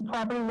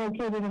 property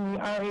located in the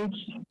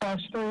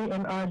RH-3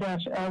 and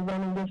R-L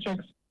zoning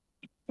districts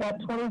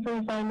at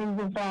 23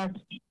 findings of fact,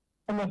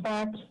 and the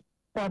fact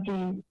that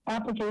the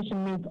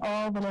application meets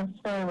all the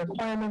necessary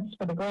requirements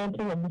for the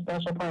granting of the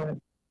special permit.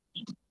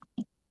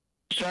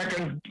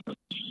 Second.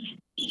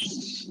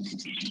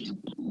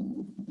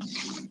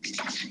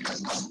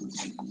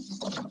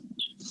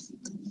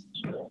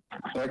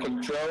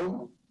 Second,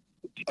 Joe.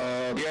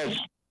 Yes.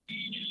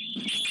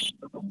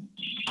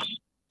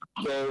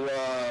 So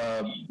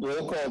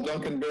roll call.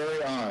 Duncan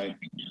Berry, aye.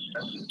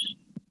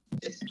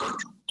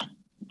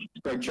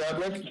 Greg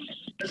Chadwick.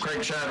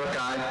 Craig Chadwick,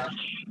 aye.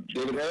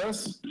 David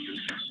Harris.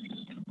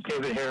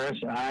 David Harris,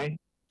 aye.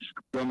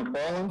 Joe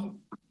McFarland.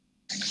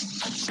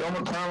 Joe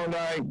McFarland,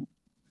 aye.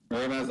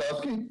 Mary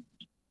Maslowski.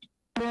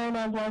 Mary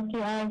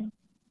Maslowski, aye.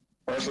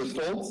 Arthur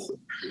Stoltz.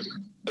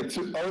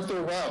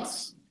 Arthur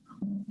Rouse.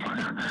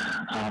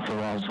 Arthur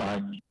Rouse,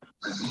 aye.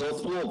 Bill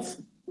Schultz.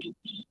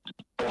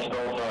 Bill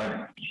Schultz,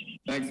 aye.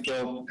 Thanks,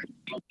 Bill.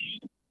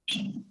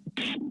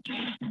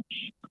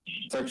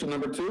 Section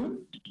number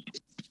 2.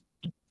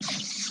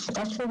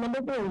 Section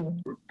number 3.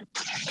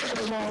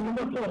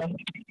 Number 4.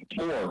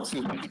 4,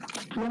 excuse me.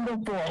 Number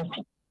 4.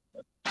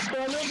 So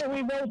I move that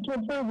we vote to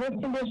approve with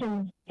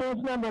conditions,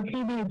 case number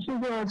PB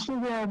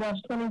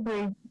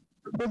 2020-23,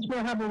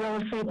 Richmond Harbor Real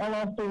Estate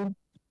LLC,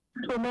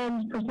 to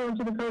amend pursuant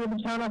to the Code of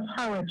the Town of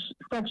Harwich,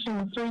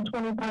 Section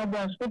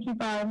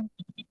 325-55,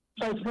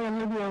 site plan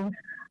review,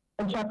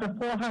 and Chapter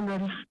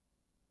 400,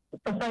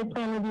 the site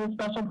plan review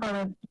special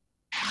permit,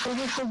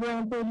 previously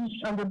granted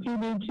under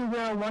PB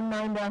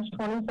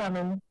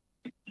 2019-27,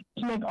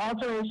 to make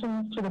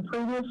alterations to the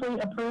previously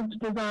approved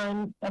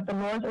design at the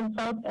north and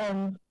south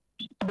ends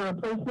of the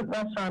replacement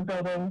restaurant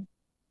building,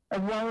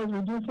 as well as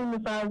reducing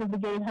the size of the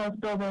gatehouse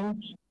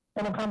building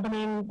and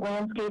accompanying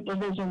landscape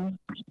revisions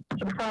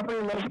to the property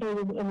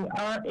located in the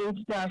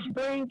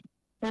RH-3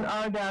 and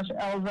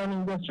R-L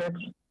zoning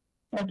districts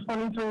at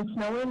 23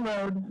 Snow Inn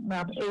Road,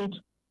 map 8,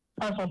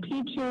 parcel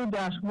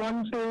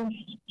P2-12.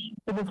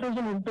 The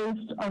decision is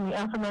based on the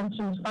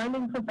aforementioned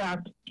findings of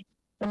fact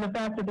and the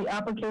fact that the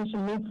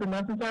application meets the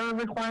necessary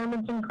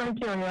requirements and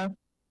criteria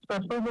for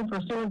approval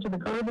pursuant to the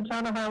Code of the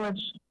Town of Harwich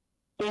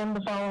and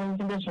the following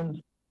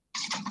conditions.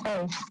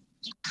 A,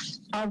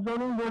 our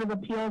zoning board of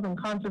appeals and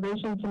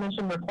conservation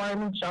commission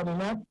requirements shall be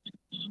met.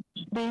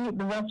 B,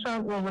 the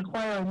restaurant will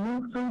require a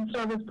new food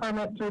service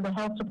permit through the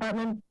health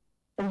department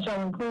and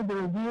shall include the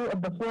review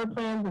of the floor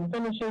plans and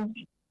finishes,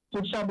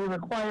 which shall be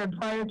required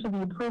prior to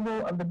the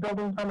approval of the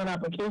building permit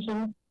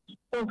application.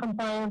 Full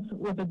compliance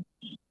with the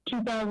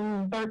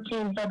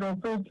 2013 Federal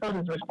Food Code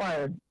is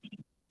required.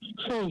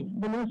 C,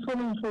 the new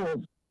swimming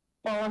pools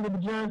fall under the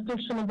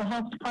jurisdiction of the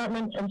health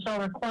department and shall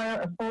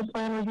require a full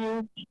plan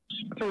review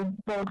through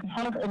both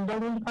health and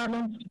building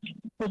departments,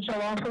 which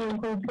shall also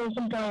include full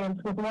compliance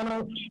with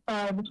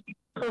 105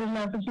 Code of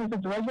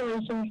Massachusetts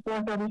Regulations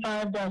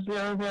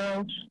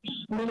 435-00,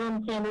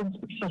 minimum standards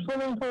for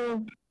swimming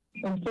pools,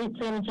 and State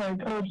Sanitary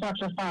Code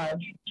Chapter 5.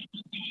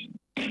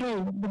 3,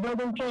 the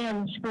building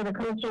plans for the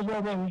coastal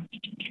building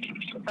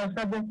are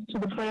subject to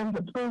the plans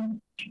approved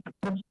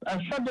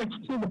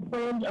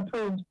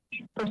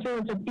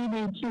pursuant to PB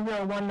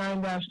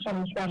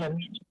 2019-27.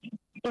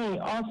 E,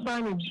 all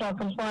signage shall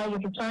comply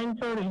with the sign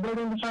code and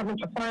building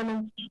department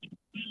requirements.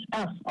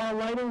 F, all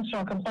lighting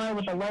shall comply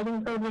with the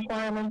lighting code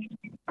requirements.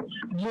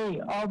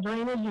 G, all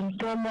drainage and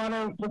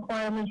stormwater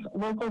requirements,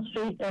 local,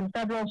 state, and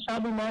federal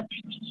shall be met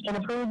and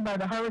approved by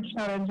the Harwich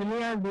Town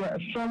Engineer via a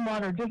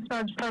stormwater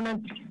discharge permit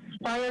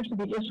prior to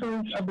the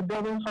issuance of the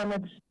building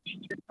permits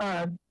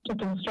to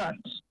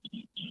construct.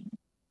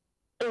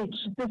 H,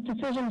 this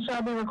decision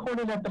shall be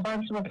recorded at the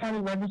Barnstable County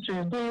Registry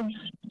of Deeds.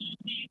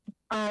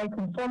 I,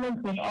 conformance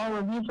with all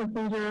review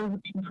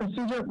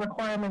procedure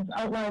requirements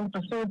outlined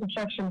pursuant to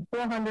section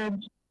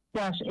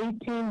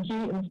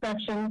 400-18G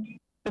inspection,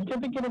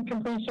 certificate of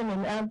completion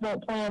and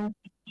as-built plan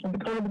of the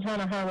Code of the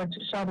Town of Harwich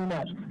shall be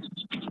met.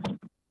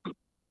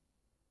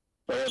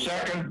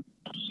 Second.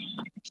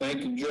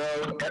 Thank you,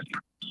 Joe.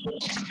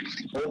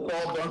 Roll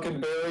call,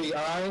 Duncan Berry,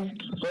 aye.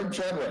 Craig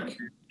Chadwick.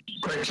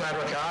 Craig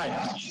Chadwick,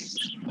 aye.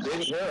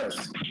 David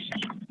Harris.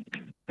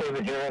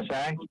 David Harris,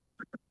 aye.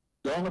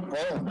 Joe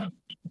McClellan.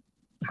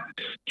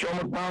 Joe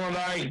McClellan,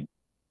 aye.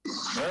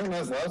 Mary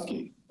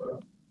Maslowski.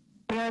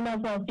 Mary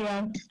Maslowski,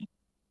 aye.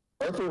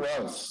 Arthur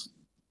Rouse.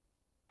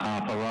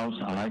 Arthur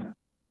Rouse, aye.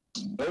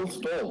 Bill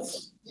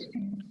Stoltz.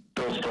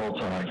 Bill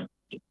Stoltz, aye.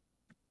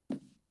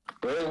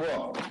 Very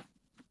well.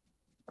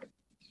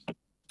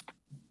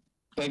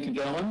 Thank you,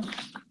 gentlemen.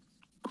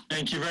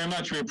 Thank you very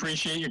much. We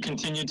appreciate your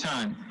continued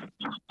time.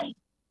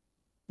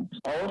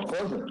 Our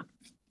pleasure.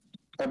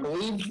 I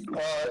believe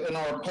in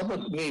our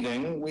public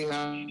meeting, we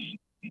have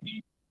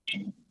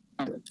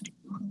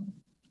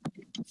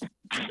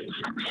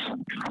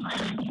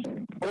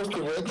first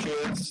of which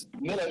is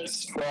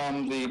minutes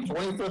from the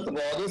 25th of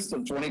August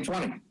of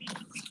 2020.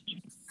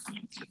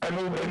 I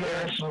move the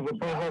minutes. Move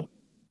approval.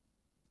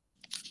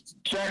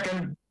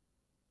 Second.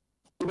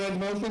 Who made the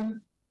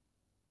motion?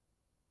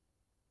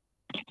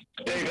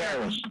 Dave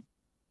Harris.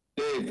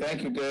 Dave,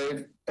 thank you,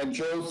 Dave. And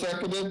Joe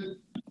seconded?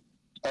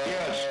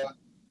 Yes.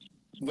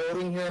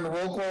 Voting here in the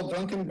roll call,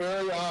 Duncan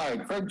Berry, aye.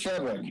 Craig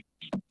Chadwick.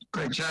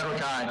 Craig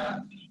Chadwick, aye.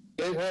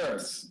 Dave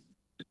Harris.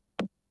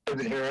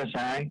 David Harris,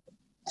 aye.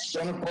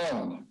 Joe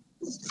McClellan.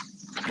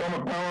 Joe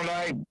McClellan,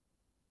 aye.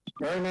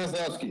 Mary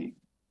Maslowski.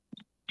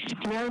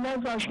 Mary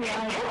Maslowski,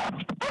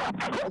 aye.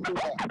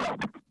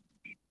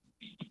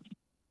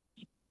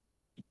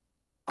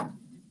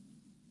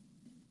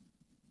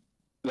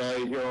 Did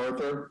I hear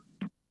Arthur?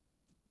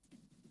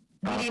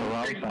 Arthur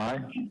Rouse, aye.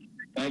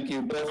 Thank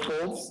you. Bill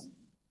Stoltz?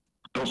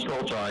 Bill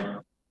Stoltz, aye.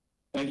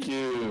 Thank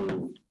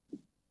you.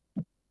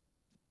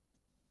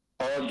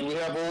 Do we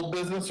have old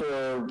business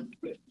or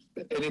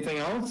anything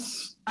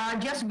else?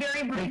 Just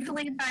very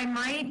briefly, if I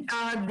might,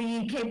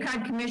 the Cape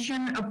Cod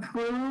Commission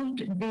approved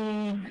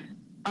the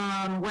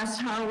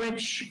West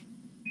Harwich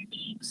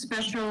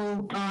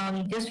Special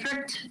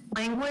District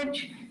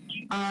language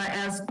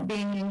as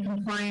being in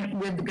compliant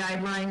with the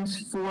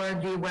guidelines for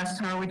the West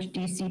Harwich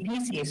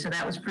DCPC. So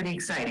that was pretty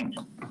exciting.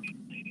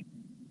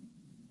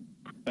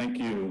 Thank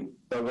you.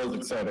 That was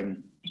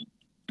exciting.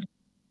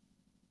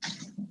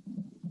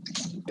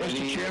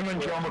 Mr.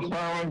 Chairman, Joe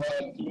McClellan.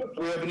 Do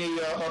we have any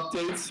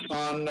updates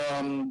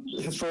on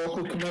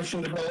historical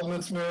commission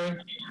developments, Mary?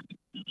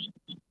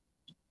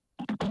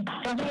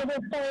 Nothing at this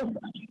point.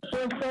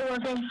 We're still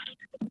working.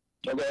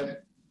 Okay.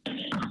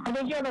 I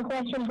think you have a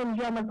question from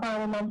Joe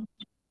McClellan, then.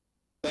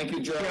 Thank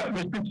you, Joe. Yeah,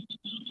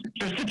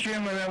 Mr.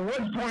 Chairman, at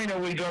what point are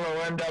we going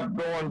to end up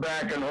going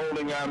back and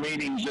holding our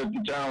meetings at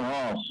the town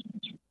hall?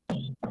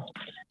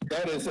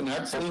 That is an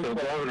excellent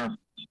question.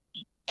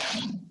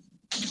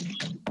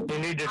 You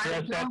need to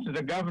address that to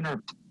the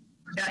governor.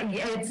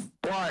 It's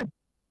Why?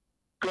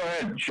 Go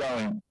ahead,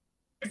 Charlene.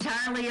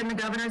 entirely in the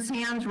governor's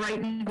hands.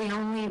 Right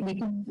now, we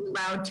can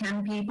allow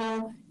 10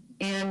 people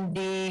in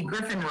the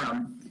Griffin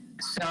room.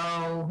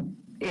 So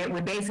it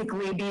would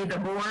basically be the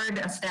board,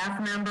 a staff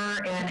member,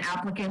 and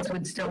applicants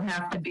would still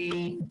have to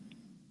be,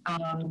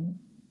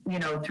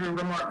 through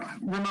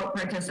remote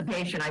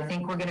participation. I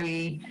think we're going to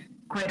be,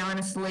 quite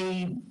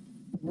honestly,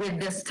 with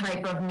this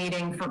type of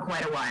meeting for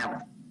quite a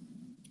while.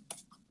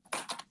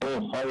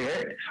 Oh,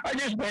 I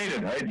just made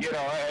it.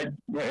 I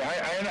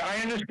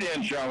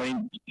understand,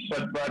 Charlene,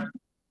 but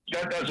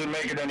that doesn't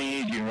make it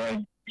any easier, right?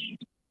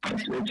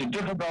 It's a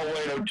difficult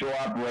way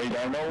to operate.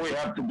 I know we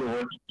have to do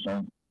it.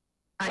 So.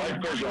 But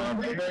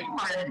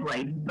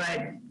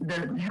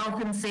the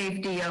health and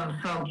safety of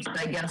folks,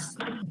 I guess,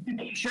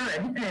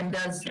 should and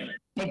does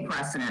take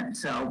precedent.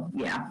 So,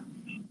 yeah.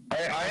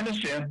 I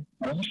understand.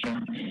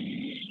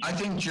 I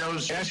think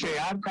Joe's Actually,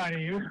 I'm kind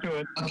of used to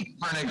it. looking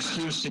for an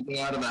excuse to get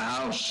out of the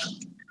house.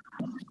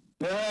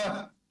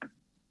 Yeah.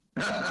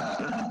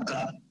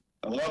 I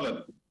love it.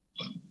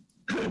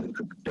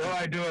 So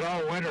I do it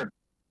all winter.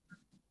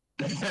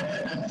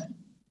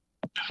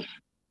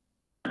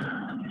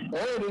 All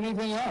right,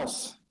 anything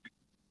else?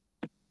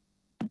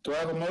 Do I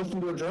have a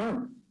motion to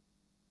adjourn?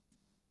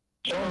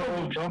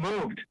 So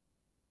moved.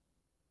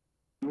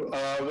 We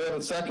have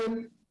a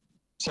second?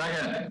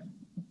 Second.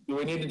 Do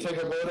we need to take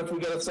a vote if we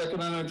get a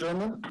second on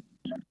adjournment?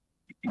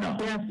 No.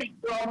 Yes,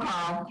 roll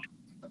call.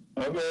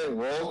 Okay,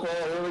 roll call,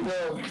 here we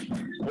go.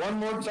 One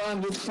more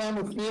time, this time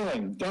with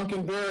feeling.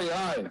 Duncan Berry,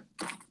 aye.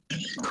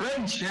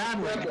 Craig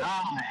Chadwick,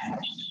 aye.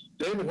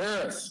 David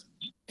Harris.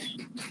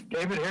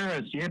 David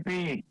Harris,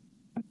 yippee.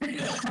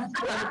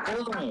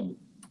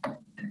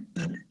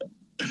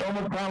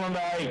 Thomas Collins,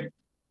 aye.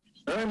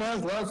 Aaron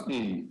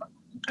Maslowski.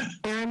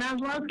 Aaron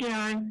Maslowski,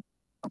 aye.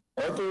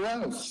 Arthur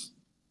Rouse.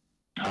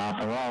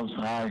 Arthur Rouse,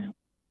 aye.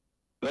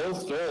 Bill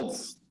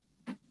Stoltz.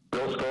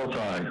 Bill Stoltz,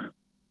 aye.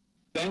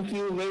 Thank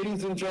you,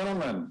 ladies and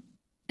gentlemen.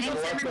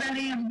 Thanks,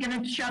 everybody. I'm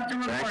going to shut the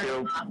recording. Thank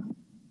you.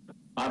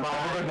 Have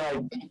a good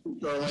night.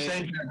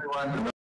 Thank you, everyone.